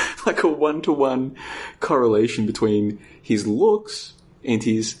 like a 1-to-1 correlation between his looks and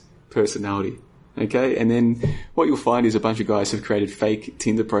his personality, okay? And then what you'll find is a bunch of guys have created fake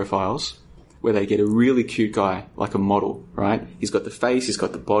Tinder profiles where they get a really cute guy, like a model, right? He's got the face, he's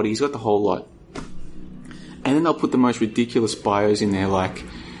got the body, he's got the whole lot. And then they'll put the most ridiculous bios in there, like,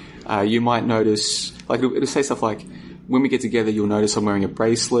 you might notice, like, it'll say stuff like, when we get together, you'll notice I'm wearing a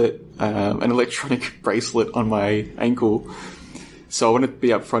bracelet, an electronic bracelet on my ankle. So I want to be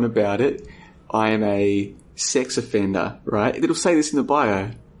upfront about it. I am a sex offender, right? It'll say this in the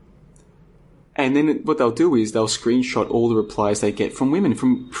bio. And then what they'll do is they'll screenshot all the replies they get from women,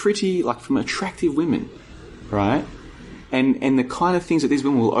 from attractive women, right? And the kind of things that these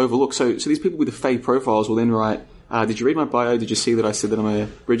women will overlook. So these people with the fake profiles will then write, did you read my bio? Did you see that I said that I'm a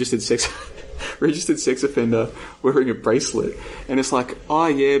registered sex offender wearing a bracelet? And it's like, oh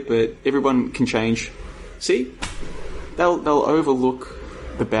yeah, but everyone can change. See? They'll overlook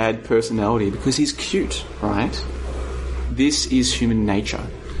the bad personality because he's cute, right? This is human nature.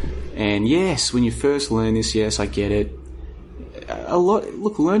 And yes, when you first learn this, yes, I get it.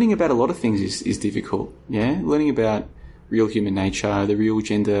 Learning about a lot of things is difficult, yeah? Learning about real human nature, the real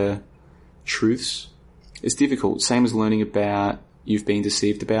gender truths, it's difficult. Same as learning about, you've been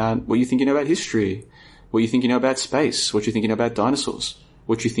deceived about what you think you know about history, what you think you know about space, what you think you know about dinosaurs,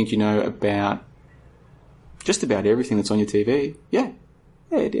 what you think you know about just about everything that's on your TV. Yeah,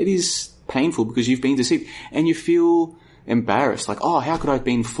 it is painful because you've been deceived and you feel embarrassed. Like, oh, how could I have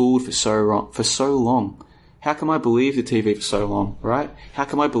been fooled for so long? How come I believe the TV for so long, right? How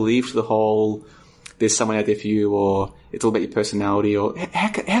come I believe the whole, there's someone out there for you, or it's all about your personality, or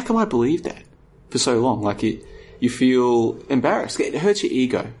how come I believe that for so long? Like, you feel embarrassed. It hurts your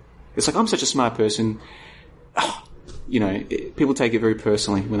ego. It's like, I'm such a smart person. Oh, people take it very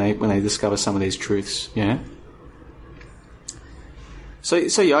personally when they discover some of these truths, yeah? So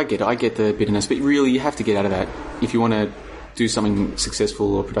yeah, I get it. I get the bitterness, but really you have to get out of that. If you want to do something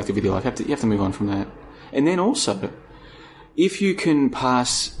successful or productive with your life, you have to move on from that. And then also, if you can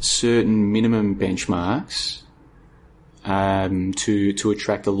pass certain minimum benchmarks to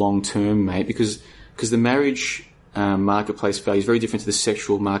attract a long-term mate, because the marriage marketplace value is very different to the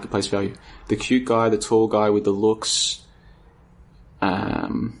sexual marketplace value. The cute guy, the tall guy with the looks,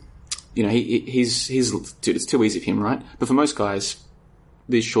 he's dude, it's too easy for him, right? But for most guys,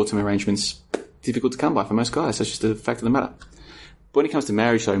 these short-term arrangements, difficult to come by for most guys. That's just the fact of the matter. But when it comes to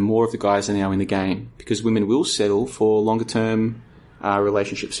marriage, though, more of the guys are now in the game because women will settle for longer-term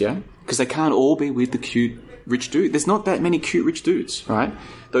relationships, yeah? Because they can't all be with the cute, rich dude. There's not that many cute, rich dudes, right?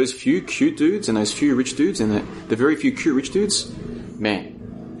 Those few cute dudes and those few rich dudes and the very few cute, rich dudes,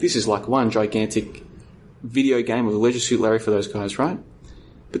 man, this is like one gigantic video game of Leisure Suit Larry for those guys, right?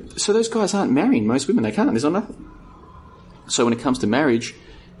 But so those guys aren't marrying most women. They can't. There's not nothing. So when it comes to marriage,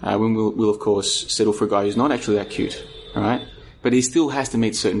 women will of course settle for a guy who's not actually that cute, all right? But he still has to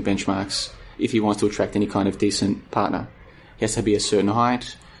meet certain benchmarks if he wants to attract any kind of decent partner. He has to be a certain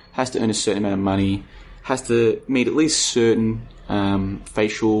height, has to earn a certain amount of money, has to meet at least certain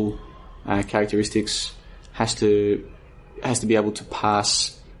facial characteristics, has to be able to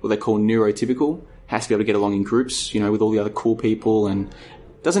pass what they call neurotypical, has to be able to get along in groups, with all the other cool people, and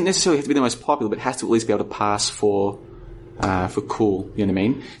doesn't necessarily have to be the most popular, but has to at least be able to pass for cool, you know what I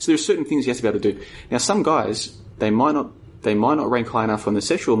mean? So there are certain things you have to be able to do. Now some guys, they might not rank high enough on the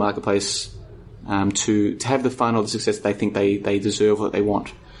sexual marketplace to have the fun or the success they think they deserve or that they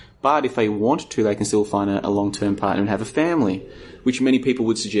want. But if they want to, they can still find a long-term partner and have a family, which many people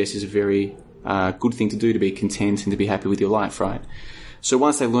would suggest is a very good thing to do, to be content and to be happy with your life, right? So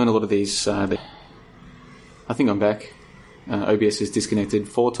once they learn a lot of these, I think I'm back. OBS is disconnected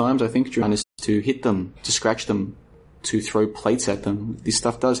 4 times, I think, to hit them, to scratch them, to throw plates at them. This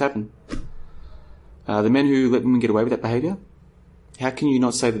stuff does happen. The men who let women get away with that behaviour, how can you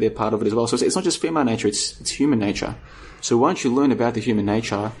not say that they're part of it as well? So it's not just female nature, it's human nature. So once you learn about the human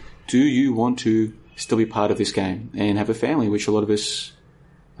nature, do you want to still be part of this game and have a family, which a lot of us,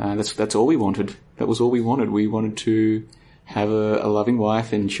 that's all we wanted. That was all we wanted. We wanted to have a loving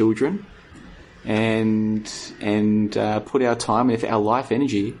wife and children and put our time and our life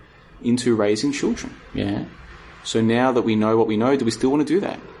energy into raising children. Yeah. So now that we know what we know, do we still want to do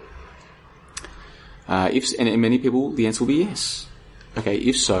that? And many people, the answer will be yes. Okay,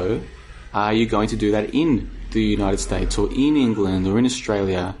 if so, are you going to do that in the United States or in England or in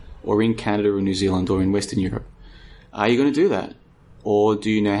Australia or in Canada or New Zealand or in Western Europe? Are you going to do that? Or do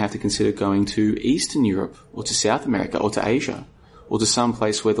you now have to consider going to Eastern Europe or to South America or to Asia or to some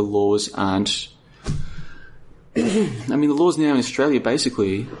place where the laws aren't... I mean, the laws now in Australia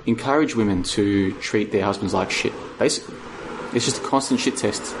basically encourage women to treat their husbands like shit, basically. It's just a constant shit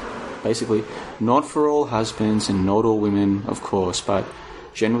test, basically. Not for all husbands and not all women, of course, but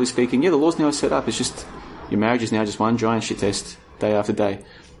generally speaking, yeah, the laws now are set up. It's just, your marriage is now just one giant shit test, day after day.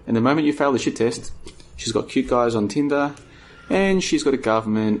 And the moment you fail the shit test, she's got cute guys on Tinder, and she's got a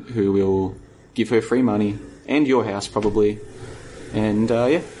government who will give her free money, and your house probably. And,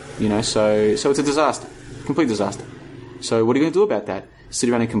 yeah, you know, so it's a disaster. Complete disaster. So what are you going to do about that? Sit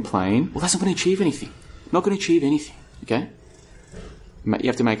around and complain? Well, that's not going to achieve anything. Not going to achieve anything, okay? You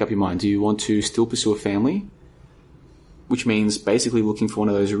have to make up your mind. Do you want to still pursue a family? Which means basically looking for one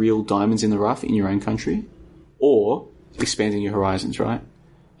of those real diamonds in the rough in your own country? Or expanding your horizons, right?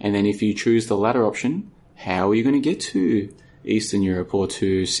 And then if you choose the latter option, how are you going to get to Eastern Europe or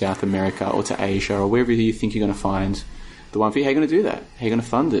to South America or to Asia or wherever you think you're going to find the one for you? How are you going to do that? How are you going to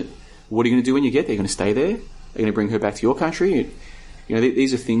fund it? What are you going to do when you get there? Are you going to stay there? Are you going to bring her back to your country? You know,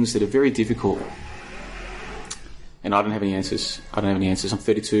 these are things that are very difficult. And I don't have any answers. I'm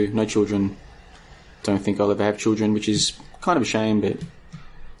 32, no children. Don't think I'll ever have children, which is kind of a shame, but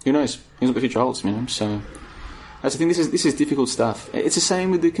who knows? Who's what the future holds, you know? So that's the thing. This is difficult stuff. It's the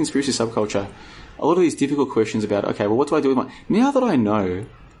same with the conspiracy subculture. A lot of these difficult questions about, okay, well, what do I do with my... Now that I know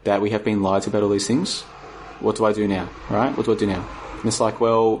that we have been lied to about all these things, what do I do now, right? What do I do now? And it's like,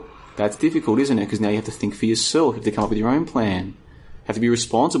 well... That's difficult, isn't it? Because now you have to think for yourself. You have to come up with your own plan. You have to be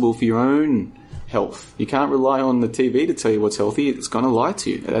responsible for your own health. You can't rely on the TV to tell you what's healthy. It's going to lie to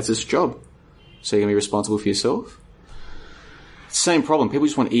you. That's its job. So you're going to be responsible for yourself. Same problem. People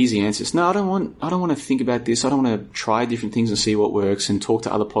just want easy answers. No, I don't want to think about this. I don't want to try different things and see what works and talk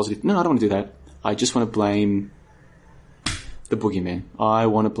to other positive. No, I don't want to do that. I just want to blame the boogeyman. I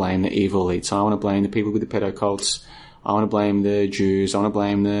want to blame the evil elites. I want to blame the people with the pedo cults. I want to blame the Jews. I want to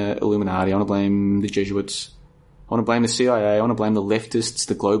blame the Illuminati. I want to blame the Jesuits. I want to blame the CIA. I want to blame the leftists,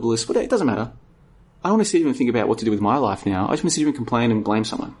 the globalists. But it doesn't matter. I don't want to sit here and think about what to do with my life now. I just want to sit here and complain and blame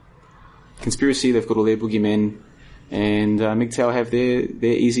someone. Conspiracy, they've got all their boogeymen. And MGTOW have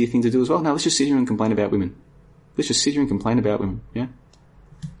their easier thing to do as well. Now let's just sit here and complain about women. Let's just sit here and complain about women. Yeah?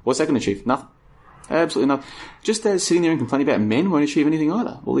 What's that going to achieve? Nothing. Absolutely nothing. Just as sitting there and complaining about men won't achieve anything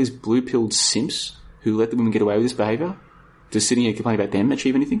either. All these blue-pilled simps who let the women get away with this behaviour, does sitting here and complaining about them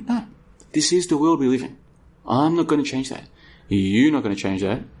achieve anything? No. This is the world we live in. I'm not going to change that. You're not going to change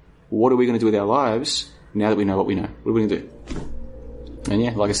that. What are we going to do with our lives now that we know what we know? What are we going to do? And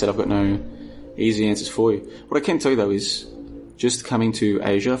yeah, like I said, I've got no easy answers for you. What I can tell you though is just coming to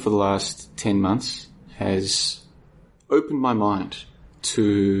Asia for the last 10 months has opened my mind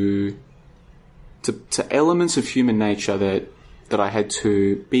to elements of human nature that I had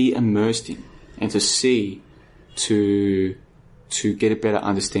to be immersed in and to see, to get a better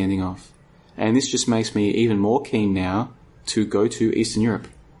understanding of. And this just makes me even more keen now to go to Eastern Europe,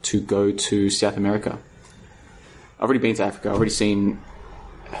 to go to South America. I've already been to Africa. I've already seen...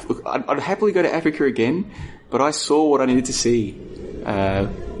 Look, I'd happily go to Africa again, but I saw what I needed to see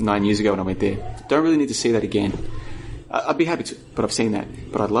 9 years ago when I went there. Don't really need to see that again. I'd be happy to, but I've seen that.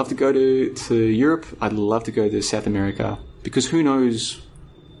 But I'd love to go to Europe. I'd love to go to South America, because who knows...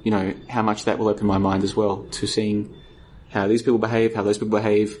 you know, how much that will open my mind as well to seeing how these people behave, how those people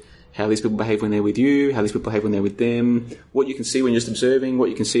behave, how these people behave when they're with you, how these people behave when they're with them, what you can see when you're just observing, what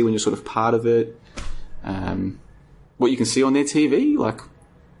you can see when you're sort of part of it, what you can see on their TV. Like,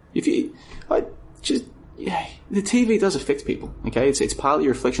 the TV does affect people, okay? It's partly a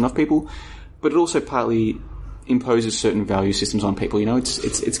reflection of people, but it also partly imposes certain value systems on people. You know, it's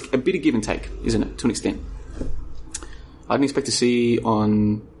a bit of give and take, isn't it, to an extent? I didn't expect to see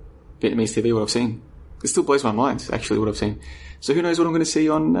on Vietnamese TV what I've seen. It still blows my mind, actually, what I've seen. So who knows what I'm going to see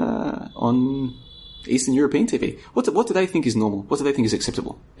on Eastern European TV? What do they think is normal? What do they think is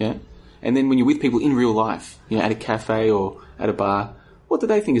acceptable? Yeah. And then when you're with people in real life, you know, at a cafe or at a bar, what do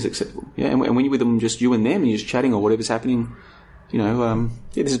they think is acceptable? Yeah. And when you're with them, just you and them, and you're just chatting or whatever's happening, you know,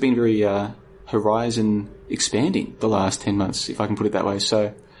 this has been very horizon expanding the last 10 months, if I can put it that way.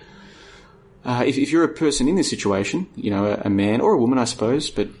 So if you're a person in this situation, you know, a man or a woman, I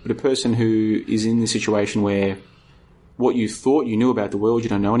suppose, but a person who is in this situation where what you thought you knew about the world you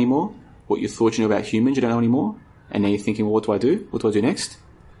don't know anymore, what you thought you knew about humans you don't know anymore, and now you're thinking, well, what do I do? What do I do next?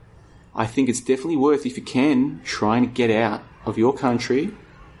 I think it's definitely worth, if you can, trying to get out of your country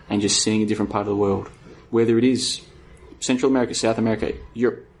and just seeing a different part of the world, whether it is Central America, South America,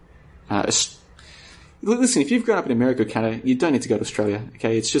 Europe. Listen, if you've grown up in America or Canada, you don't need to go to Australia,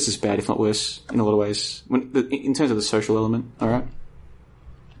 okay? It's just as bad, if not worse, in a lot of ways, in terms of the social element, all right?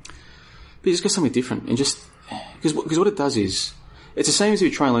 But you just go somewhere different, and just... Because what it does is... It's the same as if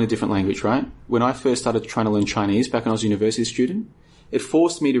you try and learn a different language, right? When I first started trying to learn Chinese back when I was a university student, it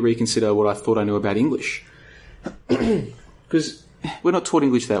forced me to reconsider what I thought I knew about English. Because we're not taught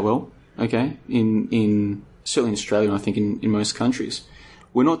English that well, okay? Certainly in Australia, and I think in most countries.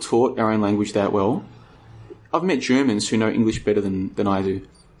 We're not taught our own language that well. I've met Germans who know English better than I do.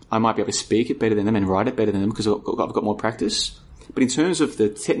 I might be able to speak it better than them and write it better than them because I've got more practice. But in terms of the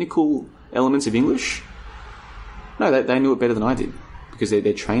technical elements of English, no, they knew it better than I did because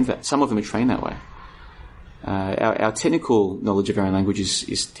they're trained that. Some of them are trained that way. Our technical knowledge of our own language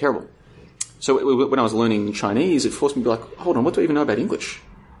is terrible. So when I was learning Chinese, it forced me to be like, hold on, what do I even know about English?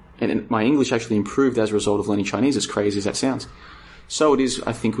 And my English actually improved as a result of learning Chinese, as crazy as that sounds. So it is,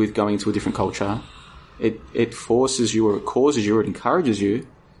 I think, with going to a different culture. It forces you, or it causes you, or it encourages you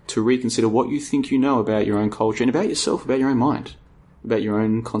to reconsider what you think you know about your own culture and about yourself, about your own mind, about your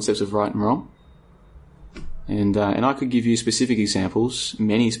own concepts of right and wrong. And I could give you specific examples,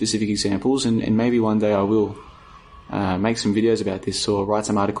 many specific examples, and maybe one day I will make some videos about this, or write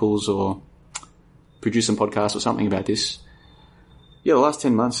some articles, or produce some podcasts or something about this. Yeah, the last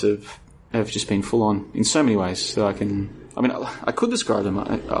 10 months have just been full on in so many ways. So I could describe them.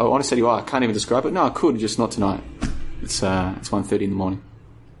 I want to say to you, I can't even describe it. No, I could, just not tonight. It's 1:30 in the morning.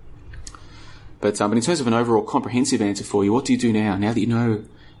 But in terms of an overall comprehensive answer for you, what do you do now? Now that you know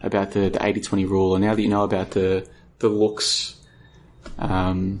about the 80-20 rule, or now that you know about the looks,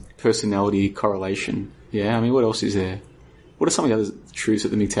 personality correlation. Yeah, I mean, what else is there? What are some of the other truths that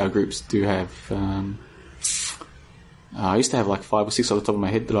the MGTOW groups do have? I used to have like 5 or 6 off the top of my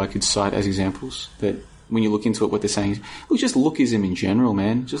head that I could cite as examples that when you look into it, what they're saying is, look, just lookism in general,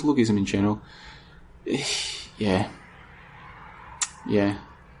 man. Just lookism in general. Yeah.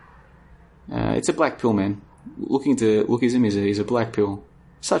 It's a black pill, man. Looking into lookism is a black pill.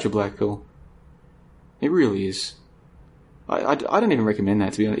 Such a black pill. It really is. I don't even recommend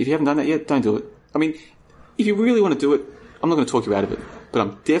that, to be honest. If you haven't done that yet, don't do it. I mean, if you really want to do it, I'm not going to talk you out of it, but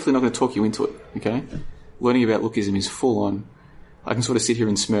I'm definitely not going to talk you into it, okay? Learning about lookism is full on. I can sort of sit here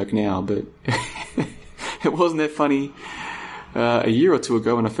and smirk now, but it wasn't that funny a year or two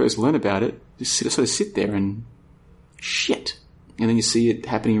ago when I first learned about it. Just sort of sit there and shit. And then you see it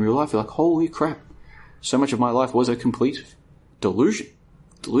happening in real life. You're like, holy crap. So much of my life was a complete delusion.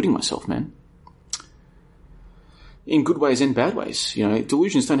 Deluding myself, man. In good ways and bad ways. You know,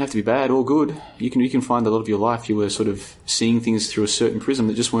 delusions don't have to be bad or good. You can find a lot of your life you were sort of seeing things through a certain prism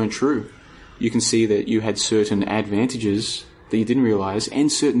that just weren't true. You can see that you had certain advantages that you didn't realize,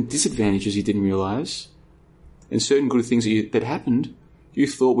 and certain disadvantages you didn't realize, and certain good things that happened you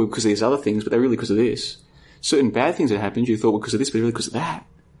thought were because of these other things, but they're really because of this. Certain bad things that happened you thought were because of this, but they're really because of that.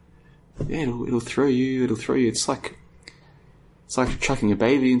 Yeah, it'll throw you. It's like chucking a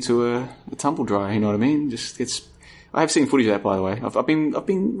baby into a tumble dryer. You know what I mean? I have seen footage of that, by the way. I've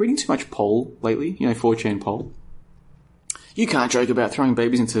been reading too much Poll lately. You know, 4chan Poll. You can't joke about throwing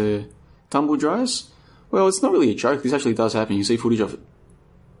babies into tumble dryers. Well, it's not really a joke. This actually does happen. You see footage of it.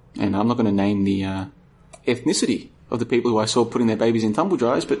 And I'm not going to name the ethnicity of the people who I saw putting their babies in tumble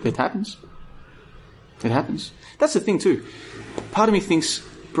dryers, but it happens. It happens. That's the thing too. Part of me thinks,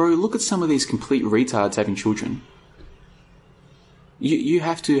 bro, look at some of these complete retards having children. You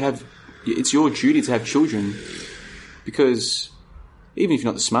have to have... It's your duty to have children, because even if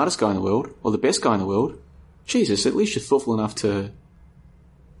you're not the smartest guy in the world or the best guy in the world, Jesus, at least you're thoughtful enough to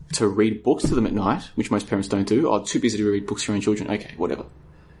read books to them at night, which most parents don't do. Oh, too busy to read books to your own children. Okay, whatever.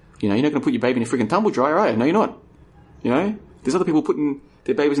 You know, you're not going to put your baby in a freaking tumble dryer, are you? No, you're not. You know? There's other people putting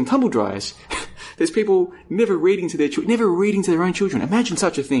their babies in tumble dryers. There's people never reading to their own children. Imagine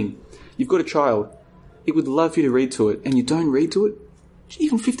such a thing. You've got a child. It would love for you to read to it, and you don't read to it?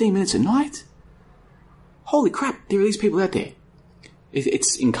 Even 15 minutes a night? Holy crap, there are these people out there.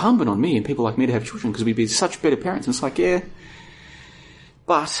 It's incumbent on me and people like me to have children because we'd be such better parents. And it's like, yeah.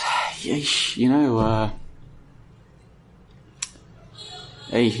 But, you know,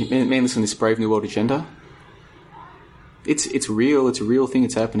 hey, man, listen to this Brave New World agenda. It's real. It's a real thing.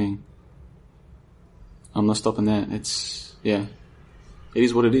 It's happening. I'm not stopping that. It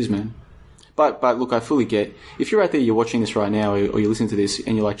is what it is, man. But look, I fully get, if you're out there, you're watching this right now, or you're listening to this,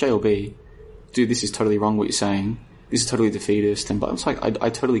 and you're like, JLB, dude, this is totally wrong what you're saying. This is totally defeatist. But it's like, I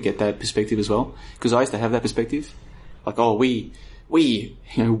totally get that perspective as well. Because I used to have that perspective. Like, oh, we.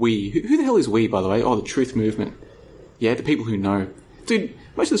 Who the hell is we, by the way? Oh, the truth movement. Yeah, the people who know. Dude,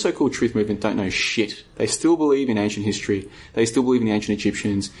 most of the so-called truth movement don't know shit. They still believe in ancient history. They still believe in the ancient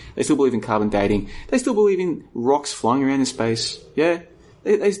Egyptians. They still believe in carbon dating. They still believe in rocks flying around in space. Yeah?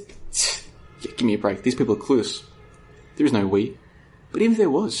 Give me a break. These people are clueless. There is no we. But even if there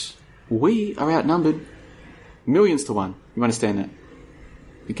was, we are outnumbered millions to one. You understand that?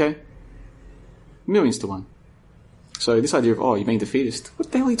 Okay? Millions to one. So this idea of, oh, you're being defeatist,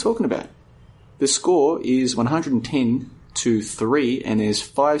 what the hell are you talking about? The score is 110-3, and there's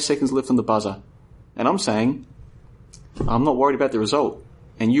 5 seconds left on the buzzer. And I'm saying, I'm not worried about the result.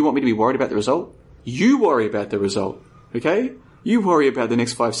 And you want me to be worried about the result? You worry about the result. Okay? You worry about the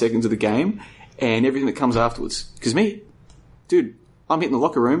next 5 seconds of the game and everything that comes afterwards. Because me, dude, I'm hitting the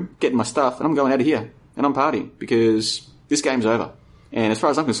locker room, getting my stuff, and I'm going out of here. And I'm partying because this game's over. And as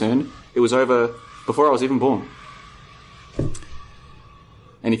far as I'm concerned, it was over before I was even born.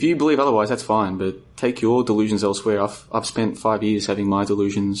 And if you believe otherwise, that's fine, but take your delusions elsewhere. I've spent 5 years having my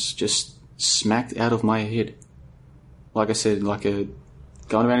delusions just smacked out of my head. Like I said, going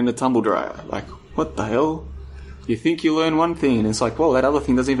around in a tumble dryer. Like, what the hell? You think you learn one thing, and it's like, whoa, that other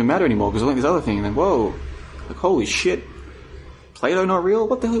thing doesn't even matter anymore because I learned this other thing, and then, whoa, like, holy shit. Plato not real?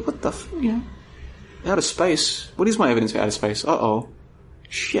 What the hell? Outer space. What is my evidence for outer space? Uh-oh.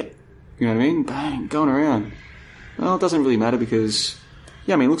 Shit. You know what I mean? Bang, going around. Well, it doesn't really matter because,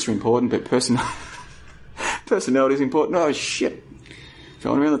 looks are important, but personality is important. Oh, shit.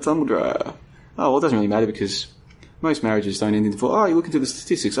 Going around the tumble dryer. Oh, well, it doesn't really matter because most marriages don't end in divorce. Oh, you look into the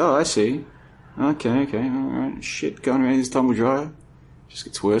statistics. Oh, I see. Okay, alright. Shit, going around this tumble dryer. Just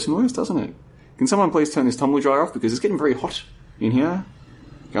gets worse and worse, doesn't it? Can someone please turn this tumble dryer off because it's getting very hot in here?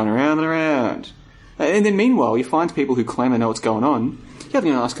 Going around and around. And then meanwhile, you find people who claim they know what's going on. You're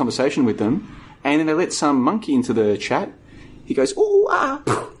having a nice conversation with them, and then they let some monkey into the chat. He goes, ooh,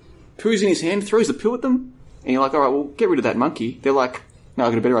 poos in his hand, throws the poo at them, and you're like, alright, well, get rid of that monkey. They're like, no,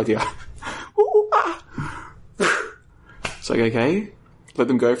 I've got a better idea. Ooh, It's like, okay, let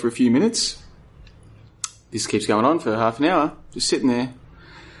them go for a few minutes. This keeps going on for half an hour, just sitting there.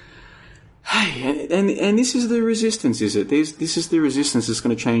 Hey, and this is the resistance, is it? This is the resistance that's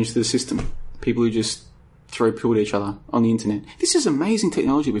going to change the system. People who just throw poo at each other on the internet. This is amazing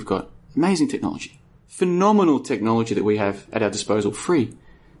technology we've got. Amazing technology. Phenomenal technology that we have at our disposal. Free.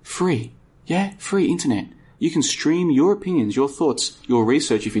 Yeah, free internet. You can stream your opinions, your thoughts, your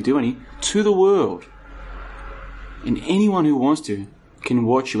research, if you do any, to the world. And anyone who wants to can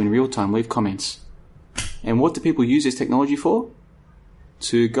watch you in real time, leave comments. And what do people use this technology for?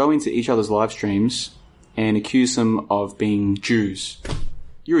 To go into each other's live streams and accuse them of being Jews.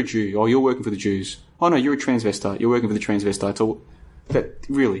 You're a Jew. Oh, you're working for the Jews. Oh no, you're a transvestite. You're working for the transvestites.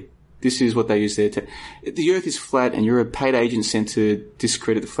 Really, this is what they use there. The earth is flat and you're a paid agent sent to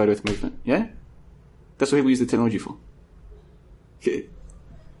discredit the flat earth movement. Yeah? That's what people use the technology for. Yeah.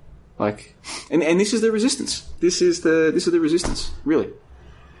 And this is the resistance. This is the resistance. Really.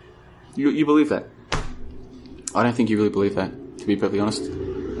 You believe that? I don't think you really believe that, to be perfectly honest.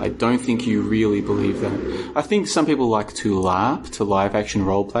 I don't think you really believe that. I think some people like to LARP, to live action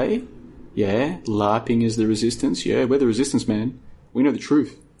role play. Yeah, LARPing is the resistance. Yeah, we're the resistance, man. We know the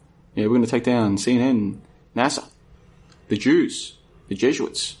truth. Yeah, we're going to take down CNN, NASA, the Jews, the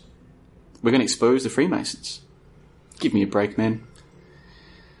Jesuits. We're going to expose the Freemasons. Give me a break, man.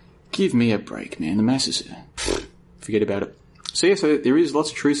 Give me a break, man. The masses, forget about it. So there is lots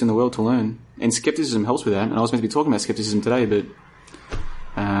of truths in the world to learn, and skepticism helps with that. And I was meant to be talking about skepticism today, but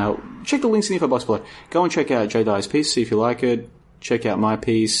check the links in the info box below. Go and check out Jay Dyer's piece, see if you like it. Check out my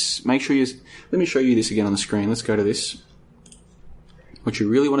piece. Make sure let me show you this again on the screen. Let's go to this. What you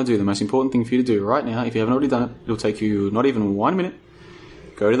really want to do, the most important thing for you to do right now, if you haven't already done it, it'll take you not even 1 minute.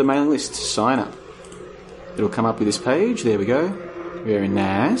 Go to the mailing list, sign up. It'll come up with this page. There we go. Very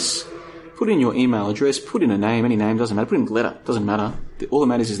nice. put in your email address, put in a name, any name, doesn't matter, put in a letter, doesn't matter. All that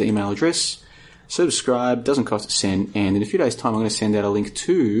matters is the email address. Subscribe, doesn't cost a cent, and in a few days' time I'm going to send out a link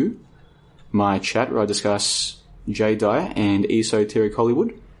to my chat where I discuss Jay Dyer and Esoteric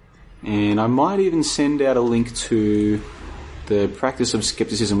Hollywood. And I might even send out a link to the practice of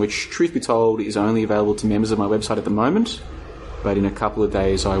skepticism, which, truth be told, is only available to members of my website at the moment. But in a couple of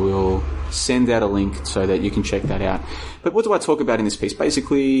days I will send out a link so that you can check that out. But what do I talk about in this piece?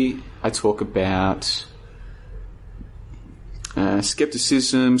 Basically, I talk about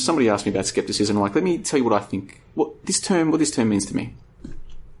skepticism. Somebody asked me about skepticism. I'm like, let me tell you what I think. What this term means to me.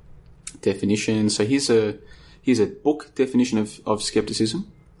 Definition. So here's a book definition of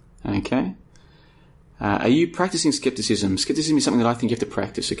skepticism. Okay. Are you practicing skepticism? Skepticism is something that I think you have to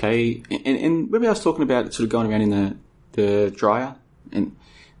practice, okay? And maybe I was talking about sort of going around in the dryer, and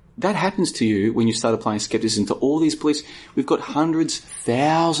that happens to you when you start applying skepticism to all these beliefs. We've got hundreds,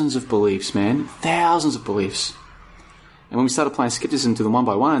 thousands of beliefs, man. Thousands of beliefs. And when we start applying skepticism to them one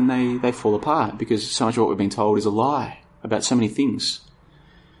by one, they fall apart because so much of what we've been told is a lie about so many things.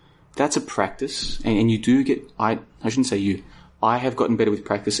 That's a practice, and you do get, I shouldn't say you, I have gotten better with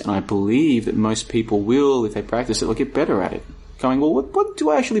practice, and I believe that most people will, if they practice it, they'll get better at it. Going, well, what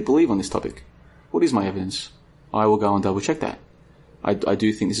do I actually believe on this topic? What is my evidence? I will go and double check that. I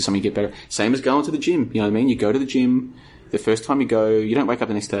do think this is something you get better. Same as going to the gym, you know what I mean? You go to the gym, the first time you go, you don't wake up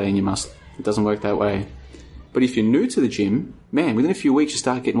the next day and you must. It doesn't work that way. But if you're new to the gym, man, within a few weeks you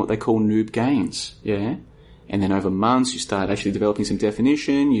start getting what they call noob gains, yeah? And then over months you start actually developing some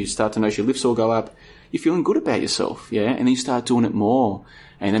definition, you start to notice your lifts all go up, you're feeling good about yourself, yeah? And then you start doing it more.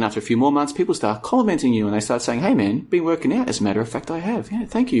 And then after a few more months, people start complimenting you and they start saying, hey man, been working out. As a matter of fact, I have. Yeah,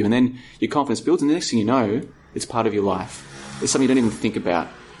 thank you. And then your confidence builds, and the next thing you know, it's part of your life. It's something you don't even think about.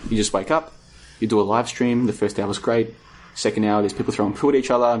 You just wake up, you do a live stream, the first hour was great, second hour there's people throwing poo at each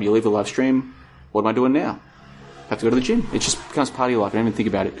other, you leave the live stream, what am I doing now? I have to go to the gym. It just becomes part of your life. I don't even think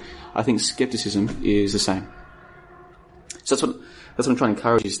about it. I think skepticism is the same. So that's what I'm trying to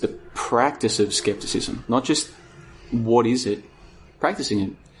encourage, is the practice of skepticism. Not just what is it, practicing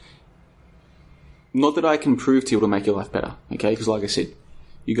it. Not that I can prove to you it'll make your life better, okay? Because like I said,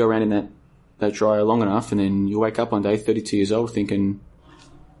 you go around in that dryer long enough and then you wake up one day 32 years old thinking,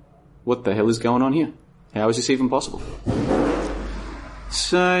 what the hell is going on here? How is this even possible?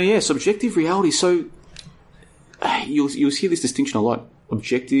 So yeah, subjective reality. So you'll hear this distinction a lot.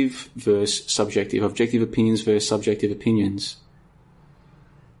 Objective versus subjective. Objective opinions versus subjective opinions.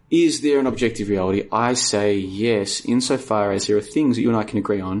 Is there an objective reality? I say yes, insofar as there are things that you and I can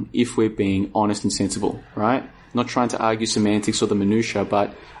agree on if we're being honest and sensible, right? Not trying to argue semantics or the minutiae,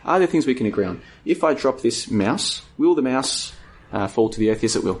 but are there things we can agree on? If I drop this mouse, will the mouse fall to the earth?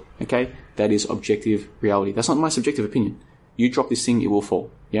 Yes, it will. Okay? That is objective reality. That's not my subjective opinion. You drop this thing, it will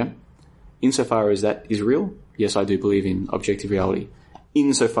fall. Yeah? Insofar as that is real, yes, I do believe in objective reality.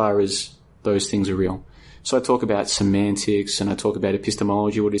 Insofar as those things are real. So I talk about semantics and I talk about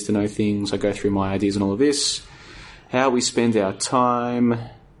epistemology, what it is to know things. I go through my ideas and all of this. How we spend our time.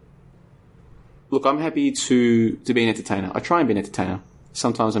 Look, I'm happy to be an entertainer. I try and be an entertainer.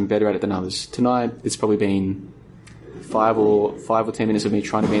 Sometimes I'm better at it than others. Tonight, it's probably been 5 or 10 minutes of me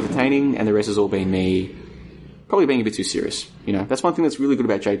trying to be entertaining, and the rest has all been me probably being a bit too serious. You know, that's one thing that's really good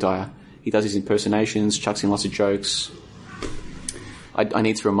about Jay Dyer. He does his impersonations, chucks in lots of jokes. I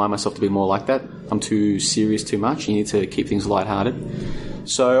need to remind myself to be more like that. I'm too serious too much. You need to keep things lighthearted.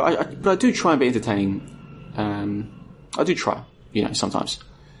 So, but I do try and be entertaining. I do try, you know, sometimes.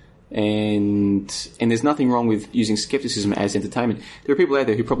 And there's nothing wrong with using skepticism as entertainment. There are people out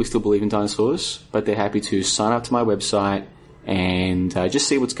there who probably still believe in dinosaurs, but they're happy to sign up to my website and just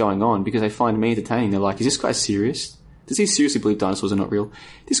see what's going on because they find me entertaining. They're like, is this guy serious? Does he seriously believe dinosaurs are not real?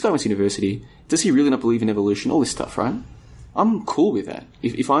 This guy went to university. Does he really not believe in evolution? All this stuff, right? I'm cool with that.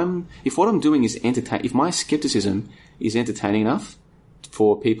 If what I'm doing is entertain, if my skepticism is entertaining enough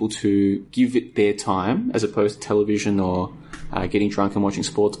for people to give it their time as opposed to television or getting drunk and watching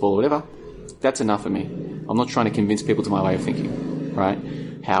sports ball or whatever, that's enough for me. I'm not trying to convince people to my way of thinking, right?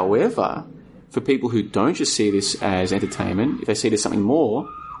 However, for people who don't just see this as entertainment, if they see it as something more,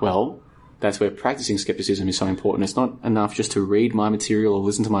 well, that's where practicing skepticism is so important. It's not enough just to read my material or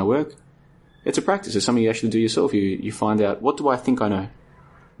listen to my work. It's a practice. It's something you actually do yourself. You find out, what do I think I know?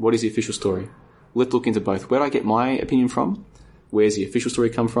 What is the official story? Let's look into both. Where do I get my opinion from? Where's the official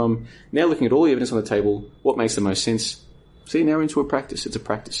story come from? Now looking at all the evidence on the table, what makes the most sense? See, now we're into a practice. It's a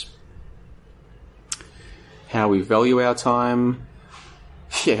practice. How we value our time.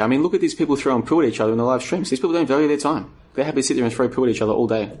 Yeah, I mean, look at these people throwing poo at each other in the live streams. These people don't value their time. They're happy to sit there and throw poo at each other all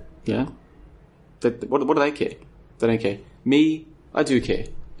day. Yeah? What do they care? They don't care. Me, I do care.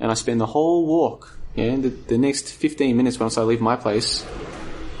 and I spend the whole walk, the next 15 minutes once I leave my place,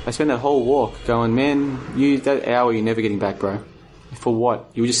 I spend that whole walk going, man, that hour you're never getting back, bro. For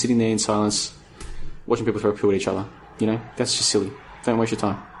what? You were just sitting there in silence, watching people throw a pill at each other. That's just silly. Don't waste your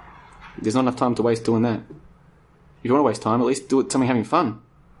time. There's not enough time to waste doing that. If you want to waste time, at least do it something having fun.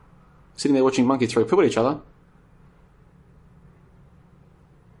 Sitting there watching monkeys throw a pill at each other,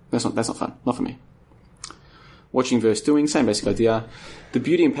 that's not fun. Not for me. Watching versus doing, same basic idea. The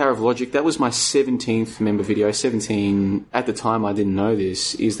beauty and power of logic, that was my 17th member video. 17, at the time I didn't know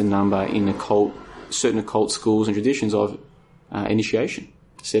this, is the number in certain occult schools and traditions of initiation.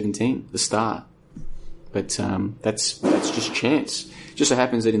 17, the star. But that's just chance. It just so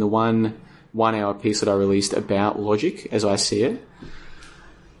happens that in the one hour piece that I released about logic, as I see it,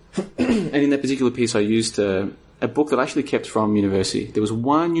 and in that particular piece I used a book that I actually kept from university. There was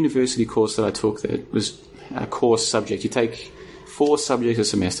one university course that I took that was a course subject. You take 4 subjects a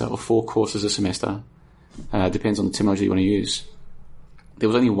semester, or 4 courses a semester. Depends on the terminology you want to use. There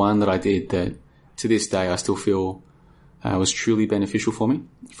was only one that I did that, to this day, I still feel was truly beneficial for me.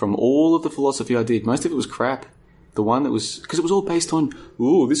 From all of the philosophy I did, most of it was crap. The one that was, because it was all based on,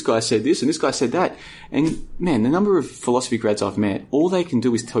 this guy said this and this guy said that. And man, the number of philosophy grads I've met, all they can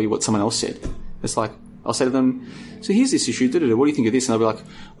do is tell you what someone else said. It's like, I'll say to them, so here's this issue, what do you think of this? And they'll be like,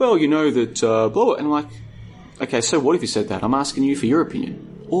 well, that, blah, blah. And I'm like, okay, so what if you said that? I'm asking you for your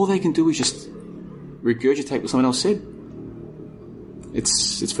opinion. All they can do is just regurgitate what someone else said.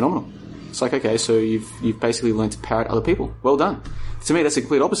 It's phenomenal. It's like, okay, so you've basically learned to parrot other people. Well done. To me, that's the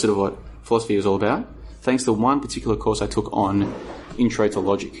complete opposite of what philosophy is all about. Thanks to one particular course I took on Intro to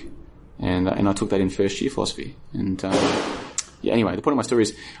Logic. And I took that in first year philosophy. And, anyway, the point of my story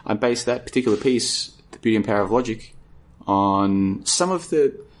is I based that particular piece, The Beauty and Power of Logic, on some of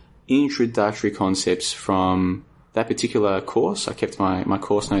the introductory concepts from that particular course. I kept my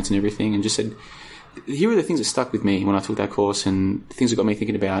course notes and everything and just said, here are the things that stuck with me when I took that course and the things that got me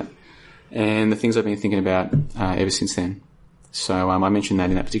thinking about and the things I've been thinking about ever since then. So I mentioned that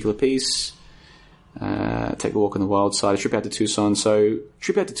in that particular piece. Take a walk on the wild side, a trip out to Tucson. So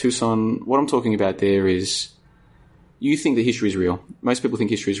trip out to Tucson, what I'm talking about there is you think that history is real. Most people think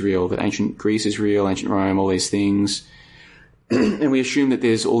history is real, that ancient Greece is real, ancient Rome, all these things. And we assume that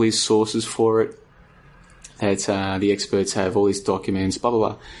there's all these sources for it, that the experts have all these documents, blah, blah,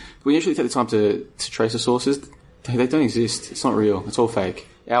 blah. But when you actually take the time to trace the sources, they don't exist. It's not real. It's all fake.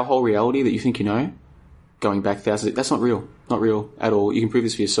 Our whole reality that you think you know, going back thousands, that's not real. Not real at all. You can prove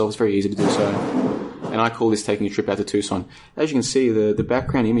this for yourself. It's very easy to do so. And I call this taking a trip out to Tucson. As you can see, the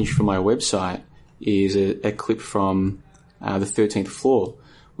background image from my website is a clip from The 13th Floor,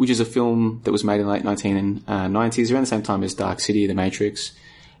 which is a film that was made in the late 1990s, around the same time as Dark City, The Matrix.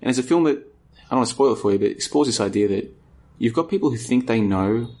 And it's a film that, I don't want to spoil it for you, but it explores this idea that you've got people who think they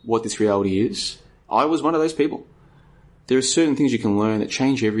know what this reality is. I was one of those people. There are certain things you can learn that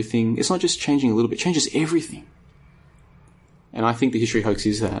change everything. It's not just changing a little bit, it changes everything. And I think the history hoax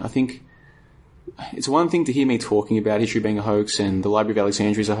is that. I think it's one thing to hear me talking about history being a hoax and the Library of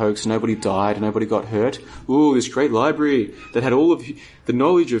Alexandria is a hoax, nobody died, nobody got hurt. Ooh, this great library that had all of the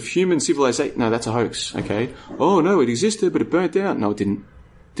knowledge of human civilization. No, that's a hoax, okay? Oh, no, it existed, but it burnt down. No, it didn't.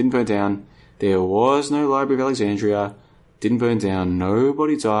 Didn't burn down. There was no Library of Alexandria. Didn't burn down.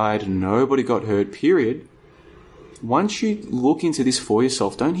 Nobody died. Nobody got hurt, period. Once you look into this for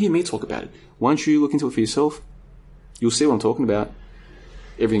yourself, don't hear me talk about it. Once you look into it for yourself, you'll see what I'm talking about.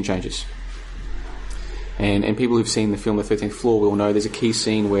 Everything changes. And people who've seen the film The 13th Floor will know there's a key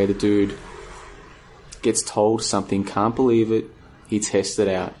scene where the dude gets told something, can't believe it, he tests it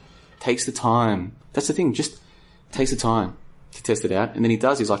out. Takes the time. That's the thing, just takes the time to test it out. And then he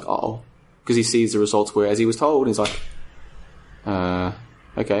does, he's like, uh-oh. Because he sees the results where, as he was told, he's like,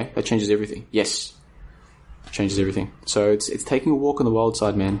 okay, that changes everything. Yes. It changes everything. So it's taking a walk on the wild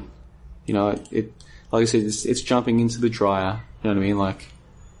side, man. You know, like I said, it's jumping into the dryer. You know what I mean? Like,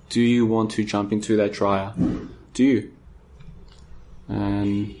 do you want to jump into that dryer? Do you?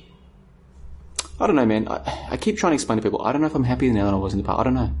 I don't know, man. I keep trying to explain to people, I don't know if I'm happier now than I was in the past. I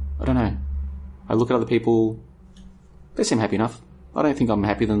don't know. I look at other people, they seem happy enough. I don't think I'm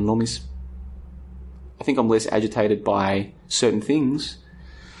happier than the normies. I think I'm less agitated by certain things,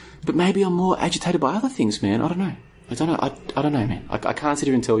 but maybe I'm more agitated by other things, man. I don't know. I don't know, man. I can't sit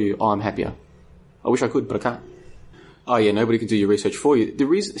here and tell you, I'm happier. I wish I could, but I can't. Oh yeah, nobody can do your research for you.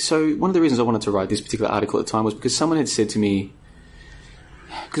 So one of the reasons I wanted to write this particular article at the time was because someone had said to me,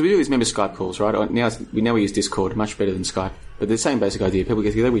 because we do these member Skype calls, right? Now we use Discord, much better than Skype. But the same basic idea. People get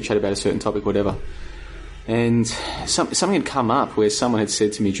together, we chat about a certain topic, whatever. And something had come up where someone had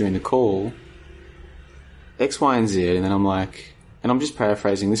said to me during the call, X, Y, and Z, and then I'm like, and I'm just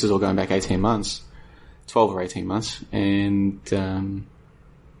paraphrasing, this is all going back 18 months, 12 or 18 months, and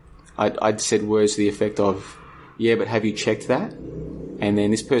I'd said words to the effect of, yeah, but have you checked that? And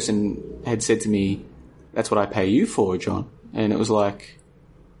then this person had said to me, that's what I pay you for, John. And it was like,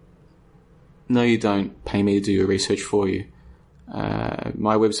 no, you don't pay me to do your research for you.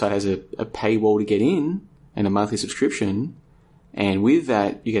 My website has a paywall to get in and a monthly subscription. And with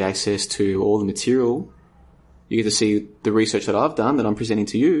that, you get access to all the material. You get to see the research that I've done that I'm presenting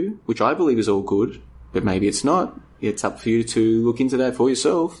to you, which I believe is all good, but maybe it's not. It's up for you to look into that for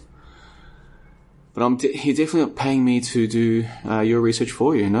yourself. But you're definitely not paying me to do your research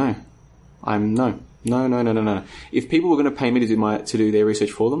for you. No. No. If people were going to pay me to do their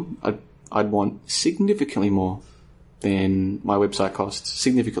research for them, I'd want significantly more than my website costs.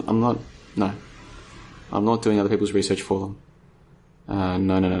 Significant. I'm not doing other people's research for them.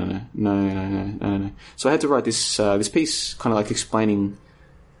 No. So I had to write this piece, kind of like explaining.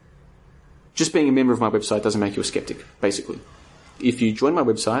 Just being a member of my website doesn't make you a skeptic. Basically, if you join my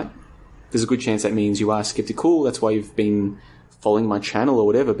website, there's a good chance that means you are skeptical. That's why you've been following my channel or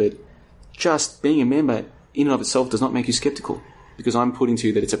whatever. But just being a member in and of itself does not make you skeptical, because I'm putting to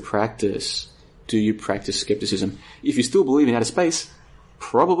you that it's a practice. Do you practice skepticism? If you still believe in outer space,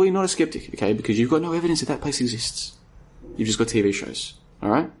 probably not a skeptic, okay? Because you've got no evidence that place exists. You've just got TV shows,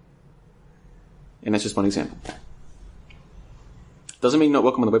 alright? And that's just one example. Doesn't mean you're not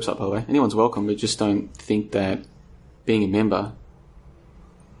welcome on the website, by the way. Anyone's welcome, but just don't think that being a member,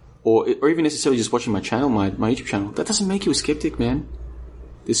 or even necessarily just watching my channel, my YouTube channel, that doesn't make you a skeptic, man.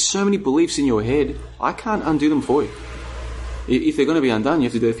 There's so many beliefs in your head, I can't undo them for you. If they're going to be undone, you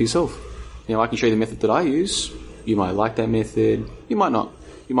have to do it for yourself. You know, I can show you the method that I use. You might like that method. You might not.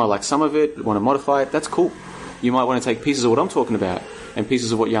 You might like some of it, want to modify it. That's cool. You might want to take pieces of what I'm talking about, and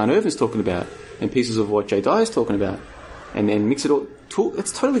pieces of what Jan Irvin's talking about, and pieces of what Jay Dyer's talking about, and then mix it all.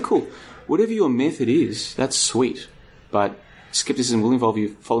 That's totally cool. Whatever your method is, that's sweet. But skepticism will involve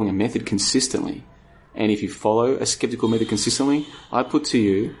you following a method consistently. And if you follow a skeptical method consistently, I put to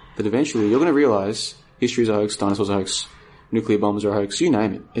you that eventually you're going to realize history is a hoax, dinosaurs are a hoax, nuclear bombs are a hoax, you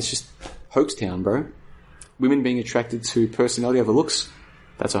name it. It's just hoax town, bro. Women being attracted to personality over looks,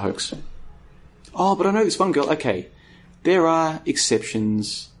 that's a hoax. Oh, but I know this one girl. Okay, there are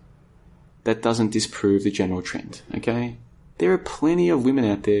exceptions. That doesn't disprove the general trend, okay? There are plenty of women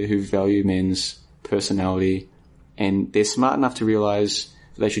out there who value men's personality, and they're smart enough to realize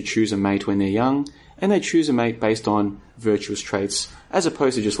that they should choose a mate when they're young, and they choose a mate based on virtuous traits as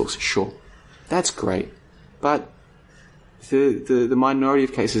opposed to just looks. Sure, that's great, but the minority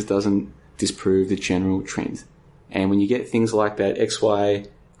of cases doesn't disprove the general trend. And when you get things like that XY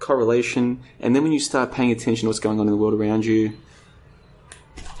correlation, and then when you start paying attention to what's going on in the world around you,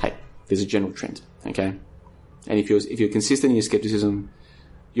 hey, there's a general trend, okay? And if you're consistent in your skepticism,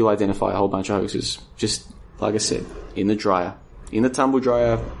 you'll identify a whole bunch of hoaxes. Just like I said, in the dryer, in the tumble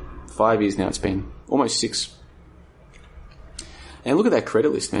dryer. 5 years now it's been, almost 6. And look at that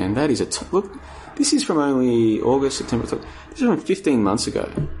credit list, man. That is look. This is from only August, September, October. This is from 15 months ago,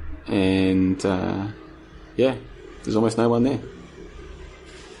 and yeah, there's almost no one there.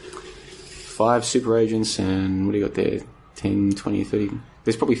 5 super agents, and what do you got there? 10, 20, 30.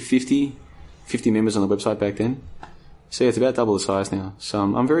 There's probably 50 members on the website back then. So yeah, it's about double the size now. So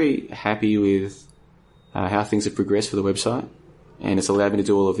I'm very happy with how things have progressed for the website, and it's allowed me to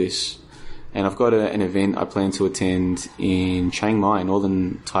do all of this. And I've got an event I plan to attend in Chiang Mai,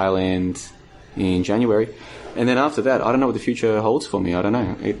 northern Thailand, in January. And then after that, I don't know what the future holds for me. I don't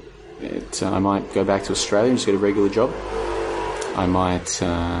know. I might go back to Australia and just get a regular job. I might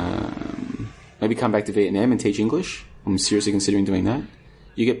maybe come back to Vietnam and teach English. I'm seriously considering doing that.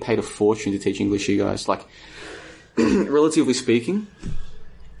 You get paid a fortune to teach English, you guys. Like, relatively speaking,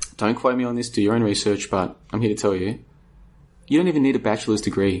 don't quote me on this, do your own research, but I'm here to tell you, you don't even need a bachelor's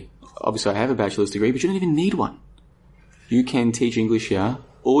degree. Obviously, I have a bachelor's degree, but you don't even need one. You can teach English here.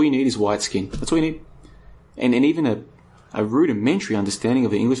 All you need is white skin. That's all you need. And even a rudimentary understanding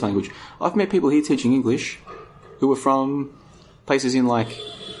of the English language. I've met people here teaching English who are from places in, like,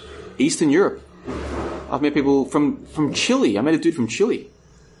 Eastern Europe. I've met people from Chile. I met a dude from Chile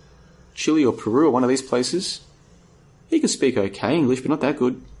or Peru or one of these places. He could speak okay English, but not that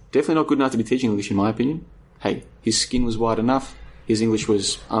good. Definitely not good enough to be teaching English, in my opinion. Hey, his skin was white enough. His English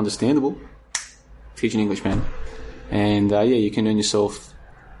was understandable. Teaching English, man. And yeah, you can earn yourself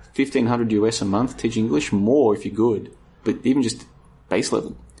 $1,500 US a month teaching English, more if you're good, but even just base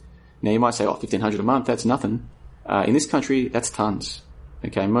level. Now you might say, $1,500 a month, that's nothing. In this country, that's tons.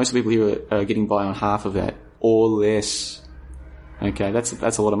 Okay, most people here are getting by on half of that or less. Okay, that's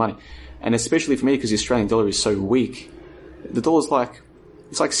a lot of money. And especially for me, because the Australian dollar is so weak, the dollar's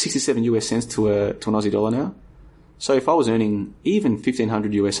it's like 67 US cents to an Aussie dollar now. So if I was earning even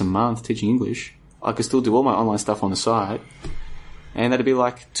 1,500 US a month teaching English, I could still do all my online stuff on the side, and that'd be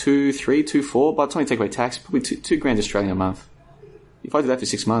like 2, 3, 2, 4. By the time you take away tax, probably two grand Australian a month. If I do that for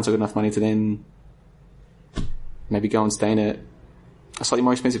 6 months, I've got enough money to then maybe go and stay in a slightly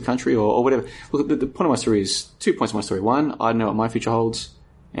more expensive country or whatever. Look, the point of my story is 2 points of my story. One, I know what my future holds,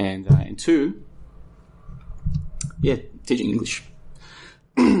 and two, teaching English.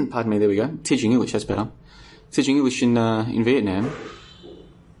 Pardon me, there we go. Teaching English, that's better. Teaching English in Vietnam,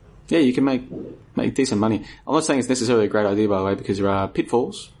 you can make decent money. I'm not saying it's necessarily a great idea, by the way, because there are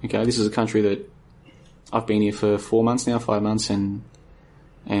pitfalls. Okay, this is a country that I've been here for 4 months now, 5 months, and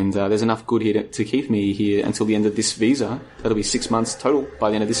there's enough good here to keep me here until the end of this visa. That'll be 6 months total by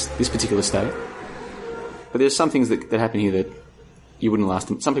the end of this particular stay. But there's some things that happen here that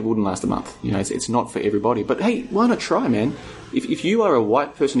some people wouldn't last a month. You know, it's not for everybody. But hey, why not try, man? If you are a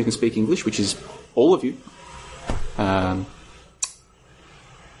white person who can speak English, which is all of you,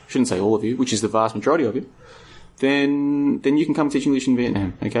 shouldn't say all of you, which is the vast majority of you, then you can come teach English in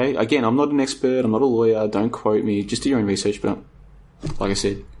Vietnam, okay? Again, I'm not an expert, I'm not a lawyer, don't quote me, just do your own research, but like I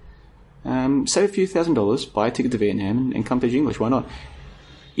said, save a few $1,000s, buy a ticket to Vietnam and come teach English, why not?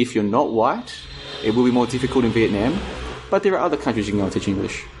 If you're not white, it will be more difficult in Vietnam, but there are other countries you can go and teach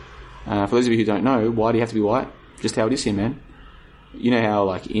English. For those of you who don't know, why do you have to be white? Just how it is here, man. You know how,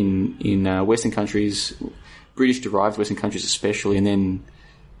 like, in Western countries, British-derived Western countries especially, and then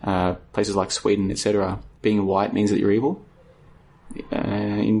places like Sweden, etc., being white means that you're evil.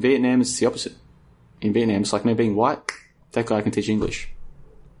 In Vietnam, it's the opposite. In Vietnam, it's like, no, being white, that guy can teach English.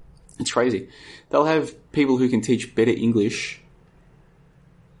 It's crazy. They'll have people who can teach better English,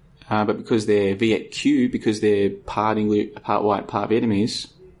 but because they're Viet Q, because they're part English, part white, part Vietnamese,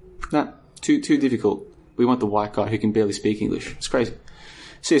 too difficult. We want the white guy who can barely speak English. It's crazy.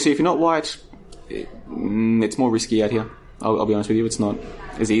 So if you're not white, it's more risky out here. I'll be honest with you. It's not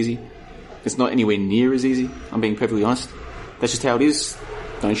as easy. It's not anywhere near as easy. I'm being perfectly honest. That's just how it is.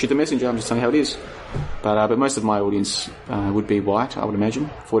 Don't shoot the messenger. I'm just telling you how it is. But most of my audience would be white, I would imagine,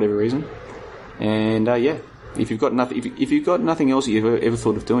 for whatever reason. And if you've got nothing else that you've ever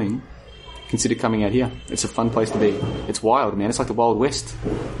thought of doing, consider coming out here. It's a fun place to be. It's wild, man. It's like the Wild West.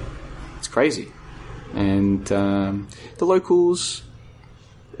 It's crazy. And the locals,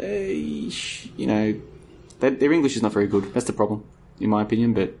 their English is not very good. That's the problem, in my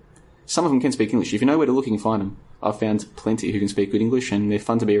opinion. But some of them can speak English. If you know where to look, you can find them. I've found plenty who can speak good English, and they're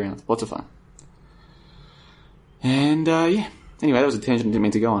fun to be around. Lots of fun. And, Anyway, that was a tangent I didn't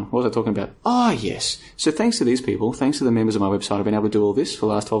mean to go on. What was I talking about? Oh, yes. So thanks to these people, thanks to the members of my website, I've been able to do all this for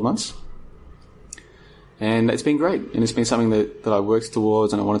the last 12 months. And it's been great. And it's been something that I worked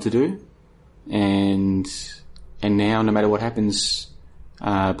towards and I wanted to do. And now, no matter what happens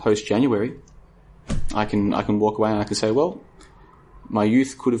post-January, I can walk away and I can say, well, my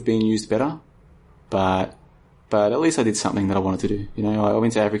youth could have been used better, but at least I did something that I wanted to do. You know, I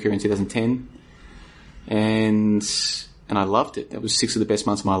went to Africa in 2010, and I loved it. That was 6 of the best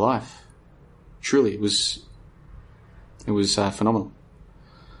months of my life. Truly, it was phenomenal.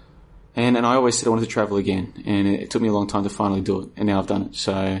 And I always said I wanted to travel again, and it took me a long time to finally do it, and now I've done it.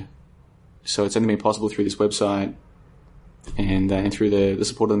 So it's only been possible through this website and through the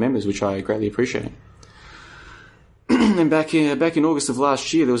support of the members, which I greatly appreciate. And back in August of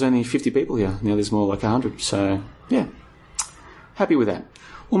last year, there was only 50 people here. Now there's more like 100. So, yeah, happy with that.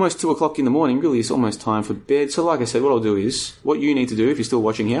 Almost 2 o'clock in the morning, really it's almost time for bed. So like I said, what I'll do is, what you need to do, if you're still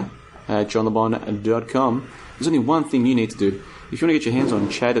watching here, at johnlebon.com, there's only one thing you need to do. If you want to get your hands on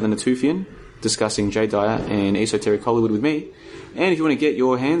Chad and the Natufian, discussing Jay Dyer and Esoteric Hollywood with me, and if you want to get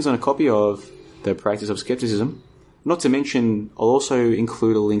your hands on a copy of The Practice of Skepticism, not to mention, I'll also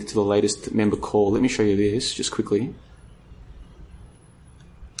include a link to the latest member call. Let me show you this, just quickly.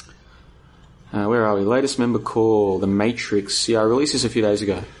 Where are we? Latest member call, The Matrix. Yeah, I released this a few days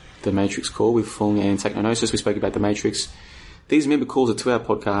ago. The Matrix call with Fung and Technonosis. We spoke about The Matrix. These member calls are 2-hour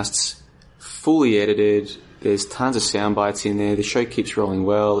podcasts, fully edited. There's tons of sound bites in there. The show keeps rolling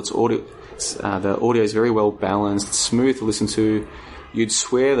well. The audio is very well balanced. It's smooth to listen to. You'd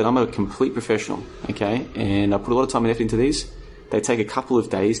swear that I'm a complete professional, okay? And I put a lot of time and effort into these. They take a couple of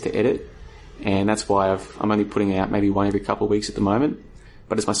days to edit, and that's why I'm only putting out maybe one every couple of weeks at the moment.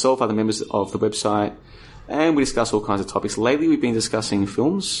 But it's myself, other members of the website, and we discuss all kinds of topics. Lately, we've been discussing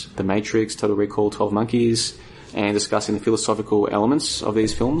films, The Matrix, Total Recall, 12 Monkeys, and discussing the philosophical elements of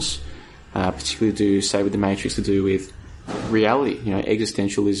these films, particularly with The Matrix to do with reality,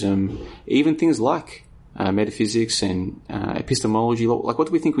 existentialism, even things like metaphysics and epistemology. Like, what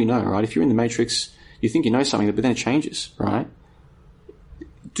do we think we know, right? If you're in the Matrix, You think you know something, but then it changes, right?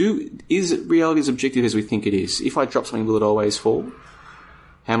 Is reality as objective as we think it is? If I drop something, will it always fall?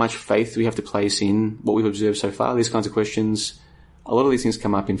 How much faith do we have to place in what we've observed so far? These kinds of questions. A lot of these things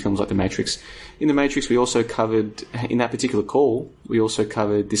come up in films like The Matrix. In The Matrix, we also covered, in that particular call, we also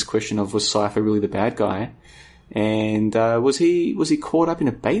covered this question of, was Cypher really the bad guy? And was he caught up in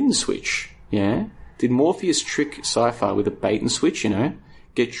a bait and switch? Yeah? Did Morpheus trick Cypher with a bait and switch,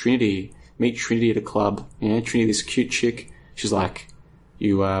 Get Trinity, meet Trinity at a club. Yeah? Trinity, this cute chick. She's like,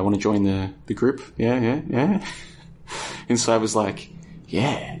 you want to join the group? Yeah. And Cypher's like,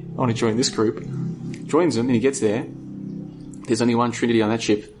 yeah, I want to join this group. Joins them, and he gets there. There's only one Trinity on that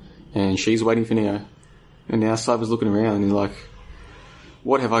ship, and she's waiting for Neo. And now Cypher's looking around, and he's like,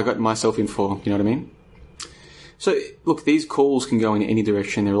 what have I gotten myself in for? You know what I mean? So, look, these calls can go in any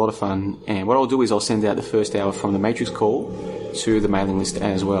direction. They're a lot of fun. And what I'll do is I'll send out the first hour from the Matrix call to the mailing list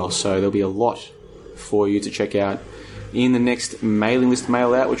as well. So there'll be a lot for you to check out in the next mailing list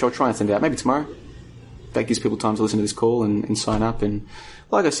mail out, which I'll try and send out maybe tomorrow. That gives people time to listen to this call and sign up. And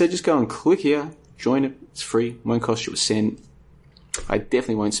like I said, just go and click here, join it. It's free. Won't cost you a cent. I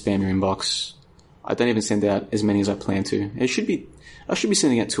definitely won't spam your inbox. I don't even send out as many as I plan to. I should be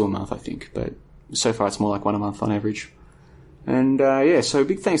sending out 2 a month, I think, but so far it's more like 1 a month on average. And so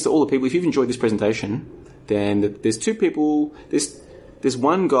big thanks to all the people. If you've enjoyed this presentation, then there's 2 people. There's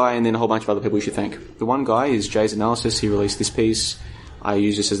one guy and then a whole bunch of other people you should thank. The one guy is Jay's Analysis. He released this piece. I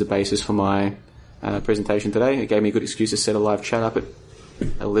used this as the basis for my presentation today. It gave me a good excuse to set a live chat up at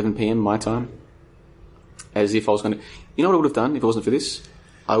 11 p.m. my time. As if I was going to... You know what I would have done if it wasn't for this?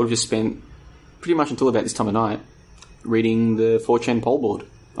 I would have just spent pretty much until about this time of night reading the 4chan poll board.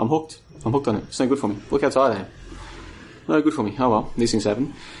 I'm hooked. I'm hooked on it. It's no good for me. Look outside there. No good for me. Oh well, these things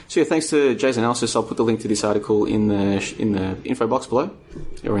happen. So yeah, thanks to Jay's Analysis. I'll put the link to this article in the info box below,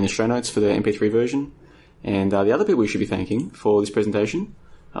 or in the show notes for the MP3 version. And the other people we should be thanking for this presentation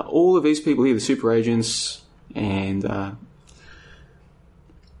are all of these people here, the super agents, and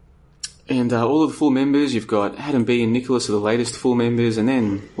all of the full members. You've got Adam B and Nicholas are the latest full members, and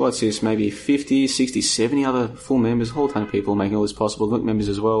then, what's this, maybe 50, 60, 70 other full members, a whole ton of people making all this possible, Nook members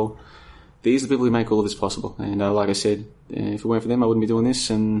as well. These are the people who make all of this possible. And like I said, if it weren't for them, I wouldn't be doing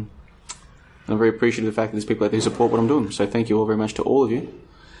this, and I'm very appreciative of the fact that there's people out there who support what I'm doing. So thank you all very much to all of you.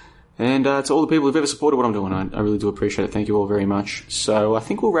 And to all the people who've ever supported what I'm doing, I really do appreciate it. Thank you all very much. So I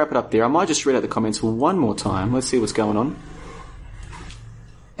think we'll wrap it up there. I might just read out the comments one more time. Let's see what's going on.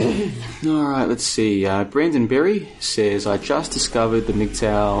 Alright, let's see. Brandon Berry says, I just discovered the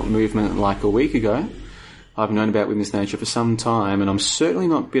MGTOW movement like a week ago. I've known about Witness Nature for some time, and I'm certainly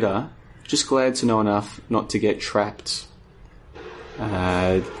not bitter, just glad to know enough not to get trapped.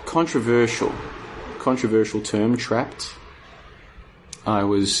 Controversial term, trapped. I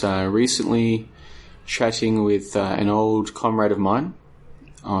was recently chatting with an old comrade of mine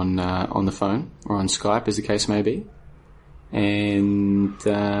on the phone, or on Skype as the case may be. And,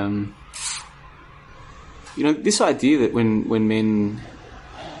 this idea that when men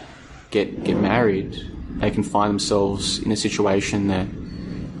get married, they can find themselves in a situation that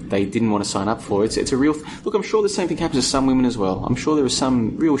they didn't want to sign up for. It's a real... Look, I'm sure the same thing happens to some women as well. I'm sure there are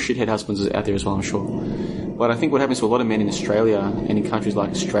some real shithead husbands out there as well, I'm sure. But I think what happens to a lot of men in Australia and in countries like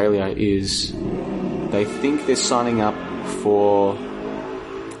Australia is they think they're signing up for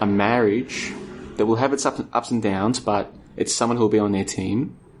a marriage that will have its ups and downs, but it's someone who will be on their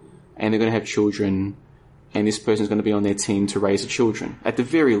team, and they're going to have children, and this person's going to be on their team to raise the children, at the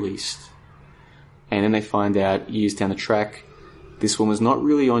very least. And then they find out years down the track, this woman's not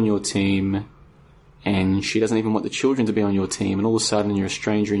really on your team, and she doesn't even want the children to be on your team, and all of a sudden you're a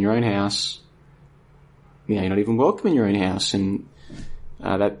stranger in your own house. You're not even welcome in your own house, and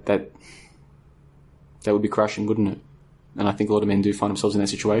that would be crushing, wouldn't it? And I think a lot of men do find themselves in that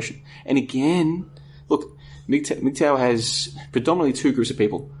situation. And again, look, MGTOW has predominantly 2 groups of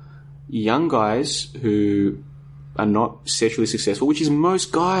people. Young guys who are not sexually successful, which is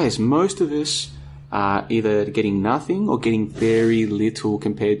most guys. Most of us are either getting nothing or getting very little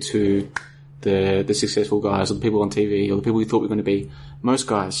compared to the successful guys, or the people on TV, or the people we thought we were going to be. Most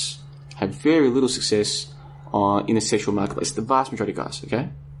guys have very little success in the sexual marketplace. The vast majority of guys, okay?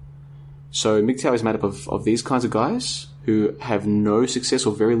 So MGTOW is made up of these kinds of guys who have no success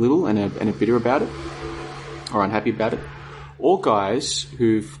or very little and are bitter about it, or unhappy about it. Or guys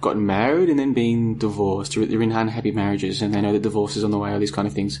who've gotten married and then been divorced, or they're in unhappy marriages and they know that divorce is on the way, or these kind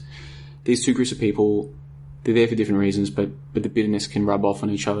of things. These 2 groups of people, they're there for different reasons, but the bitterness can rub off on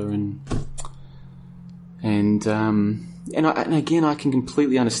each other, and again, I can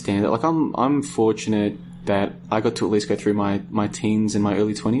completely understand it. Like, I'm fortunate that I got to at least go through my teens and my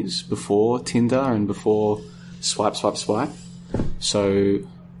early 20s before Tinder and before swipe. So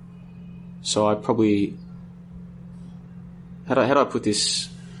I probably... How do I put this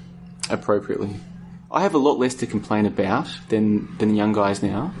appropriately? I have a lot less to complain about than young guys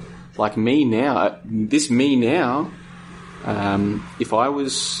now. Like me now, if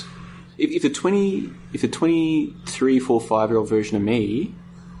the 23, 4, 5-year-old version of me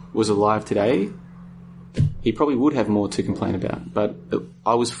was alive today, he probably would have more to complain about. But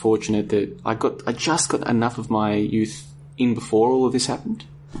I was fortunate that I just got enough of my youth in before all of this happened.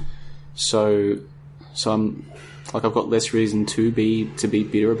 So I'm like, I've got less reason to be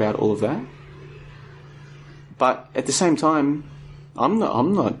bitter about all of that. But at the same time, I'm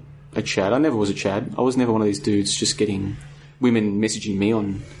not a Chad. I never was a Chad. I was never one of these dudes just getting women messaging me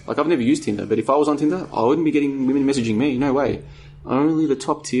on... Like, I've never used Tinder, but if I was on Tinder, I wouldn't be getting women messaging me. No way. Only the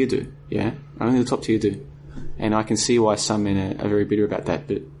top tier do. Yeah? Only the top tier do. And I can see why some men are very bitter about that,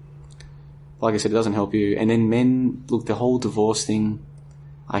 but like I said, it doesn't help you. And then men, look, the whole divorce thing,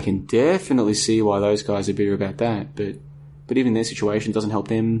 I can definitely see why those guys are bitter about that, but even their situation doesn't help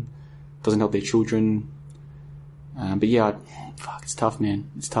them, doesn't help their children. But yeah, it's tough, man.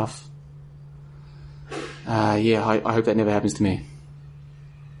 It's tough. Yeah, I hope that never happens to me.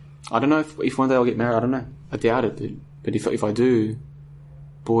 I don't know if one day I'll get married. I don't know. I doubt it, but if I do,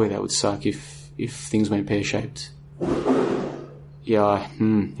 boy, that would suck if things went pear-shaped. Yeah,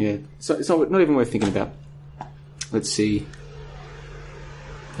 yeah. So it's not even worth thinking about. Let's see.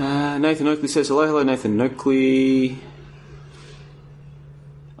 Nathan Oakley says, hello, Nathan Oakley.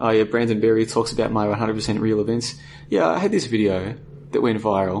 Oh yeah, Brandon Berry talks about my 100% real events. Yeah, I had this video that went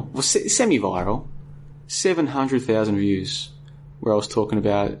viral, well, semi-viral, 700,000 views, where I was talking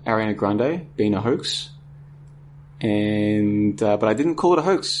about Ariana Grande being a hoax, and but I didn't call it a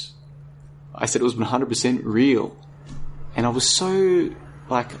hoax. I said it was 100% real, and I was so,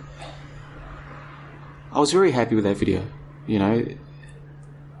 like, I was very happy with that video, you know.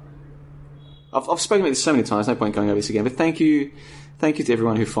 I've spoken about this so many times, no point going over this again, but thank you to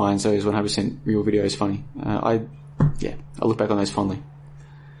everyone who finds those 100% real videos funny. I look back on those fondly.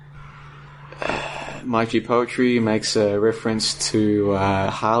 Mike G Poetry makes a reference to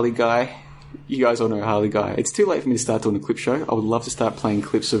Harley Guy. You guys all know Harley Guy. It's too late for me to start doing a clip show. I would love to start playing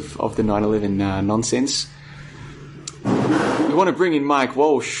clips of the 9/11 nonsense. We want to bring in Mike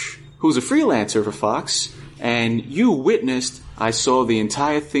Walsh, who's a freelancer for Fox, and you witnessed, I saw the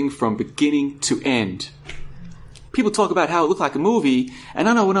entire thing from beginning to end. People talk about how it looked like a movie, and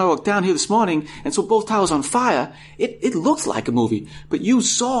I know when I walked down here this morning and saw both towers on fire, it looked like a movie, but you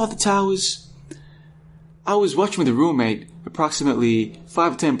saw the towers. I was watching with a roommate approximately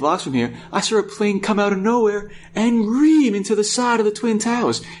 5 or 10 blocks from here. I saw a plane come out of nowhere and ream into the side of the Twin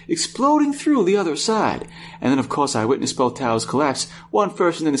Towers, exploding through the other side. And then, of course, I witnessed both towers collapse, one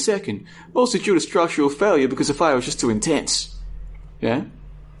first and then the second, mostly due to structural failure because the fire was just too intense. Yeah?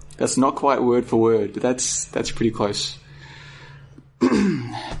 That's not quite word for word, but that's pretty close.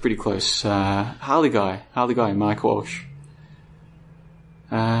 Pretty close. Harley Guy, Mike Walsh.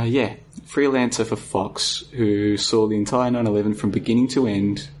 Yeah, freelancer for Fox, who saw the entire 9/11 from beginning to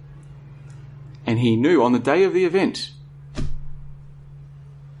end, and he knew on the day of the event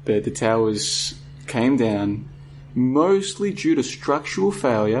that the towers came down mostly due to structural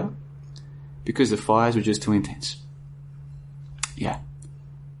failure because the fires were just too intense. Yeah.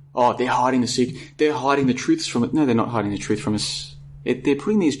 Oh, they're hiding the secret. They're hiding the truths from it. No, they're not hiding the truth from us. They're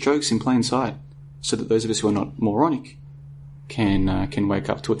putting these jokes in plain sight so that those of us who are not moronic can wake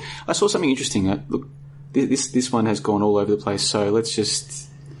up to it. I saw something interesting. Look, this one has gone all over the place, so let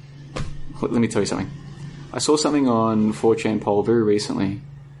me tell you something. I saw something on 4chan poll very recently,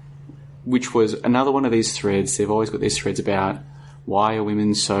 which was another one of these threads. They've always got these threads about why are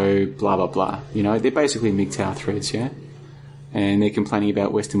women so blah, blah, blah. You know, they're basically MGTOW threads, yeah? And they're complaining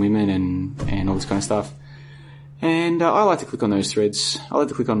about Western women and all this kind of stuff. And I like to click on those threads. I like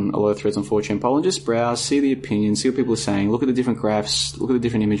to click on a lot of threads on 4chan poll and just browse, see the opinions, see what people are saying, look at the different graphs, look at the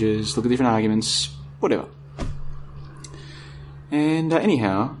different images, look at different arguments, whatever. And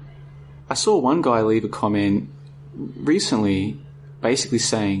anyhow, I saw one guy leave a comment recently basically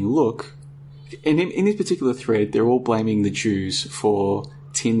saying, look, in this particular thread, they're all blaming the Jews for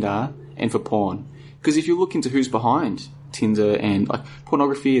Tinder and for porn. Because if you look into who's behind Tinder and like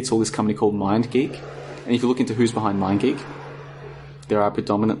pornography, it's all this company called MindGeek. And if you look into who's behind MindGeek, there are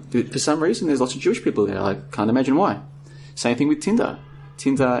for some reason, there's lots of Jewish people there. I can't imagine why. Same thing with Tinder.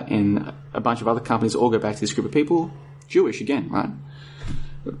 Tinder and a bunch of other companies all go back to this group of people, Jewish again, right?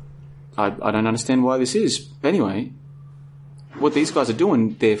 I don't understand why this is. But anyway, what these guys are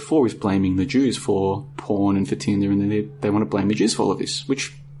doing, therefore, is blaming the Jews for porn and for Tinder, and they want to blame the Jews for all of this,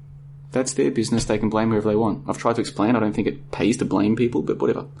 which, that's their business. They can blame whoever they want. I've tried to explain. I don't think it pays to blame people, but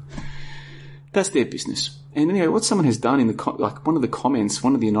whatever. That's their business. And anyway, what someone has done in one of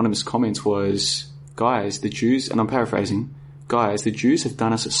the anonymous comments was, guys, the Jews, and I'm paraphrasing, guys, the Jews have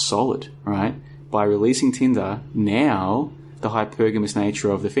done us a solid, right? By releasing Tinder, now the hypergamous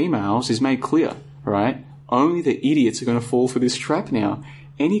nature of the females is made clear, right? Only the idiots are going to fall for this trap now.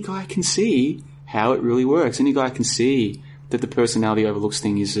 Any guy can see how it really works. Any guy can see that the personality overlooks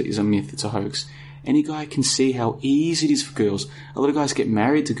thing is a myth, it's a hoax. Any guy can see how easy it is for girls. A lot of guys get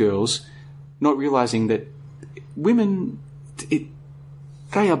married to girls not realizing that women,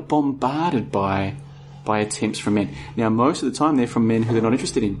 they are bombarded by attempts from men. Now, most of the time they're from men who they're not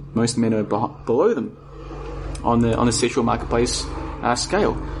interested in. Most men are below them on the sexual marketplace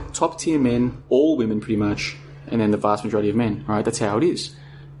scale. Top tier men, all women pretty much, and then the vast majority of men, right? That's how it is.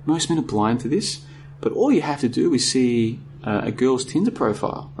 Most men are blind to this, but all you have to do is see a girl's Tinder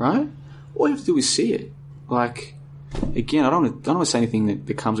profile, right? All you have to do is see it. Like, again, I don't want to say anything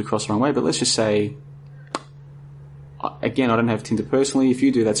that comes across the wrong way, but let's just say, again, I don't have Tinder personally. If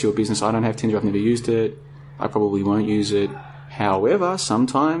you do, that's your business. I don't have Tinder. I've never used it. I probably won't use it. However,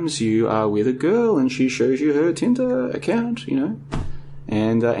 sometimes you are with a girl and she shows you her Tinder account, you know,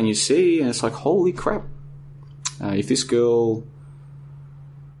 and you see, and it's like, holy crap. If this girl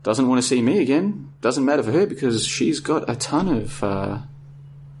doesn't want to see me again, doesn't matter for her because she's got a ton of, you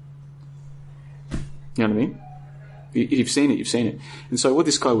know what I mean? If you've seen it, you've seen it. And so what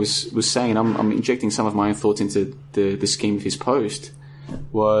this guy was saying, and I'm injecting some of my own thoughts into the scheme of his post,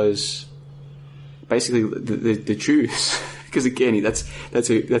 was basically the Jews, because again, that's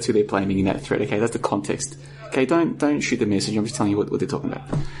who they're blaming in that thread. Okay, that's the context. Okay, don't shoot the message. I'm just telling you what they're talking about.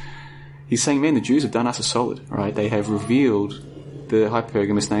 He's saying, man, the Jews have done us a solid, right? They have revealed the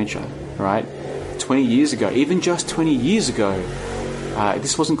hypergamous nature, right? 20 years ago, even just 20 years ago,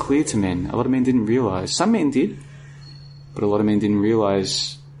 this wasn't clear to men. A lot of men didn't realize. Some men did, but a lot of men didn't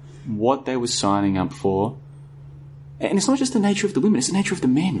realize what they were signing up for. And it's not just the nature of the women, it's the nature of the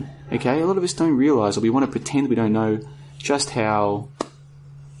men, okay? A lot of us don't realize, or we want to pretend we don't know just how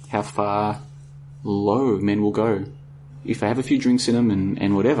far low men will go. If they have a few drinks in them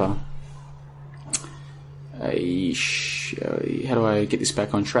and whatever. How do I get this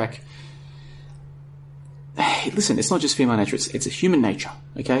back on track? Listen, it's not just female nature, it's a human nature,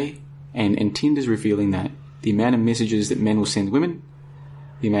 okay? And Tinder's revealing that. The amount of messages that men will send women,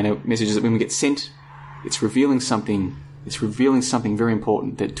 the amount of messages that women get sent, it's revealing something very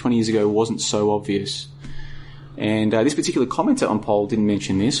important that 20 years ago wasn't so obvious. And this particular commenter on poll didn't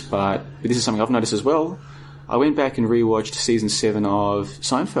mention this, but this is something I've noticed as well. I went back and rewatched season 7 of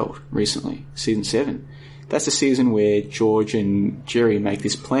Seinfeld recently, season 7. That's the season where George and Jerry make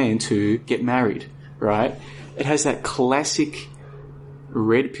this plan to get married, right? It has that classic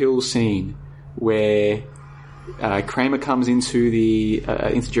red pill scene where Kramer comes into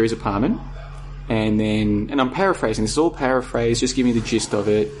Jerry's apartment, and I'm paraphrasing, this is all paraphrased, just giving you the gist of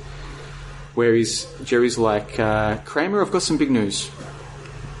it, where Jerry's like, Kramer, I've got some big news.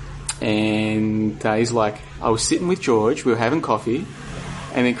 And he's like, I was sitting with George, we were having coffee,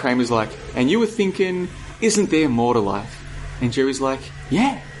 and then Kramer's like, and you were thinking, isn't there more to life? And Jerry's like,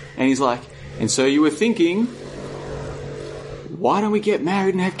 yeah. And he's like, and so you were thinking, why don't we get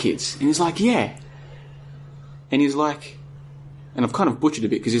married and have kids? And he's like, yeah. And he's like, and I've kind of butchered a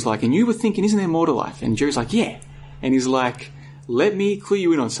bit because he's like, and you were thinking, isn't there more to life? And Jerry's like, yeah. And he's like, let me clue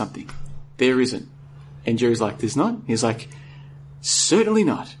you in on something. There isn't. And Jerry's like, there's not? He's like, certainly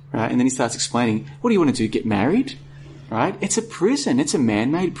not. Right? And then he starts explaining, what do you want to do? Get married? Right? It's a prison. It's a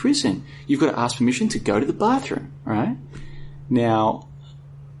man-made prison. You've got to ask permission to go to the bathroom. Right? Now,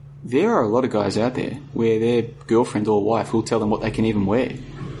 there are a lot of guys out there where their girlfriend or wife will tell them what they can even wear.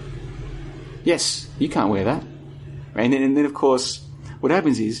 Yes, you can't wear that. And then, of course, what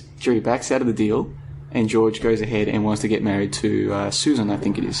happens is Jerry backs out of the deal and George goes ahead and wants to get married to Susan, I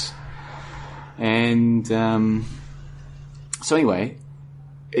think it is. And so anyway,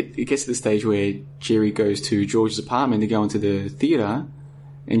 it gets to the stage where Jerry goes to George's apartment to go into the theatre,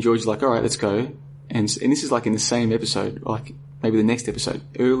 and George's like, all right, let's go. And this is like in the same episode, like maybe the next episode,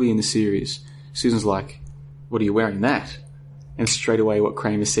 early in the series. Susan's like, what are you wearing that? And straight away what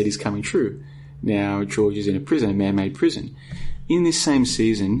Kramer said is coming true. Now George is in a prison, a man-made prison. In this same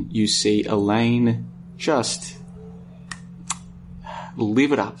season, you see Elaine just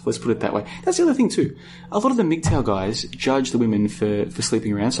live it up, let's put it that way. That's the other thing too. A lot of the MGTOW guys judge the women for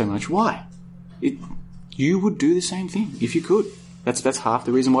sleeping around so much. Why? You would do the same thing if you could. That's half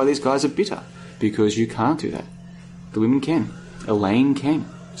the reason why these guys are bitter, because you can't do that. The women can. Elaine can.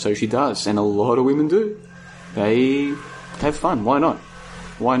 So she does. And a lot of women do. They have fun. Why not?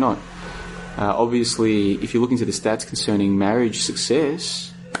 Why not? Obviously, if you look into the stats concerning marriage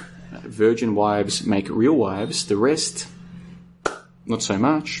success, virgin wives make real wives. The rest, not so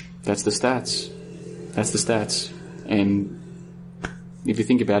much. That's the stats. That's the stats. And if you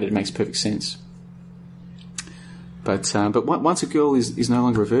think about it, it makes perfect sense. But once a girl is no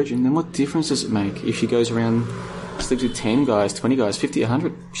longer a virgin, then what difference does it make if she goes around, sleeps with 10 guys, 20 guys, 50,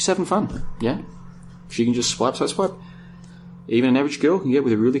 100? She's having fun, yeah? She can just swipe. Even an average girl can get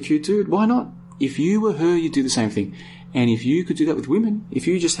with a really cute dude. Why not? If you were her, you'd do the same thing. And if you could do that with women, if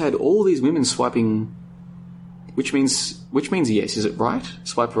you just had all these women swiping, which means yes, is it right?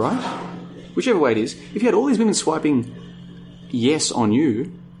 Swipe right? Whichever way it is. If you had all these women swiping yes on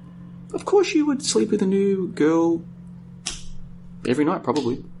you, of course you would sleep with a new girl every night,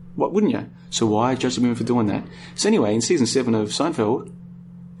 probably. What, wouldn't you? So why judge the women for doing that? So anyway, in season 7 of Seinfeld,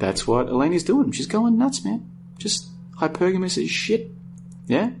 that's what Elaine is doing. She's going nuts, man. Just hypergamous as shit.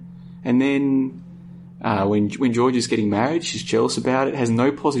 Yeah? And then when George is getting married, she's jealous about it, has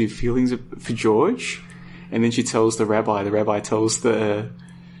no positive feelings for George. And then she tells the rabbi tells the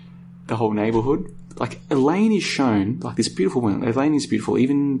whole neighborhood. Like, Elaine is shown, like this beautiful woman. Elaine is beautiful,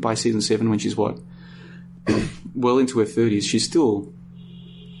 even by season 7 when she's what? Well into her 30s.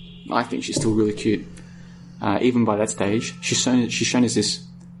 I think she's still really cute. Even by that stage, she's shown as this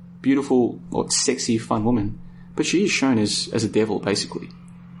beautiful, or sexy, fun woman. But she is shown as a devil, basically.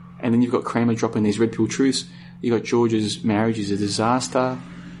 And then you've got Kramer dropping these red pill truths. You've got George's marriage is a disaster.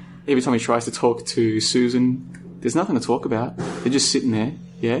 Every time he tries to talk to Susan, there's nothing to talk about. They're just sitting there,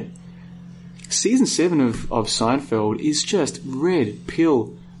 yeah? Season 7 of Seinfeld is just red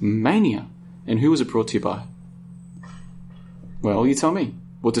pill mania. And who was it brought to you by? Well, you tell me.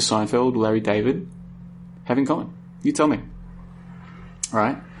 What does Seinfeld, Larry David have in common? You tell me. All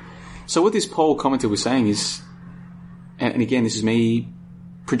right? So what this poll commenter was saying is, and again, this is me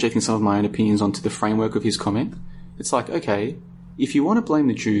projecting some of my own opinions onto the framework of his comment. It's like, okay, if you want to blame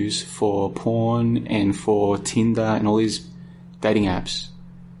the Jews for porn and for Tinder and all these dating apps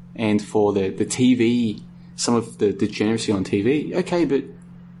and for the TV, some of the degeneracy on TV, okay, but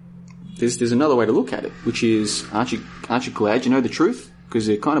there's another way to look at it, which is, aren't you glad you know the truth? Because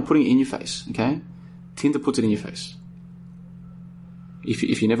they're kind of putting it in your face, okay? Tinder puts it in your face.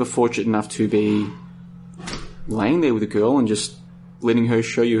 If you're never fortunate enough to be laying there with a girl and just letting her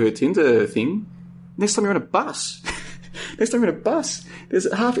show you her Tinder thing, next time you're on a bus, there's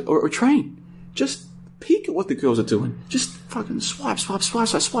or a train, just peek at what the girls are doing. Just fucking swipe.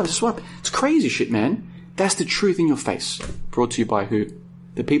 It's crazy shit, man. That's the truth in your face. Brought to you by who?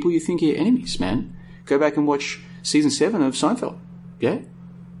 The people you think are your enemies, man. Go back and watch season 7 of Seinfeld. Yeah?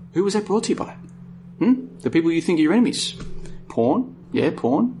 Who was that brought to you by? The people you think are your enemies. Porn. Yeah,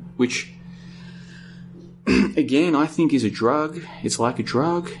 porn. Which, again, I think is a drug. It's like a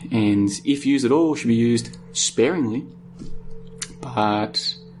drug. And if used at all, should be used sparingly.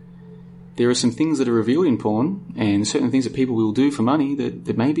 But there are some things that are revealed in porn and certain things that people will do for money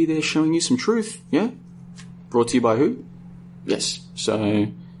that maybe they're showing you some truth. Yeah? Brought to you by who? Yes. So,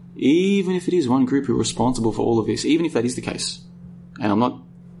 even if it is one group who are responsible for all of this, even if that is the case, and I'm not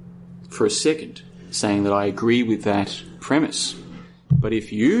for a second saying that I agree with that premise, but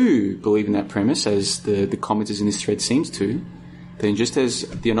if you believe in that premise, as the commenters in this thread seems to, then just as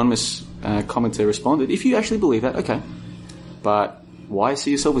the anonymous commenter responded, if you actually believe that, okay. But why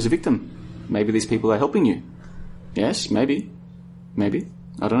see yourself as a victim? Maybe these people are helping you. Yes, maybe. I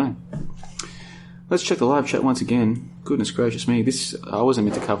don't know. Let's check the live chat once again. Goodness gracious me. I wasn't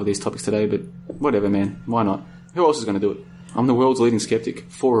meant to cover these topics today, but whatever, man. Why not? Who else is going to do it? I'm the world's leading skeptic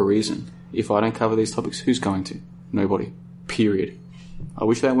for a reason. If I don't cover these topics, who's going to? Nobody. Period. I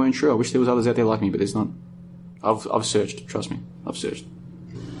wish that weren't true. I wish there was others out there like me, but there's not. I've searched. Trust me. I've searched.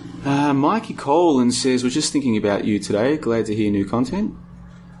 Mikey Colin says, was just thinking about you today. Glad to hear new content.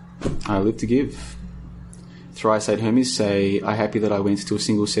 I live to give. Thrice-Eight Hermes say, I'm happy that I went to a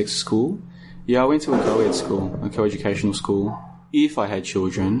single-sex school. Yeah, I went to a co-ed school, a co-educational school. If I had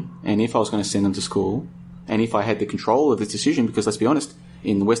children, and if I was going to send them to school, and if I had the control of this decision, because let's be honest,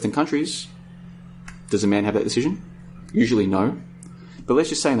 in the Western countries, does a man have that decision? Usually no. But let's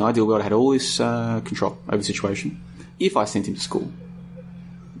just say in the ideal world I had all this control over the situation. If I sent him to school,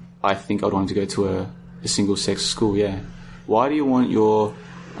 I think I'd want him to go to a single-sex school, yeah. Why do you want your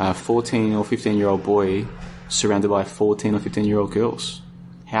 14 or 15-year-old boy surrounded by 14 or 15-year-old girls?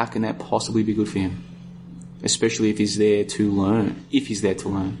 How can that possibly be good for him? Especially if he's there to learn. If he's there to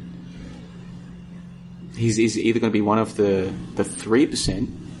learn. He's either going to be one of the 3%,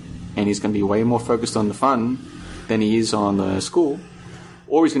 and he's going to be way more focused on the fun than he is on the school,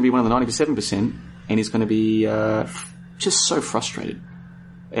 or he's going to be one of the 97%, and he's going to be just so frustrated,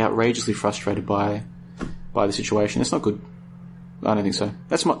 outrageously frustrated by the situation. That's not good. I don't think so.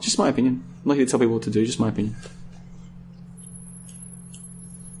 That's just my opinion. I'm not here to tell people what to do, just my opinion.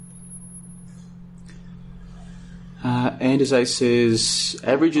 Andersay says,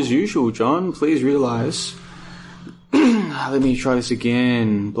 average as usual, John. Please realise. Let me try this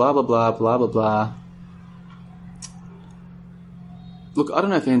again. Blah, blah, blah, blah, blah, blah. Look, I don't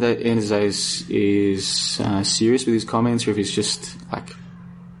know if Andersay is serious with his comments or if he's just like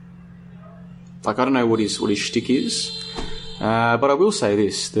I don't know what his shtick is. But I will say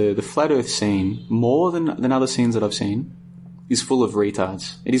this, the Flat Earth scene, more than other scenes that I've seen, is full of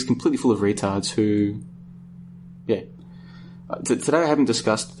retards. It is completely full of retards who, yeah. Today I haven't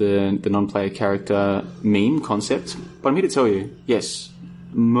discussed the non-player character meme concept, but I'm here to tell you, yes,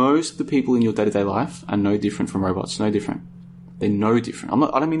 most of the people in your day-to-day life are no different from robots, no different. They're no different.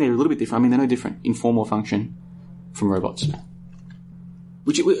 I don't mean they're a little bit different, I mean they're no different in form or function from robots.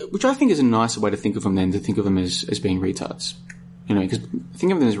 Which I think is a nicer way to think of them than to think of them as being retards. You know, because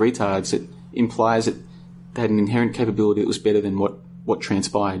thinking of them as retards, it implies that they had an inherent capability that was better than what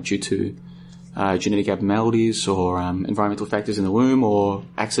transpired due to genetic abnormalities or environmental factors in the womb or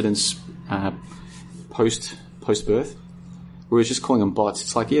accidents post-birth. Whereas just calling them bots,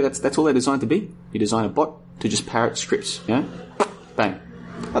 it's like, yeah, that's all they're designed to be. You design a bot to just parrot scripts, you know? Bang.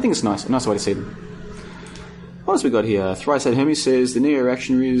 I think it's nice, a nice way to see them. What else we got here? Thrice-Head Hermes says, the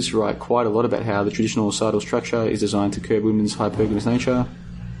neo-reactionaries write quite a lot about how the traditional societal structure is designed to curb women's hypergamous nature.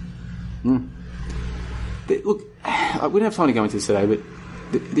 Look, we don't have time to go into this today, but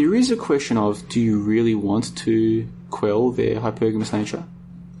there is a question of, do you really want to quell their hypergamous nature?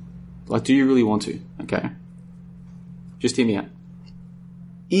 Like, do you really want to? Okay. Just hear me out.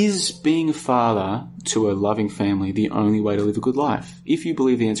 Is being a father to a loving family the only way to live a good life? If you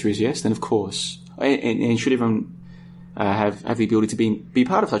believe the answer is yes, then of course. And should everyone have the ability to be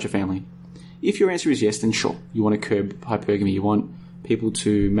part of such a family? If your answer is yes, then sure. You want to curb hypergamy. You want people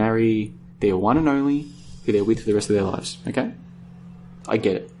to marry their one and only who they're with for the rest of their lives. Okay? I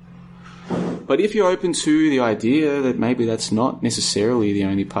get it. But if you're open to the idea that maybe that's not necessarily the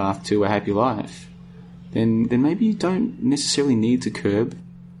only path to a happy life, then maybe you don't necessarily need to curb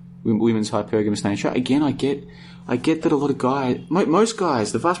women's hypergamous nature. Again, I get that a lot of guys, most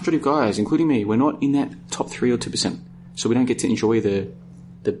guys, the vast majority of guys, including me, we're not in that top 3 or 2%. So we don't get to enjoy the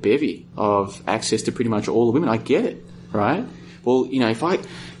bevy of access to pretty much all the women. I get it, right? Well, you know, if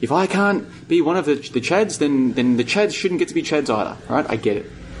I can't be one of the chads, then the chads shouldn't get to be chads either, right? I get it.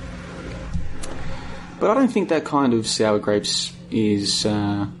 But I don't think that kind of sour grapes is,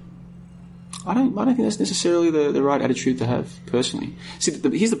 I don't think that's necessarily the right attitude to have, personally. See,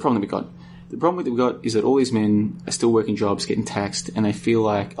 here's the problem that we got. The problem that we got is that all these men are still working jobs, getting taxed, and they feel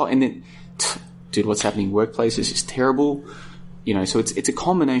like, dude, what's happening in workplaces is terrible. You know, so it's a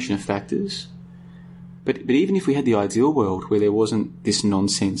combination of factors. But even if we had the ideal world where there wasn't this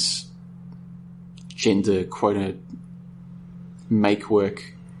nonsense gender quota make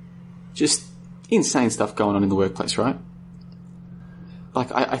work, just insane stuff going on in the workplace, right?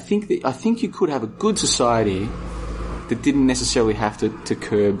 Like, I think you could have a good society that didn't necessarily have to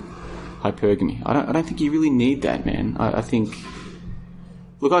curb hypergamy. I don't think you really need that, man. I think,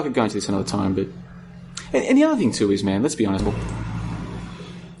 look, I could go into this another time, but, and the other thing too is, man, let's be honest.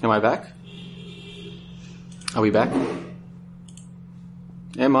 Am I back? Are we back?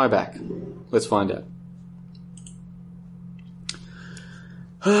 Am I back? Let's find out.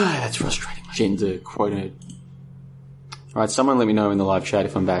 That's frustrating. Gender quota. Alright, someone let me know in the live chat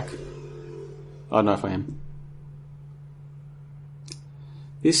if I'm back. I don't know if I am.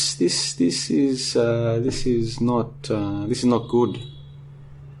 This is not good.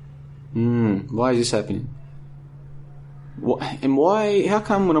 Why is this happening? How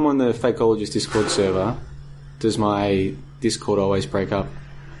come when I'm on the Fakeologist Discord server, does my Discord always break up?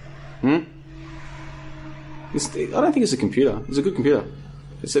 I don't think it's a computer. It's a good computer.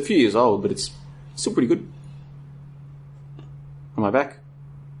 It's a few years old, but it's still pretty good. Am I back?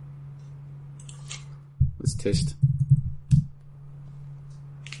 Let's test.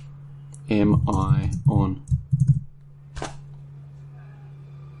 Am I on?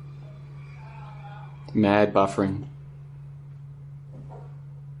 Mad buffering.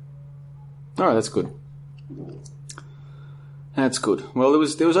 Alright, that's good. That's good. Well, there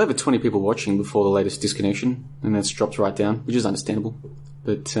was over 20 people watching before the latest disconnection, and that's dropped right down, which is understandable.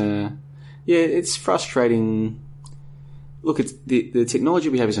 But, yeah, it's frustrating. Look, the technology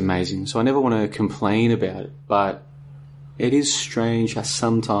we have is amazing, so I never want to complain about it, but it is strange how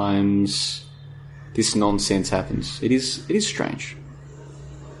sometimes this nonsense happens. It is strange.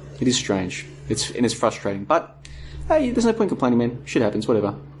 It is strange. It's frustrating. But, hey, there's no point complaining, man. Shit happens,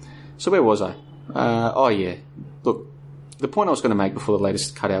 whatever. So where was I? Oh, yeah. Look, the point I was going to make before the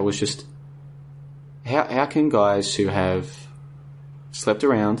latest cutout was just, how can guys who have slept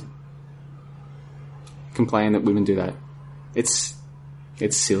around complain that women do that? It's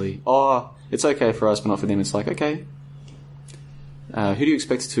silly. Oh, it's okay for us, but not for them. It's like, okay. Who do you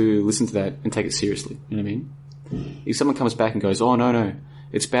expect to listen to that and take it seriously? You know what I mean? If someone comes back and goes, oh, no,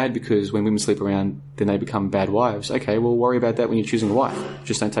 it's bad because when women sleep around, then they become bad wives. Okay, well, worry about that when you're choosing a wife.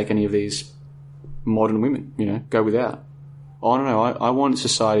 Just don't take any of these modern women, go without. Oh, no, I want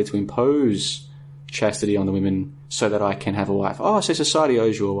society to impose chastity on the women so that I can have a wife. Oh, so society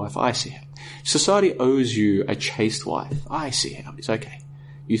owes you a wife. I see how. Society owes you a chaste wife. I see how. It's okay.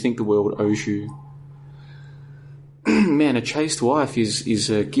 You think the world owes you... Man, a chaste wife is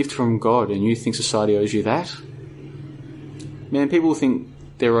a gift from God, and you think society owes you that? Man, people think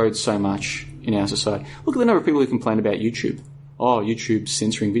they're owed so much in our society. Look at the number of people who complain about YouTube. Oh, YouTube's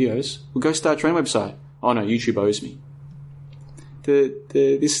censoring videos. Well, go start your own website. Oh no, YouTube owes me.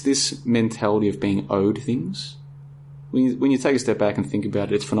 This mentality of being owed things, when you take a step back and think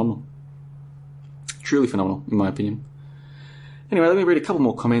about it, it's phenomenal. Truly phenomenal, in my opinion. Anyway, let me read a couple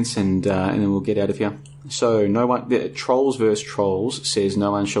more comments and then we'll get out of here. So, Trolls vs. Trolls says, no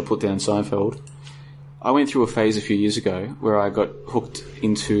one shall put down Seinfeld. I went through a phase a few years ago where I got hooked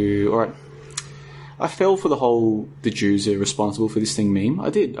into... Alright, I fell for the Jews are responsible for this thing meme. I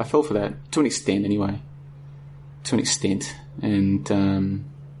did. I fell for that. To an extent, anyway. To an extent. And,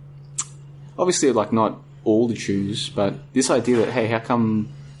 obviously, not all the Jews, but this idea that, hey, how come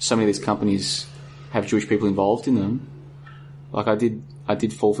so many of these companies have Jewish people involved in them? I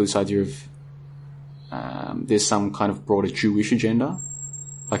did fall for this idea of, there's some kind of broader Jewish agenda.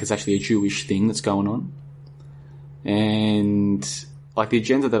 It's actually a Jewish thing that's going on. And, the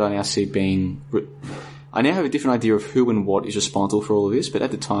agenda that I now see being... I now have a different idea of who and what is responsible for all of this, but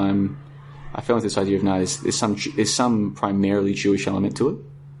at the time, I fell into this idea of, no, there's some primarily Jewish element to it.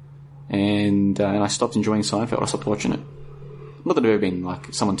 And I stopped enjoying Seinfeld. I stopped watching it. Not that I've ever been,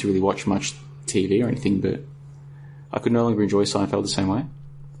 someone to really watch much TV or anything, but I could no longer enjoy Seinfeld the same way.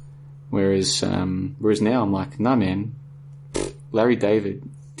 Whereas now I'm like, nah, man, Larry David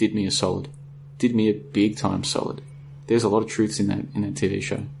did me a solid. Did me a big time solid. There's a lot of truths in that TV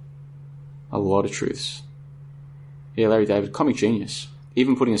show. A lot of truths. Yeah, Larry David, comic genius.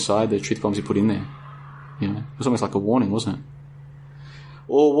 Even putting aside the truth bombs he put in there. It was almost like a warning, wasn't it?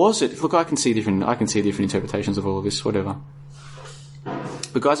 Or was it? Look, I can see different interpretations of all of this, whatever.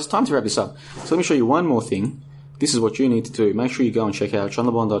 But guys, it's time to wrap this up. So let me show you one more thing. This is what you need to do. Make sure you go and check out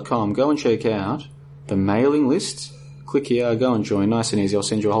johnlebon.com. Go and check out the mailing list. Click here, go and join. Nice and easy. I'll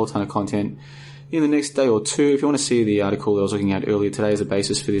send you a whole ton of content in the next day or two. If you want to see the article that I was looking at earlier today as a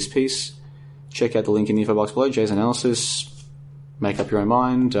basis for this piece, check out the link in the info box below. Jay's analysis. Make up your own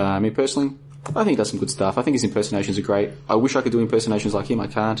mind. Me personally, I think he does some good stuff. I think his impersonations are great. I wish I could do impersonations like him. I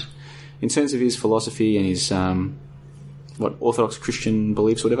can't. In terms of his philosophy and his Orthodox Christian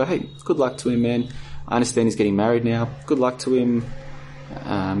beliefs, whatever, hey, good luck to him, man. I understand he's getting married now. Good luck to him.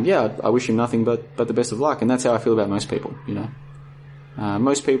 I wish him nothing but the best of luck. And that's how I feel about most people,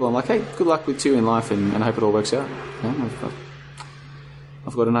 Most people, I'm like, hey, good luck with you in life and I hope it all works out.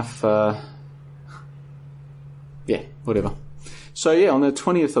 I've got enough, whatever. So on the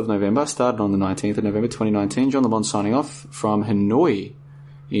 20th of November, started on the 19th of November 2019, John LeBon signing off from Hanoi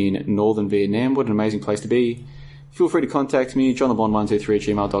in northern Vietnam. What an amazing place to be. Feel free to contact me,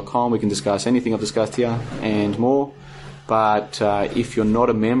 johnlebon123@gmail.com. We can discuss anything I've discussed here and more. But if you're not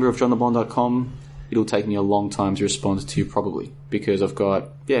a member of johnlebon.com, it'll take me a long time to respond to you probably, because I've got,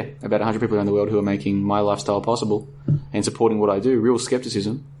 about 100 people around the world who are making my lifestyle possible and supporting what I do, real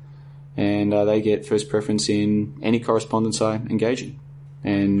skepticism. And they get first preference in any correspondence I engage in.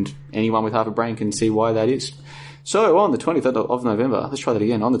 And anyone with half a brain can see why that is. So on the 20th of November, let's try that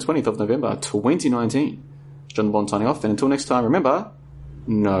again. On the 20th of November, 2019, John LeBon signing off. And until next time, remember,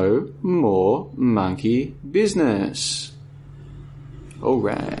 no more monkey business. All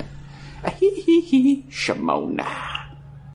right. Shimona.